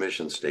up the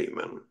mission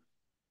statement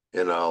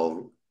and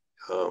I'll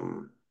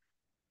um,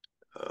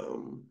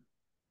 um,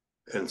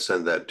 and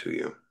send that to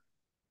you.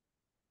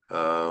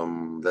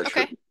 That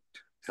should, Okay.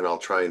 and I'll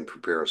try and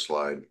prepare a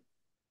slide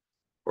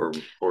or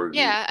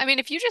Yeah, I mean,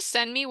 if you just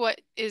send me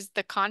what is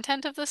the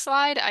content of the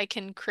slide, I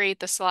can create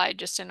the slide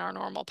just in our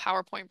normal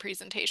PowerPoint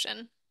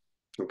presentation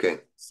okay.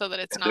 so that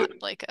it's And,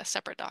 not like a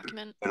separate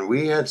document. and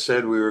we had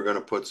said we were going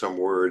to put some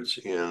words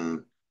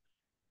in,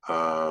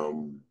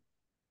 um,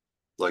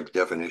 like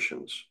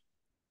definitions.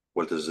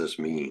 What does this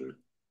mean?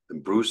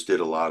 And Bruce did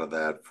a lot of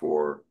that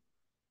for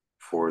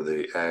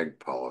the ag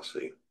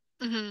policy.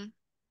 Hmm.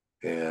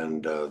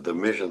 And the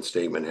mission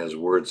statement has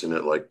words in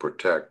it like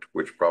protect,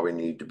 which probably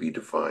need to be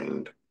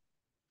defined.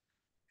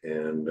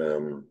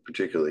 And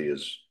particularly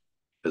as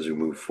we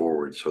move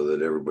forward so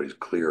that everybody's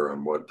clear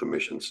on what the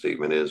mission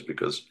statement is,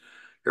 because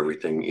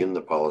everything in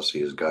the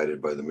policy is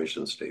guided by the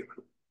mission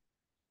statement.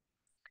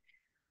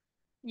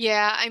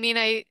 Yeah, I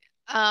mean,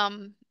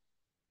 um,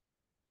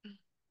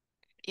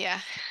 yeah.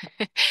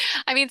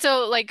 I mean,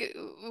 so like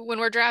when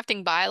we're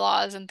drafting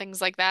bylaws and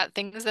things like that,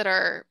 things that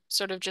are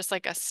sort of just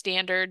like a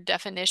standard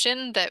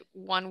definition that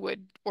one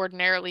would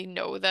ordinarily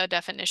know the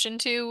definition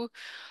to,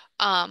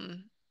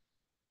 um,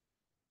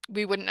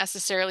 we wouldn't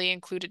necessarily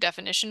include a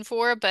definition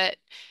for, but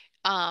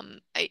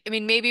I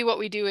mean, maybe what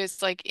we do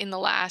is like in the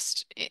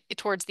last,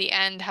 towards the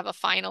end, have a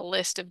final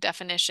list of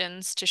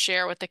definitions to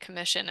share with the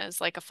commission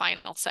as like a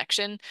final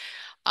section.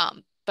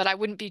 But I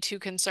wouldn't be too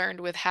concerned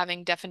with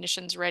having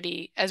definitions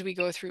ready as we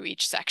go through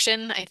each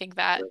section. I think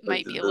that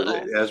might be a little.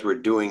 As we're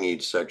doing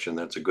each section,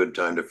 that's a good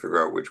time to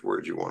figure out which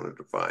words you want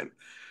to define.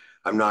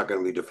 I'm not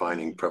going to be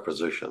defining Mhm.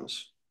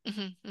 prepositions.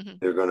 Mhm. Mhm.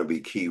 They're going to be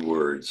key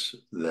words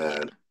Yeah.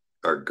 that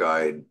are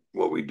guide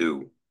what we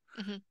do.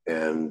 Mhm.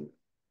 And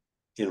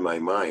in my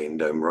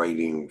mind, we're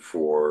writing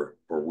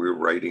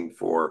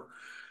for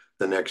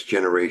the next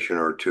generation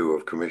or two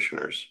of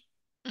commissioners.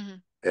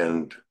 Mhm.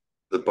 And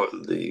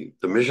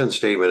the mission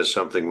statement is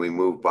something we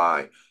move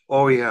by.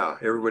 Oh yeah,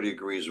 everybody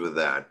agrees with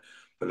that.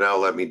 But now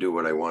let me do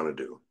what I want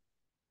to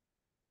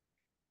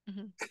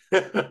Mhm.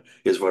 do,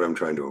 is what I'm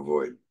trying to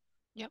avoid.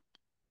 Yep.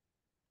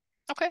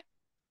 Okay.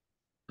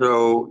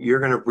 So you're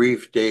going to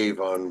brief Dave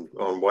on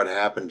what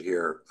happened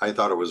here. I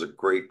thought it was a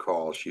great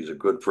call. She's a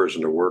good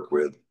person to work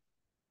with.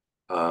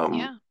 Um,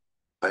 Yeah.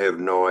 I have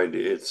no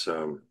idea. It's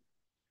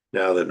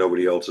now that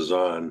nobody else is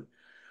on.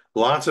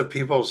 Lots of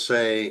people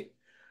say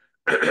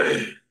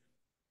that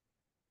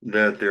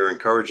they're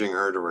encouraging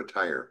her to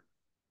retire.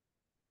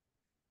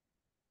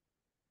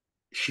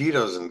 She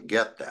doesn't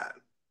get that.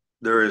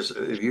 There is,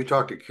 if you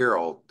talk to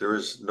Carol, there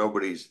is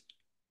nobody's,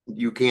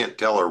 you can't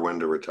tell her when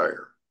to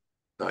retire.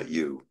 Not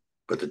you,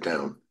 but the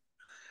town.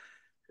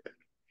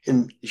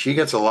 And she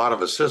gets a lot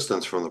of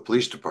assistance from the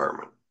police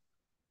department.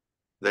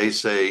 They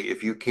say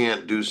if you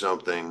can't do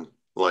something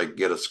like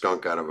get a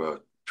skunk out of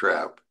a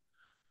trap,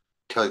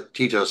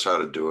 teach us how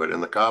to do it,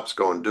 and the cops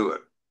go and do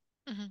it.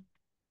 Hmm.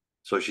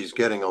 So she's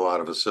getting a lot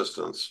of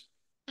assistance.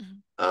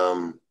 Hmm.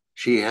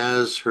 She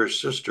has her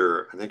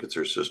sister, I think it's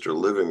her sister,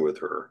 living with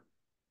her,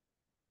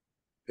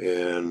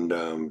 and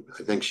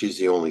I think she's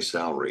the only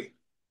salary.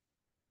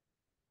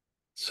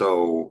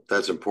 So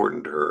that's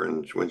important to her.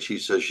 And when she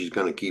says she's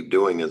going to keep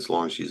doing it as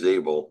long as she's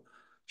able,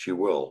 she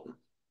will.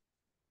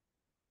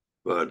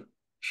 But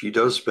she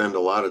does spend a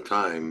lot of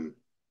time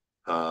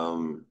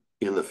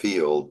in the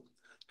field.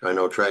 I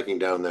know tracking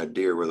down that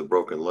deer with a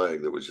broken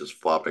leg that was just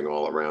flopping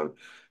all around.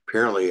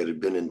 Apparently, it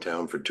had been in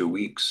town for 2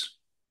 weeks,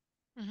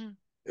 Hmm.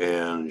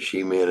 and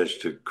she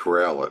managed to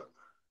corral it.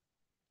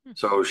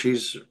 So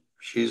she's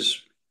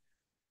she's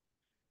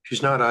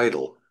not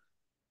idle.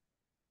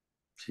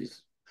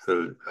 She's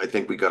I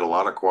think we got a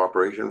lot of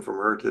cooperation from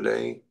her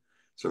today.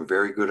 Some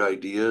very good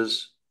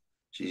ideas.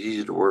 She's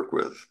easy to work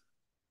with.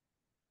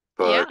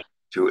 But Yeah.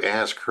 to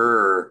ask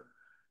her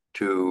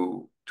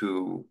to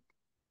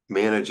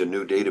manage a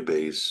new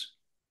database,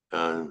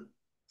 uh,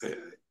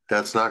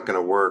 that's not going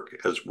to work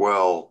as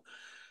well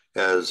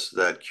as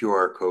that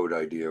QR code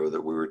idea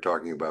that we were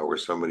talking about, where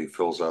somebody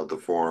fills out the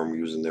form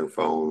using their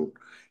phone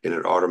and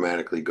it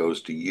automatically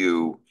goes to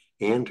you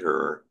and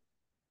her.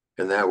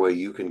 And that way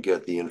you can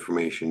get the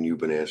information you've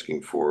been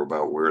asking for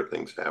about where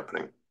things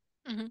happening.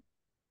 Hmm.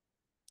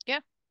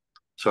 Yeah.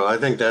 So I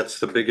think that's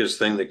the biggest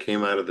thing that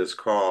came out of this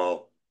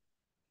call.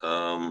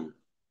 Um,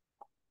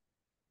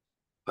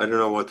 I don't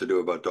know what to do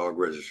about dog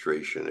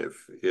registration.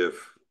 If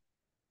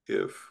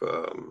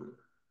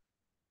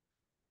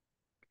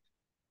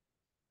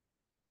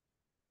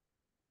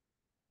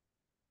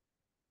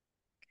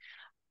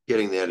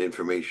getting that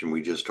information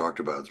we just talked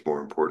about is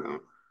more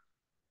important.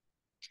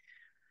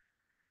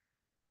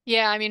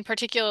 Yeah, I mean,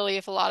 particularly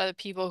if a lot of the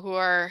people who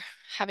are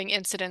having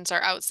incidents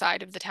are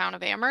outside of the town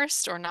of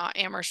Amherst or not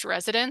Amherst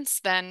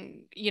residents,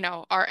 then,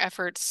 our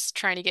efforts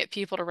trying to get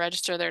people to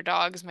register their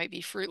dogs might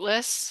be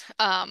fruitless.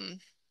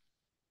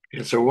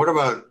 And so what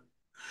about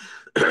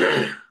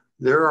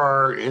there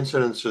are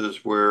incidences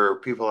where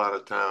people out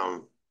of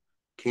town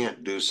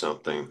can't do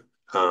something.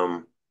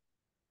 Um,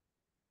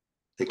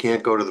 they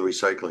can't go to the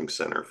recycling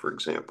center, for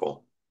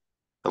example,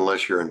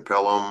 unless you're in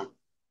Pelham.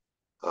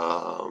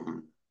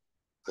 Um,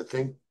 I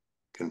think,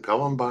 can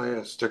Pelham buy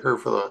a sticker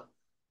for the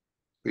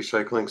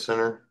recycling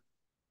center?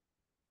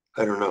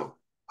 I don't know.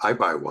 I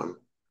buy one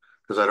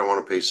because I don't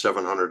want to pay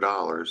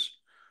 $700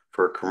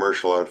 for a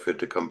commercial outfit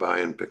to come by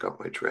and pick up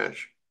my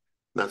trash.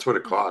 And that's what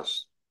it Mhm.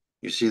 costs.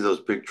 You see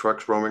those big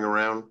trucks roaming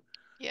around?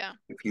 Yeah.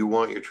 If you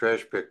want your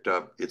trash picked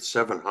up, it's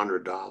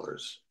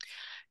 $700.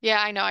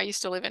 Yeah, I know. I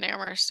used to live in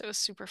Amherst. It was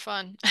super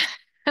fun.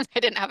 I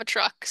didn't have a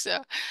truck,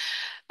 so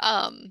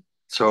um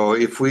So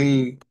if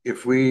we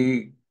it'd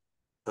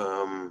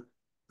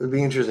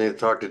be interesting to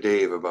talk to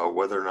Dave about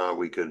whether or not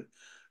we could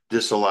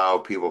disallow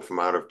people from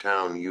out of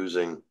town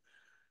using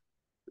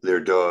their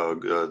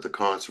dog, the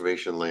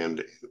conservation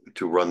land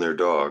to run their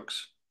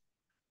dogs.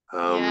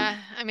 Um, yeah,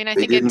 I mean, I they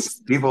think didn't, it's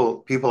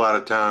people out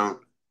of town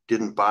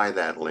didn't buy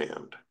that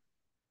land.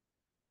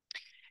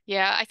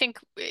 yeah, I think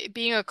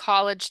being a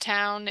college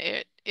town,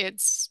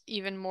 it's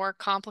even more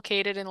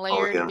complicated and Oh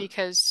layered yeah.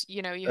 because,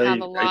 you have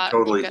I, a I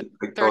lot, you've totally, got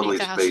I totally 30,000.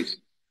 spaced.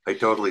 I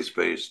totally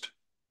spaced.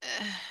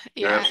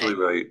 You're Yeah,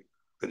 absolutely right.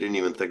 I didn't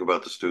even think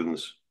about the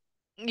students.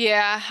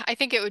 yeah, I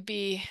think it would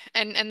be,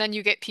 and then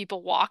you get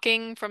people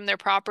walking from their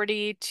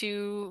property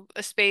to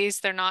a space.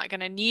 They're not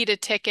going to need a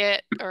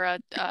ticket or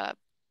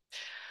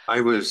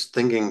I was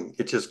thinking,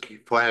 it just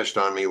flashed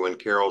on me when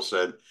Carol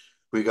said,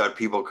 we got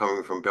people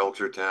coming from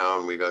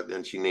Belchertown,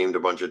 and she named a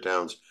bunch of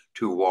towns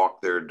to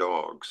walk their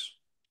dogs.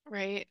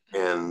 right.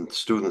 And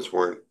students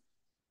weren't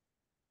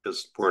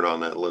on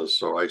that list,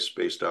 so I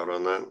spaced out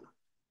on that.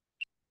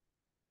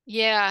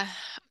 Yeah,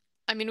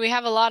 I mean, we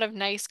have a lot of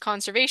nice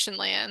conservation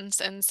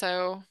lands, and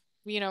so,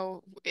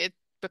 it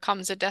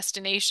becomes a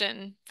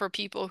destination for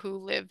people who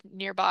live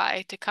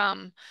nearby to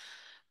come.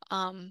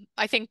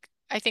 I think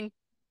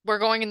we're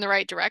going in the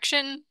right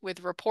direction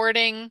with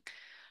reporting,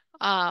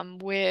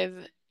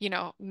 with,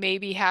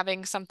 maybe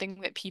having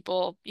something that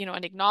people,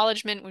 an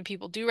acknowledgement when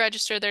people do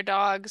register their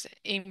dogs,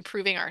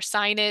 improving our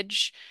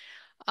signage.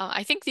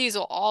 I think these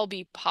will all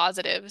be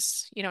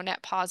positives,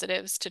 net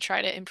positives to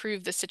try to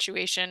improve the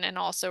situation and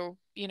also,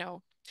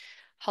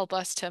 help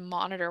us to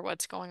monitor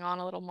what's going on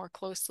a little more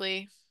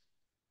closely.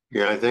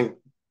 Yeah, I think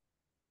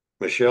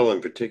Michelle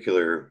in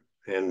particular,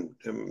 and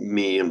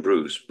me and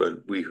Bruce,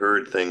 but we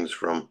heard things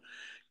from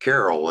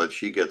Carol that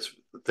she gets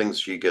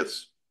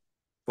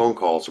phone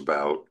calls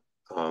about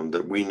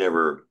that we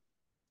never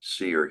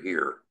see or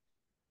hear.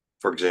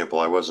 For example,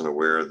 I wasn't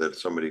aware that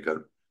somebody got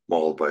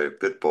mauled by a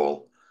pit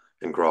bull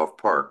in Grove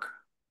Park.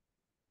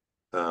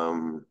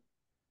 Um,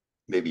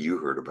 Maybe you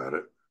heard about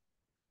it.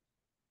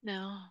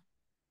 No.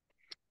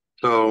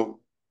 So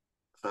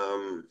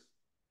um,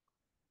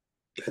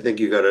 I think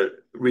you got a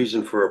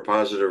reason for a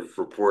positive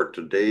report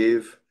to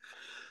Dave.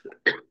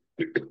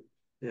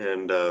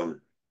 And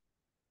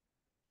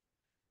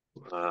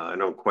I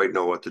don't quite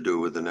know what to do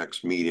with the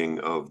next meeting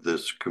of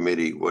this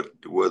committee,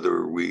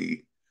 whether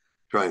we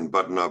try and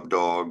button up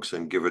dogs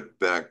and give it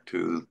back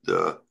to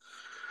the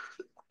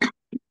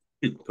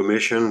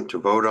commission to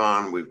vote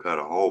on. We've got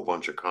a whole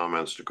bunch of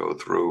comments to go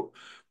through,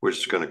 which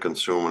is going to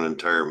consume an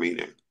entire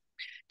meeting.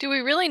 Do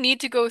we really need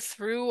to go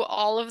through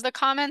all of the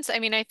comments? I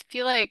mean, I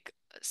feel like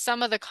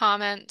some of the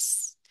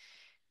comments,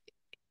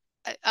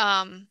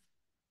 um,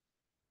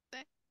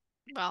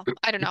 well,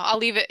 I don't know. I'll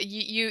leave it.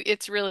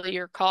 It's really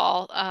your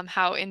call,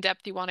 how in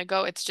depth you want to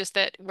go. It's just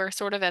that we're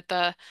sort of at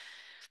the,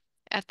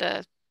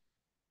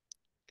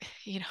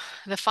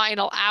 the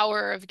final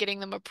hour of getting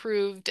them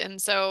approved.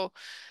 And so,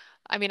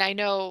 I mean, I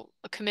know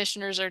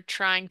commissioners are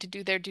trying to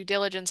do their due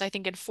diligence. I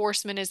think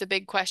enforcement is a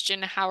big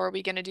question. How are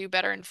we going to do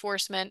better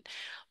enforcement?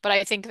 But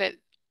I think that,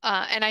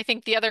 and I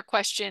think the other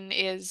question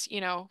is,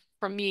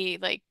 from me,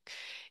 like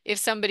if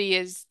somebody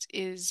is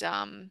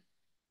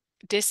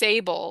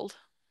disabled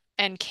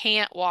and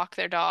can't walk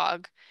their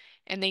dog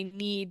and they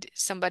need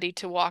somebody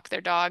to walk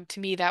their dog, to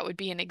me, that would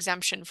be an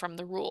exemption from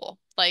the rule.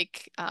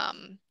 Like,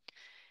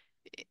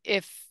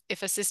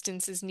 if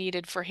assistance is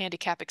needed for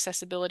handicap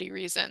accessibility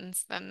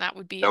reasons, then that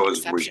would be That an was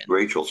exception.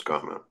 Rachel's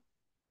comment.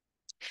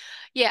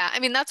 Yeah, I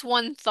mean that's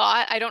one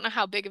thought. I don't know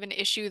how big of an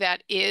issue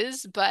that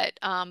is, but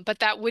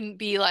that wouldn't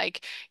be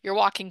like you're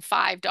walking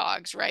five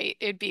dogs, right?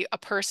 It'd be a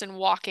person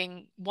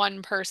walking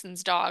one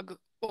person's dog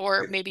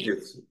or maybe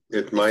It's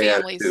the my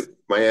families. attitude.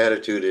 My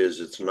attitude is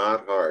it's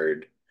not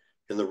hard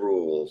in the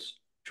rules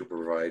to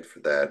provide for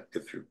that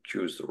if you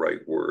choose the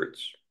right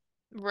words.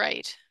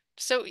 Right.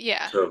 So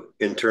yeah. So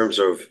in terms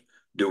of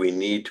do we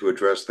need to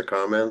address the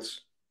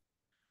comments?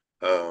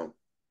 Uh,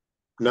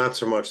 Not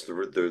so much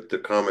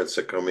the comments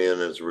that come in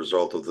as a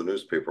result of the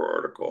newspaper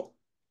article,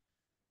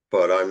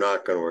 but I'm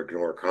not going to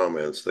ignore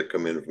comments that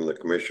come in from the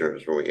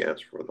commissioners when we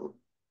ask for them.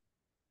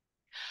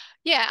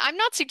 Yeah, I'm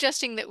not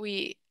suggesting that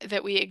we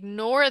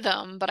ignore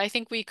them, but I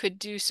think we could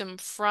do some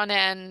front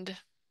end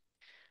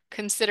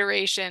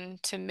consideration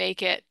to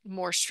make it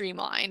more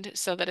streamlined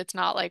so that it's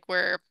not like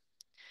we're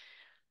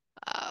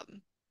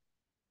um,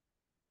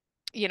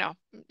 you know,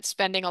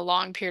 spending a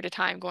long period of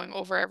time going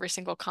over every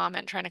single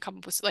comment, trying to come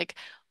up with like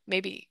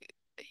maybe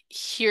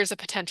here's a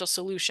potential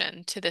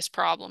solution to this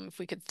problem. If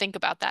we could think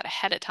about that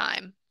ahead of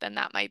time, then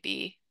that might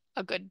be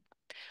a good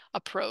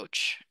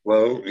approach.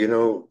 Well,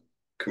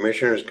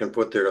 commissioners can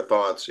put their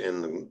thoughts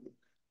in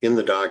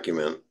the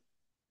document,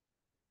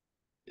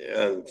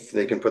 and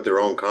they can put their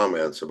own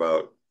comments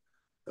about.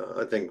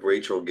 I think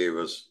Rachel gave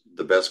us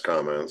the best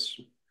comments.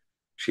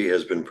 She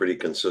has been pretty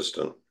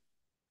consistent.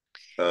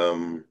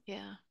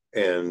 Yeah.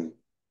 And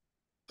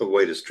the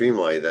way to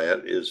streamline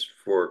that is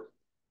for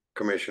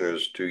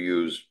commissioners to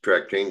use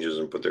track changes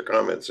and put their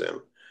comments in.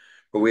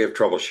 But we have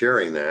trouble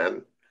sharing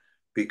that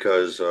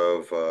because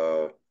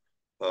of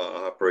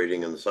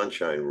operating in the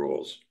sunshine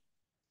rules.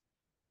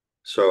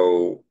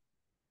 So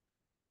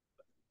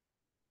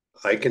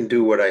I can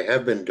do what I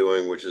have been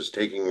doing, which is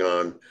taking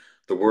on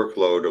the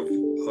workload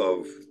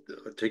of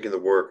taking the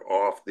work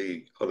off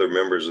the other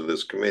members of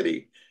this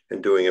committee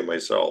and doing it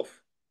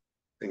myself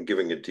and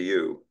giving it to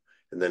you,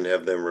 and then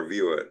have them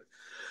review it.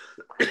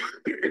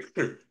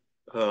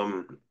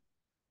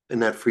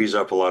 And that frees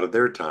up a lot of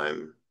their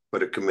time,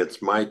 but it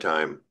commits my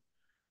time.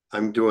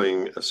 I'm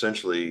doing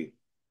essentially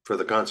for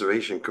the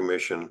Conservation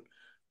Commission,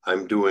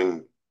 I'm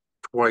doing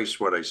twice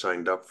what I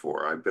signed up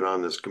for. I've been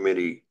on this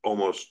committee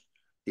almost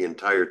the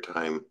entire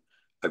time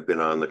I've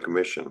been on the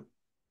commission.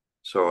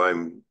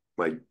 So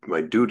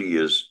my duty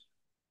is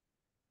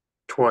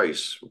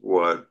twice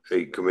what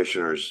a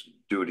commissioner's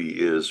duty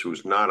is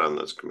who's not on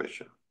this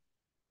commission.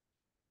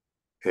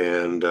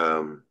 And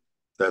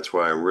that's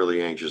why I'm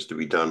really anxious to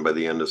be done by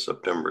the end of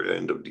September,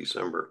 end of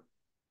December.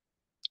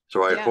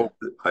 So Yeah.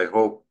 I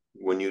hope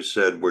when you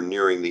said we're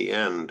nearing the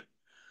end,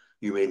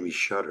 you made me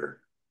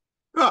shudder.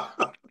 Well,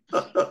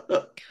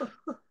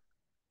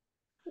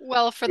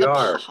 We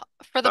are,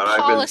 for the but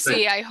I've been saying,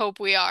 policy, I hope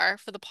we are.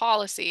 For the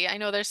policy, I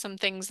know there's some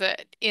things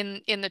that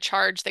in the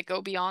charge that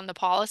go beyond the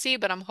policy,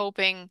 but I'm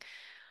hoping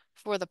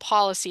for the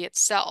policy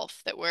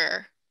itself that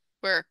we're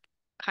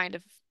kind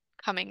of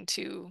coming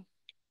to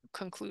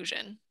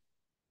conclusion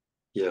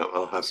yeah,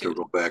 I'll have to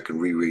go soon. back and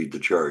reread the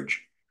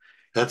charge.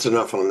 That's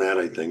enough on that,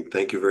 I think.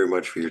 Thank you very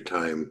much for your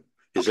time.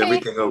 Is Okay.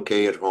 everything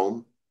okay at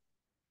home?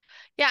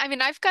 Yeah, I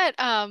mean, I've got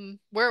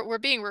we're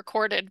being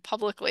recorded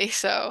publicly,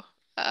 so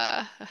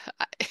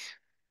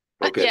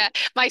Okay, yeah,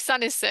 my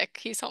son is sick.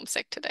 He's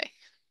homesick today.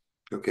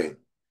 okay.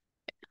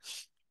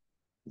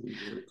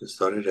 Just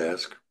thought I'd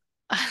ask.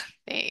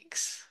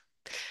 Thanks.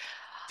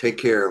 Take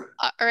care.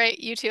 All right,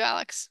 you too,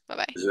 Alex.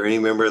 Bye-bye. Is there any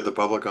member of the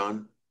public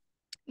on?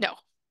 No.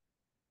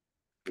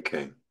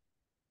 Okay.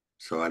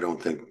 So I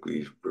don't think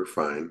we're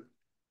fine.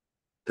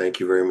 Thank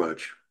you very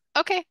much.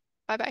 Okay.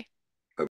 Bye-bye.